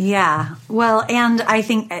Day. Yeah. Well, and I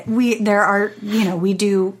think we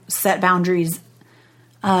do set boundaries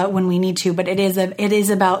when we need to, but it is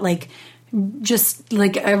about like just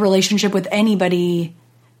like a relationship with anybody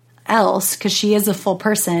else, because she is a full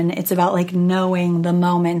person. It's about like knowing the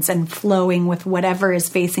moments and flowing with whatever is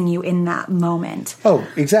facing you in that moment. Oh,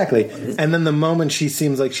 exactly. And then the moment she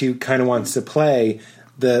seems like she kind of wants to play,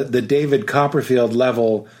 the David Copperfield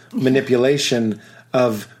level manipulation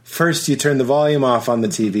of first you turn the volume off on the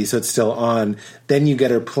TV so it's still on, then you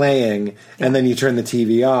get her playing, and then you turn the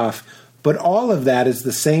TV off. But all of that is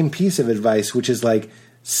the same piece of advice, which is like,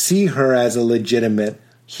 see her as a legitimate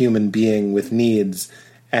human being with needs,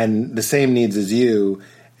 and the same needs as you,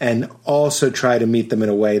 and also try to meet them in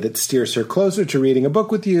a way that steers her closer to reading a book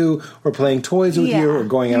with you, or playing toys with you, or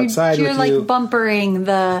going outside with you. You're like bumpering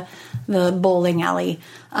the bowling alley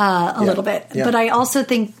a little bit. Yeah. But I also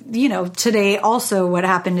think, today also what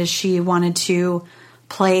happened is she wanted to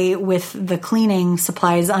play with the cleaning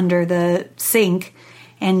supplies under the sink,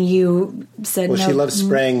 and you said no. Well, she loves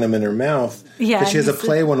spraying them in her mouth. Yeah. Because she has a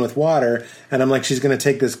play one with water, and I'm like, she's going to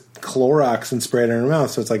take this Clorox and spray it in her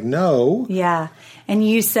mouth. So it's like, no. Yeah. And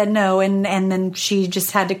you said no, and then she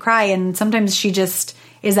just had to cry. And sometimes she just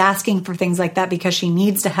is asking for things like that because she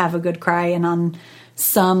needs to have a good cry. And on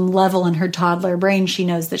some level in her toddler brain, she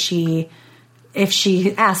knows that if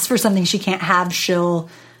she asks for something she can't have, she'll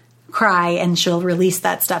cry and she'll release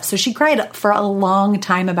that stuff. So she cried for a long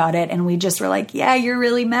time about it, and we just were like, yeah, you're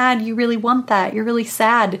really mad, you really want that, you're really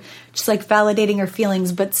sad, just like validating her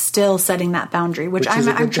feelings but still setting that boundary, which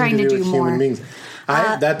I'm trying to do more.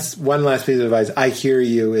 That's one last piece of advice. I hear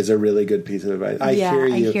you is a really good piece of advice. I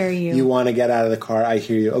hear you. You want to get out of the car. I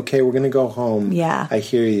hear you. Okay, we're going to go home. Yeah. I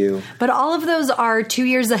hear you. But all of those are 2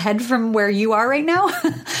 years ahead from where you are right now.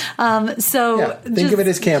 Think of it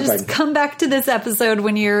as camping. Just come back to this episode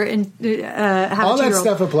when you're in. All that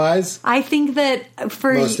stuff applies. I think that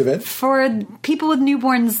for most of it, for people with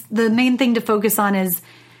newborns, the main thing to focus on is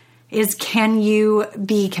can you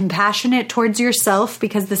be compassionate towards yourself,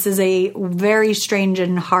 because this is a very strange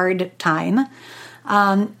and hard time,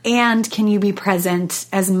 and can you be present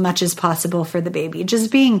as much as possible for the baby? Just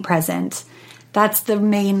being present, that's the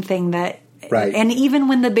main thing that. Right. And even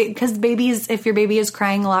when because babies, if your baby is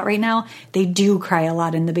crying a lot right now, they do cry a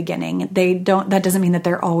lot in the beginning. That doesn't mean that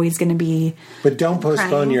they're always going to be. But don't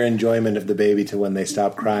postpone your enjoyment of the baby to when they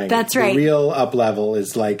stop crying. That's right. The real up level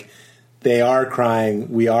is like, they are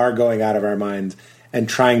crying, we are going out of our minds, and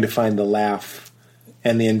trying to find the laugh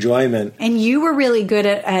and the enjoyment. And you were really good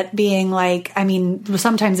at being like, I mean,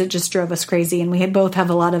 sometimes it just drove us crazy, and we both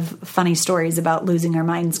have a lot of funny stories about losing our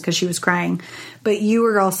minds because she was crying. But you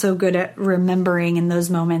were also good at remembering in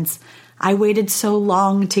those moments, I waited so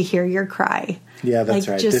long to hear your cry. Yeah, that's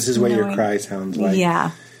right. This is what your cry sounds like.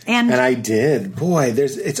 Yeah. And I did. Boy,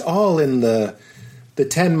 it's all in the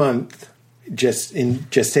 10-month just in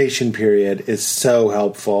gestation period is so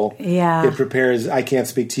helpful. Yeah. It prepares, I can't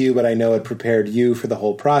speak to you, but I know it prepared you for the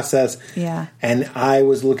whole process. Yeah. And I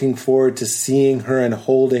was looking forward to seeing her and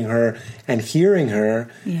holding her and hearing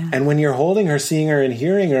her. Yeah. And when you're holding her, seeing her and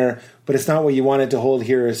hearing her, but it's not what you wanted to hold,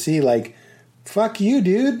 hear, or see, like, fuck you,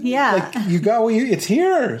 dude. Yeah. Like, you got what it's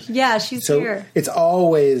here. Yeah, she's here. So it's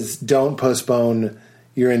always, don't postpone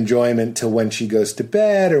your enjoyment till when she goes to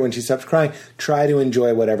bed or when she stops crying. Try to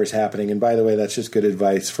enjoy whatever's happening. And by the way, that's just good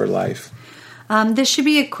advice for life. This should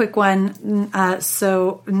be a quick one,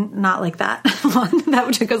 so not like that one.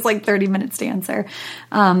 That took us like 30 minutes to answer.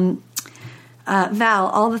 Val,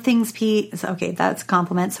 all the things Pete... Okay, that's a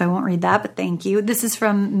compliment, so I won't read that, but thank you. This is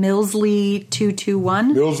from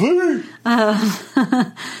Millsley221.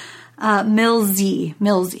 Millsley!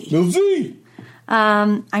 Millsy.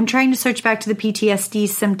 I'm trying to search back to the PTSD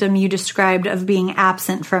symptom you described of being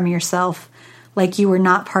absent from yourself, like you were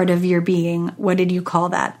not part of your being. What did you call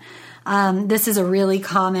that? This is a really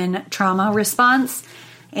common trauma response,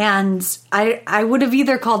 and I would have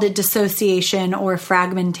either called it dissociation or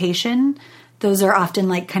fragmentation. Those are often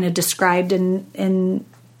like kind of described in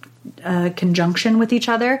conjunction with each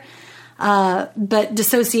other. But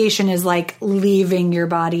dissociation is like leaving your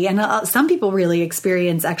body. And some people really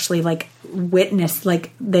experience actually like witness,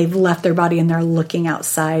 like they've left their body and they're looking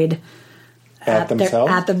outside at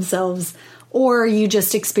themselves. Or you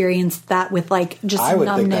just experience that with like just I would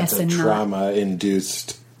numbness. Think that's a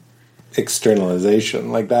trauma-induced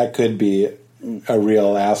externalization. Like that could be a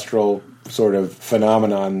real astral sort of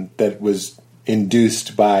phenomenon that was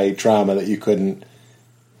induced by trauma that you couldn't...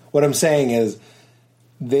 What I'm saying is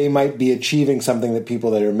they might be achieving something that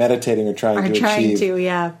people that are meditating are trying to achieve.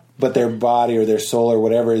 Yeah. but their body or their soul or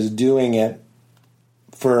whatever is doing it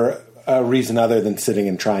for a reason other than sitting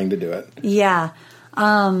and trying to do it. Yeah.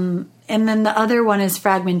 And then the other one is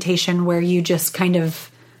fragmentation, where you just kind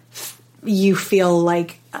of, you feel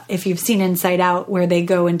like, if you've seen Inside Out, where they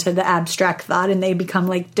go into the abstract thought and they become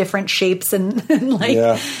like different shapes and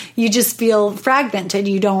like you just feel fragmented.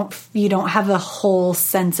 You don't have a whole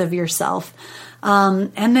sense of yourself.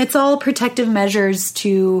 And it's all protective measures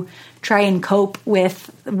to try and cope with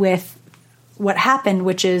what happened,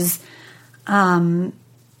 which is, I'm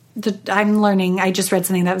learning, I just read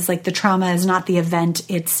something that was like, the trauma is not the event.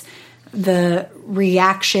 It's the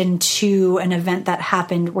reaction to an event that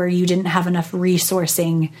happened where you didn't have enough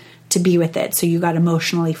resourcing to be with it. So you got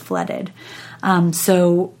emotionally flooded.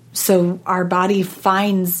 So our body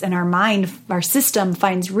finds, and our mind, our system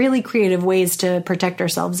finds really creative ways to protect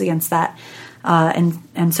ourselves against that.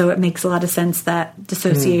 And so it makes a lot of sense that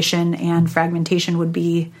dissociation and fragmentation would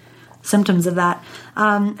be symptoms of that.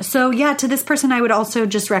 So yeah, to this person, I would also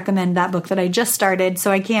just recommend that book that I just started.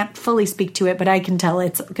 So I can't fully speak to it, but I can tell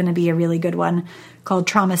it's going to be a really good one, called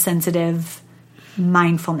Trauma Sensitive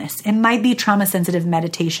Mindfulness. It might be Trauma Sensitive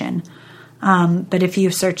Meditation. But if you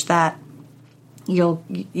search that,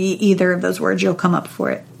 either of those words, you'll come up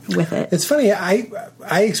with it. It's funny. I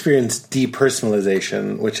experienced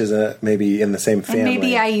depersonalization, which is maybe in the same family. And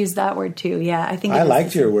maybe I use that word too. Yeah, I think I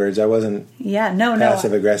liked your words. I wasn't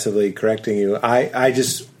passive aggressively correcting you. I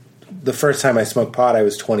just, the first time I smoked pot, I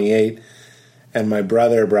was 28, and my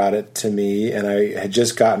brother brought it to me, and I had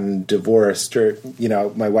just gotten divorced, or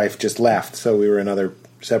my wife just left, so we were in other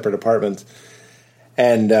separate apartments,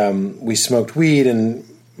 and we smoked weed, and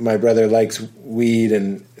my brother likes weed,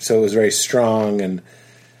 and so it was very strong, and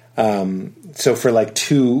so for like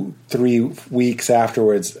 2-3 weeks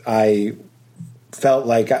afterwards, I felt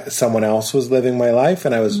like someone else was living my life,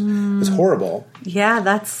 and it was horrible. Yeah,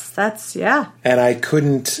 that's yeah. And I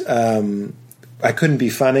couldn't be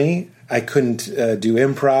funny. I couldn't do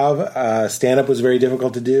improv. Stand-up was very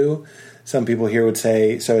difficult to do. Some people here would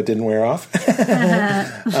say, so it didn't wear off.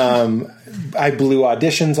 I blew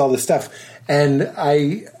auditions, all this stuff. And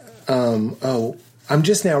I'm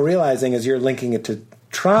just now realizing, as you're linking it to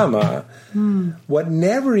trauma, what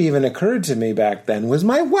never even occurred to me back then was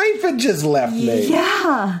my wife had just left me.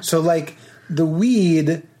 Yeah. So like the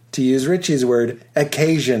weed, to use Richie's word,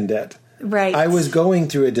 occasioned it. Right. I was going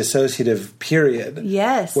through a dissociative period.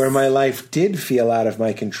 Yes. Where my life did feel out of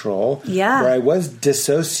my control. Yeah. Where I was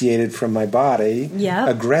dissociated from my body. Yeah.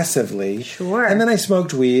 Aggressively. Sure. And then I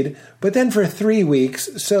smoked weed. But then for 3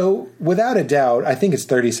 weeks, so without a doubt, I think it's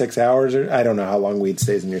 36 hours, or I don't know how long weed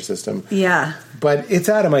stays in your system. Yeah. But it's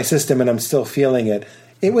out of my system and I'm still feeling it.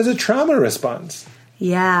 It was a trauma response.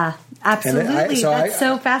 Yeah, absolutely. That's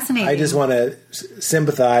so fascinating. I just want to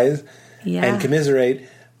sympathize and commiserate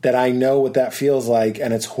that I know what that feels like,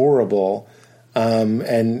 and it's horrible.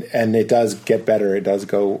 And it does get better. It does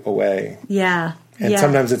go away. Yeah. And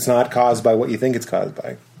sometimes it's not caused by what you think it's caused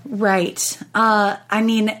by. Right. I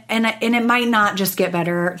mean, and it might not just get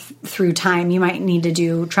better through time. You might need to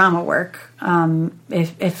do trauma work.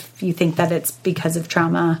 If you think that it's because of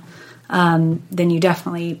trauma, then you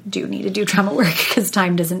definitely do need to do trauma work, because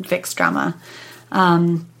time doesn't fix trauma.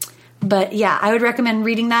 But yeah, I would recommend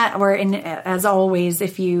reading that, or as always,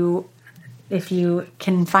 if you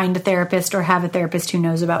can find a therapist or have a therapist who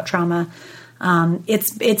knows about trauma,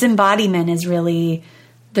 its embodiment is really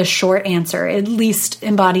the short answer. At least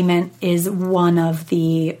embodiment is one of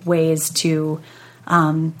the ways to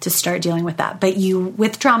start dealing with that. But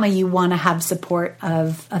with trauma, you want to have support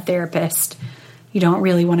of a therapist. You don't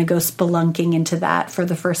really want to go spelunking into that for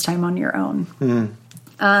the first time on your own.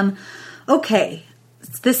 Okay.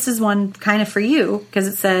 This is one kind of for you, because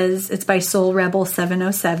it says it's by Soul Rebel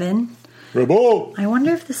 707. Rebel! I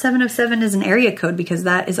wonder if the 707 is an area code, because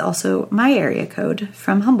that is also my area code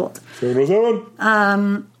from Humboldt.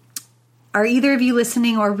 707! Are either of you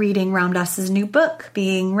listening or reading Ram Dass's new book,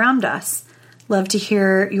 Being Ram Dass? Love to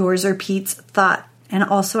hear yours or Pete's thought. And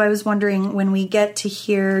also, I was wondering, when we get to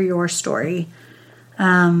hear your story,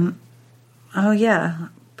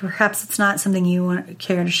 perhaps it's not something you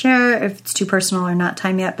care to share, if it's too personal or not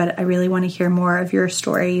time yet, but I really want to hear more of your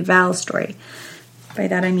story, Val's story. By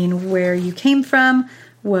that I mean where you came from,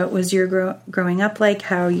 what was your growing up like,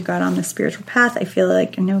 how you got on the spiritual path. I feel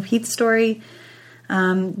like I know Pete's story.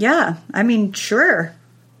 I mean, sure.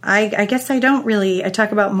 I guess I don't really. I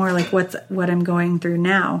talk about more like what I'm going through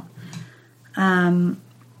now.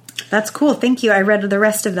 That's cool. Thank you. I read the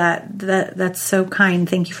rest of that. That's so kind.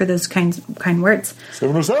 Thank you for those kind words.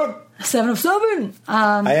 707. 7 of 7.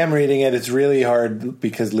 I am reading it. It's really hard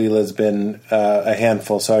because Leela's been a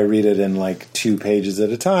handful, so I read it in like 2 pages at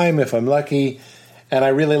a time if I'm lucky, and I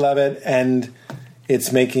really love it, and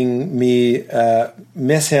it's making me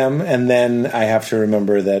miss him, and then I have to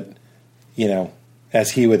remember that, you know,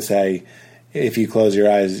 as he would say, if you close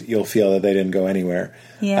your eyes, you'll feel that they didn't go anywhere.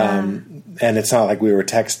 Yeah. And it's not like we were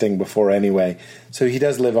texting before anyway. So he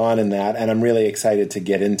does live on in that, and I'm really excited to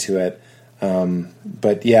get into it.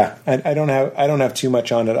 But yeah, I don't have too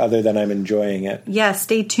much on it other than I'm enjoying it. Yeah,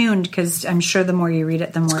 stay tuned because I'm sure the more you read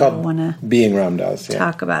it, the more It's you'll called want to Being Ram Dass. Yeah.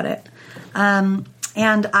 talk about it.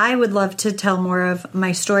 And I would love to tell more of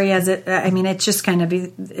my story as it. I mean, it's just kind of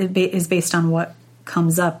is based on what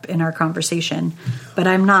comes up in our conversation, but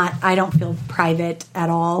I don't feel private at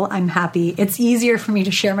all. I'm happy. It's easier for me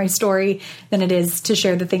to share my story than it is to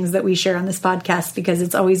share the things that we share on this podcast, because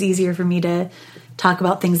it's always easier for me to talk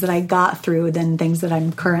about things that I got through than things that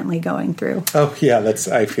I'm currently going through. Oh yeah,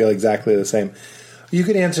 I feel exactly the same. You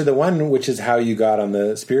could answer the one, which is how you got on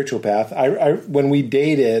the spiritual path. I when we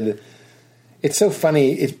dated, it's so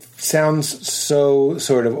funny. It sounds so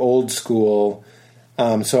sort of old school.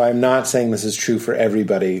 So I'm not saying this is true for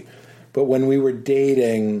everybody, but when we were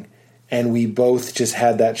dating and we both just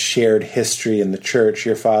had that shared history in the church,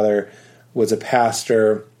 your father was a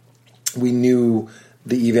pastor, we knew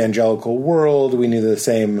the evangelical world, we knew the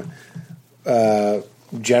same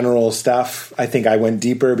general stuff. I think I went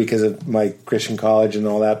deeper because of my Christian college and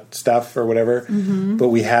all that stuff or whatever, but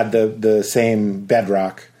we had the same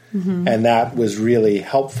bedrock, and that was really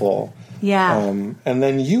helpful. Yeah. And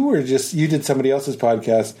then you did somebody else's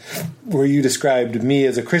podcast where you described me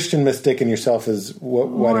as a Christian mystic and yourself as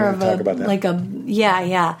why don't you talk about that?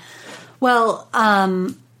 Yeah. Well,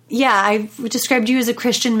 I described you as a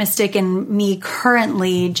Christian mystic and me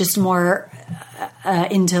currently just more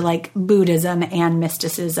into like Buddhism and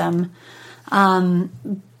mysticism.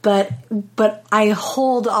 But I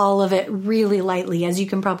hold all of it really lightly, as you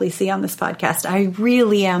can probably see on this podcast. I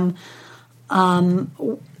really am,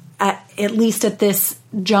 at least at this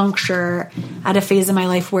juncture, at a phase in my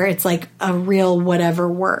life where it's like a real whatever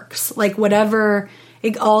works. Like whatever,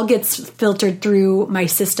 it all gets filtered through my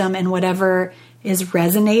system, and whatever is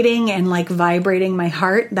resonating and like vibrating my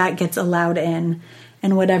heart, that gets allowed in.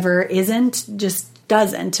 And whatever isn't, just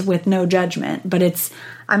doesn't, with no judgment. But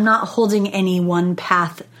I'm not holding any one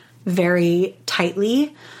path very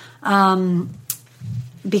tightly,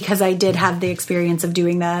 because I did have the experience of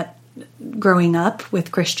doing that growing up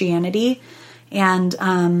with Christianity. And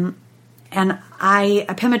Pema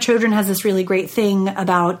Chodron has this really great thing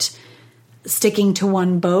about sticking to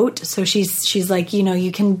one boat. So she's like, you know,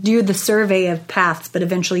 you can do the survey of paths, but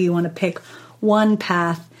eventually you want to pick one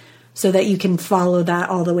path so that you can follow that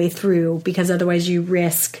all the way through, because otherwise you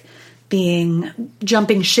risk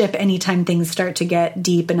jumping ship anytime things start to get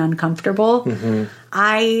deep and uncomfortable.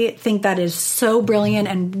 I think that is so brilliant,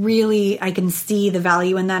 and really I can see the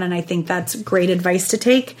value in that, and I think that's great advice to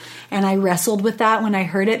take. And I wrestled with that when I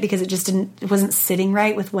heard it, because it wasn't sitting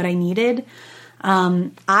right with what I needed.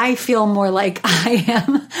 I feel more like I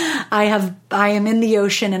am in the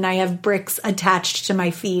ocean and I have bricks attached to my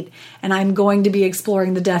feet, and I'm going to be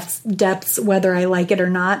exploring the depths whether I like it or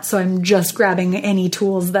not. So I'm just grabbing any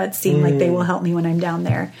tools that seem like they will help me when I'm down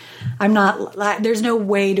there. There's no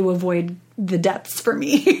way to avoid the depths for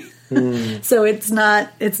me. So it's not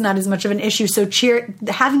as much of an issue. So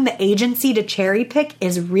having the agency to cherry pick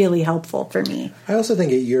is really helpful for me. I also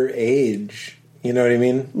think at your age, you know what I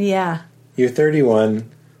mean? Yeah. You're 31,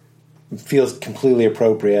 feels completely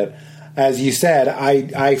appropriate. As you said,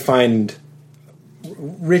 I find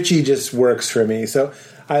Richie just works for me. So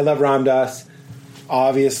I love Ram Dass,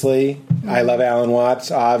 obviously. I love Alan Watts,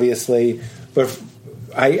 obviously. But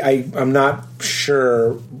I'm not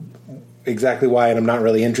sure exactly why, and I'm not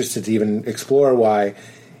really interested to even explore why.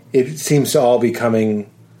 It seems to all be coming,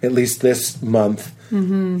 at least this month,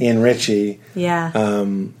 in Richie. Yeah.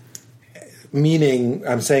 Meaning,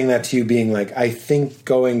 I'm saying that to you being like, I think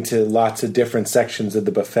going to lots of different sections of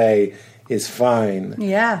the buffet is fine.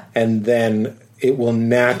 Yeah. And then it will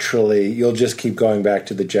naturally, you'll just keep going back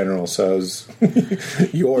to the General Tso's,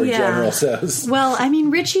 General Tso's. Well, I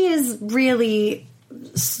mean, Richie is really,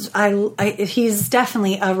 he's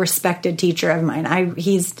definitely a respected teacher of mine.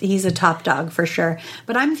 He's a top dog for sure.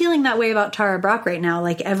 But I'm feeling that way about Tara Brach right now.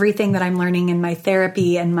 Like everything that I'm learning in my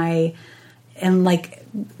therapy and my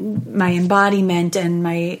embodiment and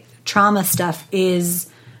my trauma stuff is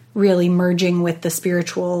really merging with the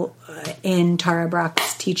spiritual in Tara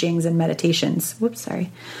Brach's teachings and meditations. Whoops,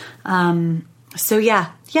 sorry. So yeah.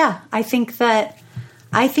 I think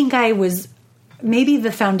I was maybe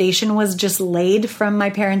the foundation was just laid from my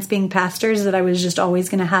parents being pastors, that I was just always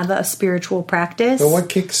going to have a spiritual practice. But what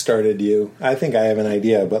kick-started you? I think I have an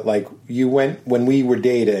idea, but like you went, when we were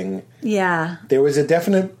dating, Yeah, there was a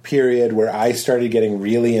definite period where I started getting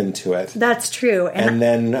really into it. that's true. And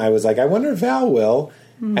then I was like, I wonder if Val will.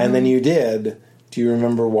 And then you did. Do you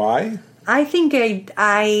remember why? I think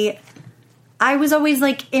I was always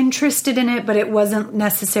like interested in it, but it wasn't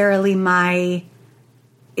necessarily my.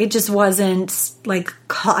 It just wasn't like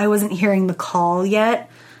I wasn't hearing the call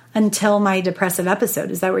yet until my depressive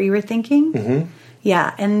episode. Is that what you were thinking? Mm-hmm.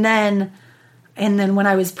 Yeah, and then when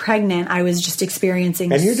I was pregnant, I was just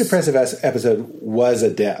experiencing. And your depressive episode was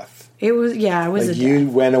a death. It was it was Like a you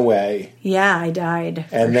death. went away. Yeah, I died.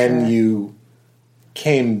 And then you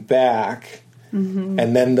came back. Mm-hmm.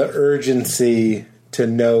 And then the urgency to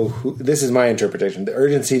know who. This is my interpretation. The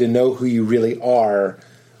urgency to know who you really are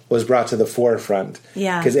was brought to the forefront.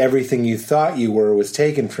 Yeah. Because everything you thought you were was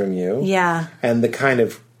taken from you. Yeah. And the kind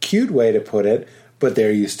of cute way to put it, but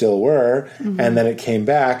there you still were. Mm-hmm. And then it came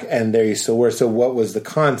back, and there you still were. So what was the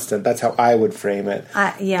constant? That's how I would frame it.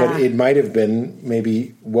 Yeah. But it might have been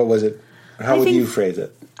maybe, what was it? How would you phrase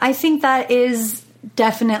it? I think that is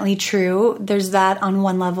definitely true. There's that on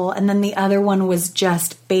one level. And then the other one was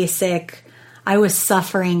just basic. I was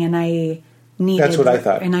suffering and I needed. That's what I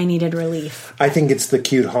thought. And I needed relief. I think it's the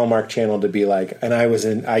cute Hallmark Channel to be like, and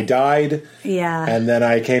I died, Yeah. and then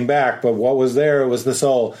I came back, but what was there was the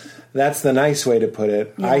soul. That's the nice way to put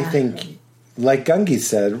it. Yeah. I think, like Gungy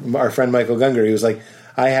said, our friend Michael Gunger, he was like,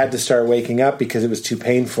 I had to start waking up because it was too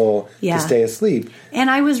painful Yeah. to stay asleep.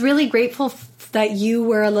 And I was really grateful that you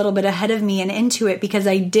were a little bit ahead of me and into it, because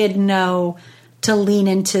I did know to lean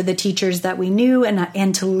into the teachers that we knew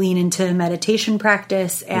and to lean into meditation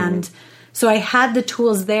practice. And so I had the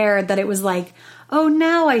tools there that it was like, oh,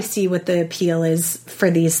 now I see what the appeal is for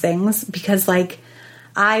these things, because like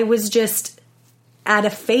I was just at a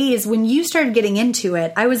phase when you started getting into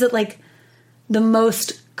it. I was at like the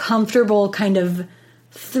most comfortable kind of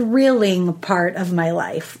thrilling part of my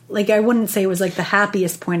life. Like I wouldn't say it was like the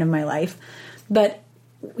happiest point of my life, but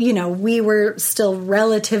you know, we were still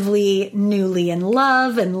relatively newly in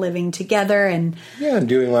love and living together and Yeah, and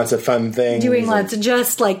doing lots of fun things. doing lots of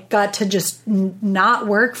just like got to just not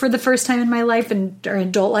work for the first time in my life and or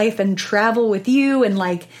adult life and travel with you, and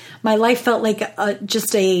like my life felt like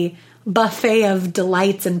just a buffet of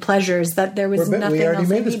delights and pleasures that there was nothing We already else I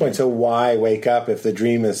made this needed. point, so why wake up if the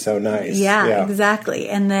dream is so nice? Yeah, exactly.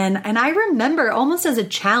 And I remember almost as a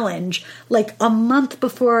challenge, like a month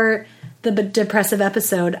before the depressive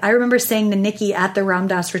episode, I remember saying to Nikki at the Ram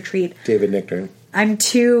Dass retreat, David Nichtern. I'm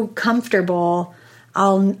too comfortable.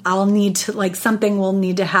 I'll need to, like, something will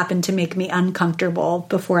need to happen to make me uncomfortable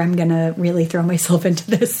before I'm going to really throw myself into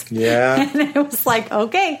this. Yeah. And it was like,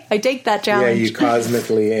 okay, I take that Yeah, challenge. you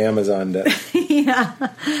cosmically Amazoned it. Yeah. Wow.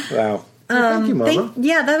 Well, thank you, Mama.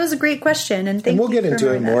 Yeah, that was a great question. And thank we'll you get for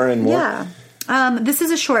into it knowing more that. and more. Yeah. This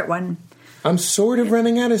is a short one. I'm sort of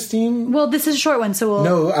running out of steam. Well, this is a short one, so we'll...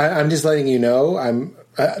 No, I'm just letting you know.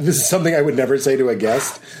 This is something I would never say to a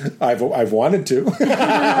guest. I've wanted to,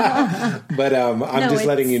 but I'm just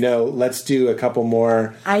letting you know. Let's do a couple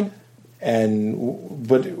more. But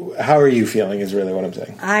how are you feeling? Is really what I'm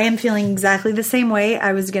saying. I am feeling exactly the same way.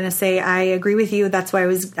 I was going to say I agree with you. That's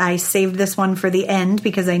why I saved this one for the end,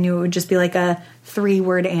 because I knew it would just be like a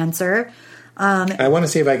 3-word answer. I want to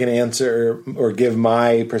see if I can answer or give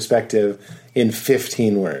my perspective in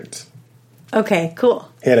 15 words. Okay,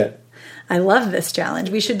 cool. Hit it. I love this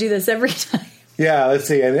challenge. We should do this every time. Yeah, let's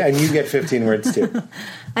see. And you get 15 words too.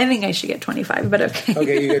 I think I should get 25, but okay.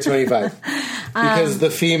 Okay, you get 25. Because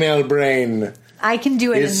the female brain I can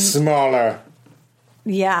do it is smaller.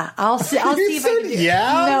 Yeah, I'll see if I can do it.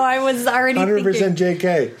 Yeah? No, I was already 100% thinking.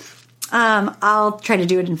 JK. I'll try to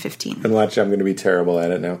do it in 15. And watch, I'm going to be terrible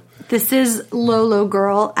at it now. This is Lolo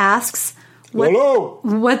Girl asks, Lolo!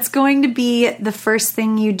 what's going to be the first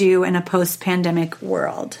thing you do in a post-pandemic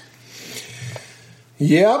world?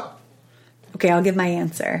 Yep. Okay, I'll give my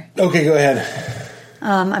answer. Okay, go ahead.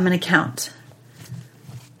 I'm going to count.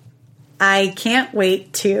 I can't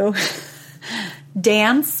wait to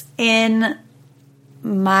dance in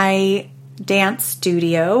my dance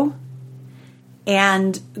studio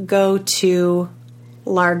and go to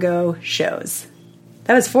Largo shows.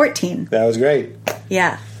 That was 14. That was great.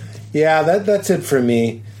 Yeah. Yeah, that's it for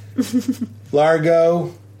me.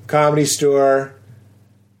 Largo, Comedy Store,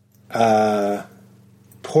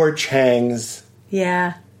 porch hangs,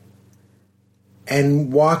 Yeah.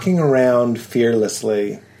 and walking around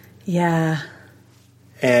fearlessly Yeah.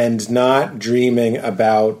 and not dreaming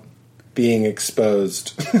about being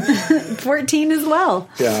exposed. 14 as well.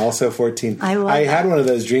 Yeah, also 14. I had one of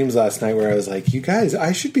those dreams last night where I was like, you guys,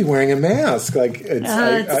 I should be wearing a mask. Like,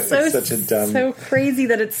 it's such a dumb... so crazy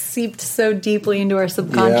that it's seeped so deeply into our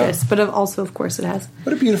subconscious. Yeah. But also, of course, it has.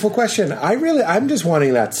 What a beautiful question. I'm just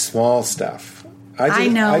wanting that small stuff. I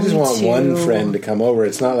just want too. one friend to come over.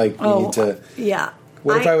 It's not like we need to... Yeah.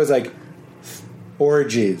 What if I was like,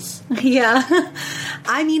 orgies? Yeah.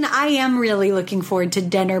 I mean, I am really looking forward to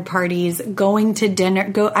dinner parties, going to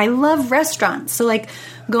dinner. I love restaurants. So, like,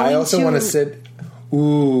 going to... I also want to sit...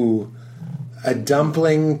 Ooh, a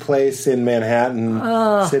dumpling place in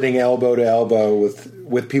Manhattan, sitting elbow to elbow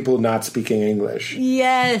with people not speaking English.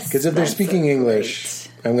 Yes. Because if they're speaking English,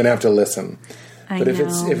 I'm going to have to listen. But if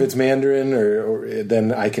it's Mandarin, or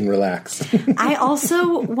then I can relax. I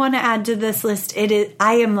also want to add to this list.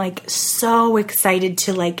 I am like so excited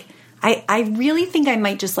to like. I really think I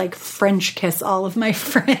might just like French kiss all of my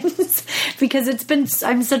friends because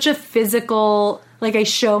I'm such a physical. Like I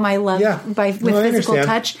show my love with physical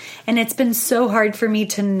touch, and it's been so hard for me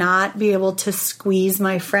to not be able to squeeze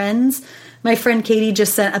my friends. My friend Katie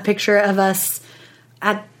just sent a picture of us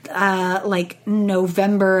at like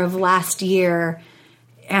November of last year,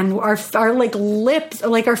 and our like lips,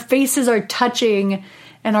 like our faces are touching,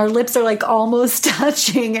 and our lips are like almost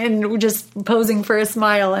touching, and we're just posing for a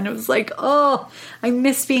smile. And it was like, oh, I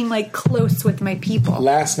miss being like close with my people.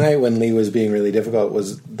 Last night when Lee was being really difficult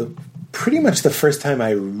was pretty much the first time I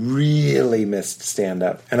really missed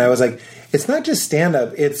stand-up. And I was like, it's not just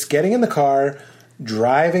stand-up, it's getting in the car,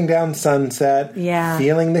 driving down Sunset,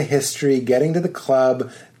 feeling the history, getting to the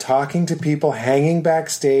club, talking to people, hanging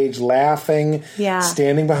backstage, laughing,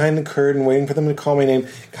 standing behind the curtain, waiting for them to call my name,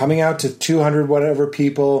 coming out to 200 whatever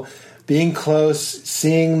people, being close,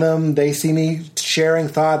 seeing them, they see me, sharing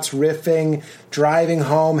thoughts, riffing, driving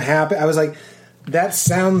home, happy. I was like, that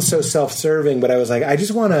sounds so self-serving, but I was like, I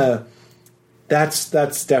just want to... That's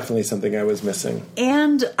definitely something I was missing.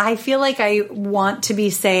 And I feel like I want to be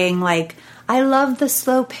saying, like, I love the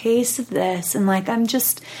slow pace of this, and like I'm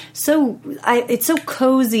just it's so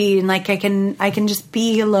cozy, and like I can just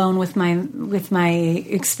be alone with my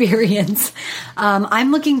experience.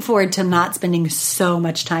 I'm looking forward to not spending so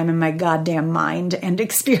much time in my goddamn mind and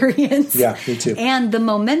experience. Yeah, me too. And the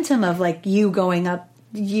momentum of like you going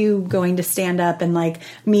to stand up and like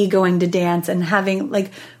me going to dance, and having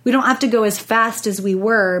like, we don't have to go as fast as we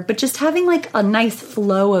were, but just having like a nice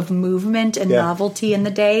flow of movement and novelty in the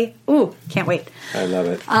day. Ooh, can't wait. I love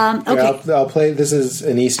it. Okay. I'll play, this is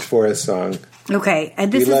an East Forest song. Okay.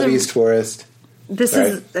 We love East Forest. This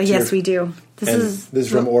is, yes, we do. This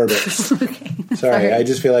is from Orbit. Okay. Sorry, I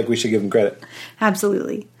just feel like we should give them credit.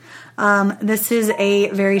 Absolutely. This is a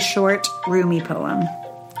very short Rumi poem.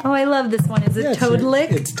 Oh, I love this one. Is it Toad Lick?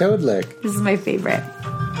 It's Toad Lick. This is my favorite.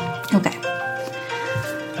 Okay.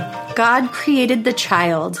 God created the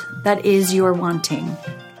child that is your wanting,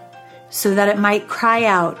 so that it might cry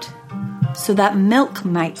out, so that milk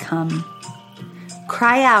might come.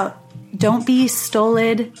 Cry out, don't be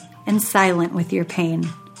stolid and silent with your pain.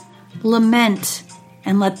 Lament,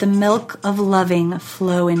 and let the milk of loving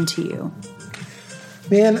flow into you.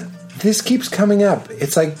 Man, this keeps coming up.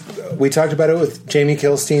 It's like, we talked about it with Jamie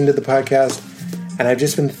Kilstein, did the podcast, and I've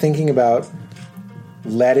just been thinking about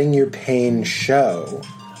letting your pain show.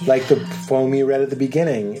 Like the poem you read at the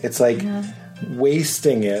beginning. It's like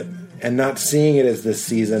wasting it and not seeing it as this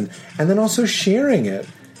season, and then also sharing it.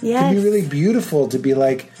 It can be really beautiful to be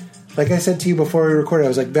like I said to you before we recorded, I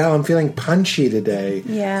was like, Val, I'm feeling punchy today.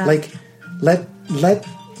 Yeah. Like,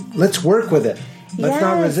 let's work with it. Let's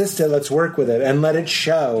not resist it. Let's work with it and let it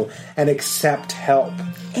show and accept help.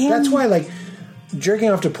 And that's why, like, jerking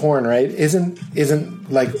off to porn, right,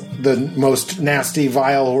 isn't like the most nasty,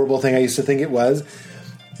 vile, horrible thing I used to think it was.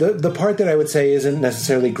 The part that I would say isn't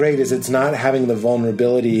necessarily great is it's not having the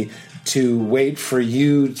vulnerability to wait for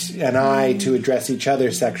you and I to address each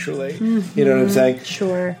other sexually. Mm-hmm. You know what I'm saying?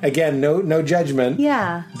 Sure. Again, no judgment.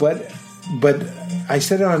 Yeah. But I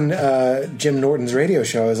said it on Jim Norton's radio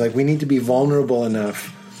show, I was like, we need to be vulnerable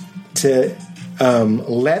enough to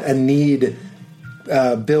let a need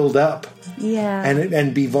build up. Yeah.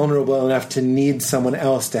 And be vulnerable enough to need someone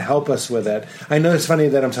else to help us with it. I know it's funny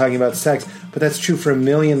that I'm talking about sex, but that's true for a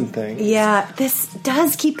million things. Yeah, this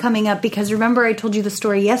does keep coming up because remember I told you the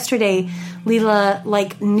story yesterday. Leela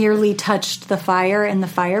like nearly touched the fire in the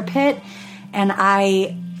fire pit, and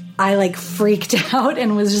I like freaked out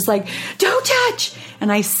and was just like, don't touch!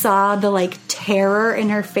 And I saw the like terror in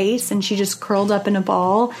her face, and she just curled up in a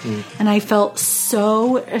ball, and I felt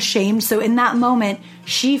so ashamed. So in that moment,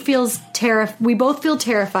 she feels we both feel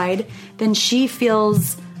terrified, then she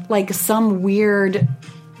feels like some weird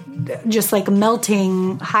just like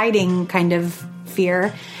melting, hiding kind of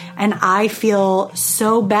fear. And I feel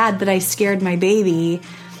so bad that I scared my baby.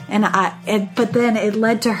 But then it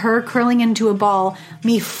led to her curling into a ball,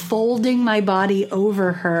 me folding my body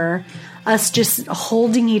over her, us just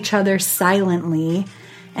holding each other silently.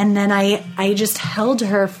 And then I just held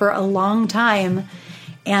her for a long time,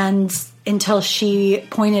 and until she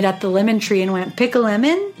pointed at the lemon tree and went, "Pick a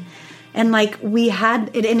lemon." And like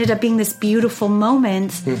it ended up being this beautiful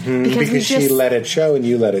moment because she let it show and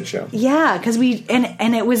you let it show. Yeah, because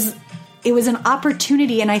it was an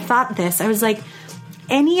opportunity, and I thought this. I was like,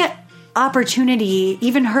 any opportunity,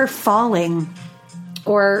 even her falling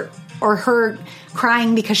or her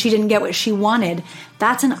crying because she didn't get what she wanted,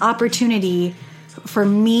 that's an opportunity for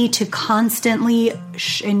me to constantly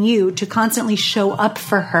and you to constantly show up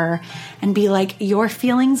for her and be like, your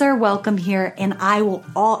feelings are welcome here, and I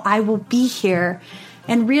will be here.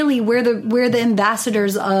 And really, we're the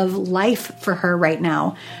ambassadors of life for her right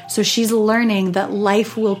now. So she's learning that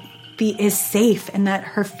life is safe and that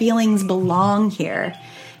her feelings belong here.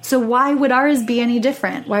 So why would ours be any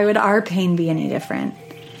different? Why would our pain be any different?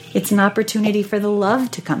 It's an opportunity for the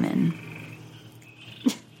love to come in.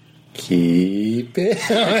 Keep it.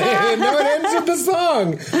 No, it ends with the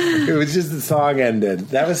song. It was just the song ended.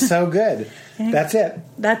 That was so good. That's it.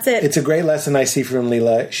 That's it. It's a great lesson I see from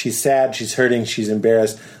Leela. She's sad, she's hurting, she's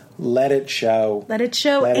embarrassed. Let it show. Let it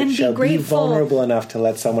show and be grateful. Be vulnerable enough to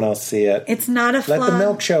let someone else see it. It's not a flaw. Let the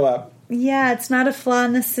milk show up. Yeah, it's not a flaw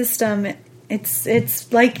in the system.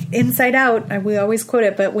 It's like Inside Out. We always quote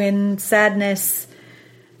it, but when sadness,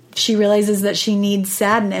 she realizes that she needs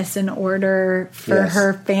sadness in order for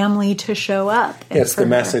her family to show up. It's the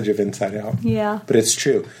message of Inside Out. Yeah. But it's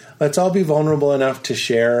true. Let's all be vulnerable enough to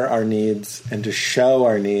share our needs and to show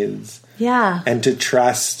our needs. Yeah. And to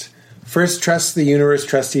trust the universe,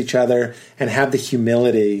 trust each other, and have the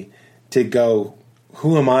humility to go,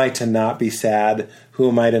 who am I to not be sad? Who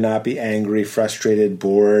am I to not be angry, frustrated,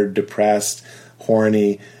 bored, depressed,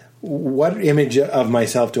 horny? What image of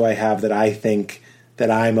myself do I have that I think that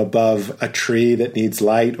I'm above a tree that needs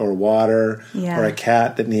light or water, or a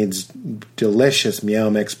cat that needs delicious Meow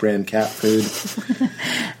Mix brand cat food?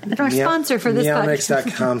 Our sponsor for this podcast.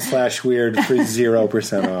 Meowmix.com/weird for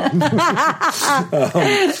 0% off.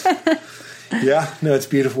 Yeah, no, it's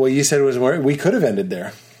beautiful. You said it was more. We could have ended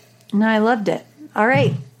there. No, I loved it. All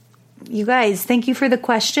right. You guys, thank you for the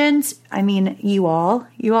questions. I mean, you all,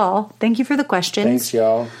 thank you for the questions. Thanks,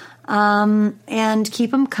 y'all. And keep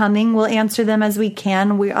them coming. We'll answer them as we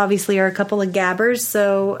can. We obviously are a couple of gabbers,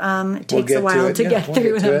 so it takes a while to get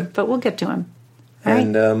through them, but we'll get to them. All right.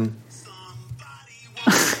 And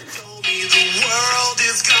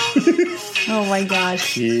oh my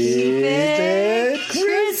gosh. Keep it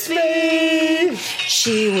crispy.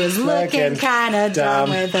 She was looking kind of dumb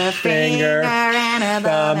with a finger and a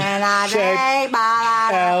thumb and a shake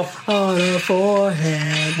by on her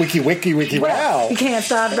forehead. Wiki, wow. You can't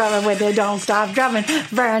stop drumming with it, don't stop drumming.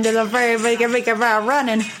 Burn to the fray, make it round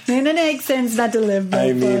running. And it makes sense not to live for fun.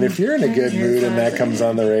 I mean, if you're in a good mood and that comes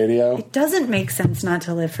on the radio. It doesn't make sense not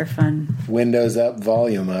to live for fun. Windows up,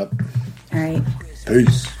 volume up. All right.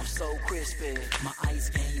 Peace. So crispy. My ice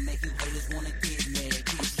game make you haters wanna get mad.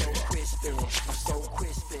 Keep so crispy.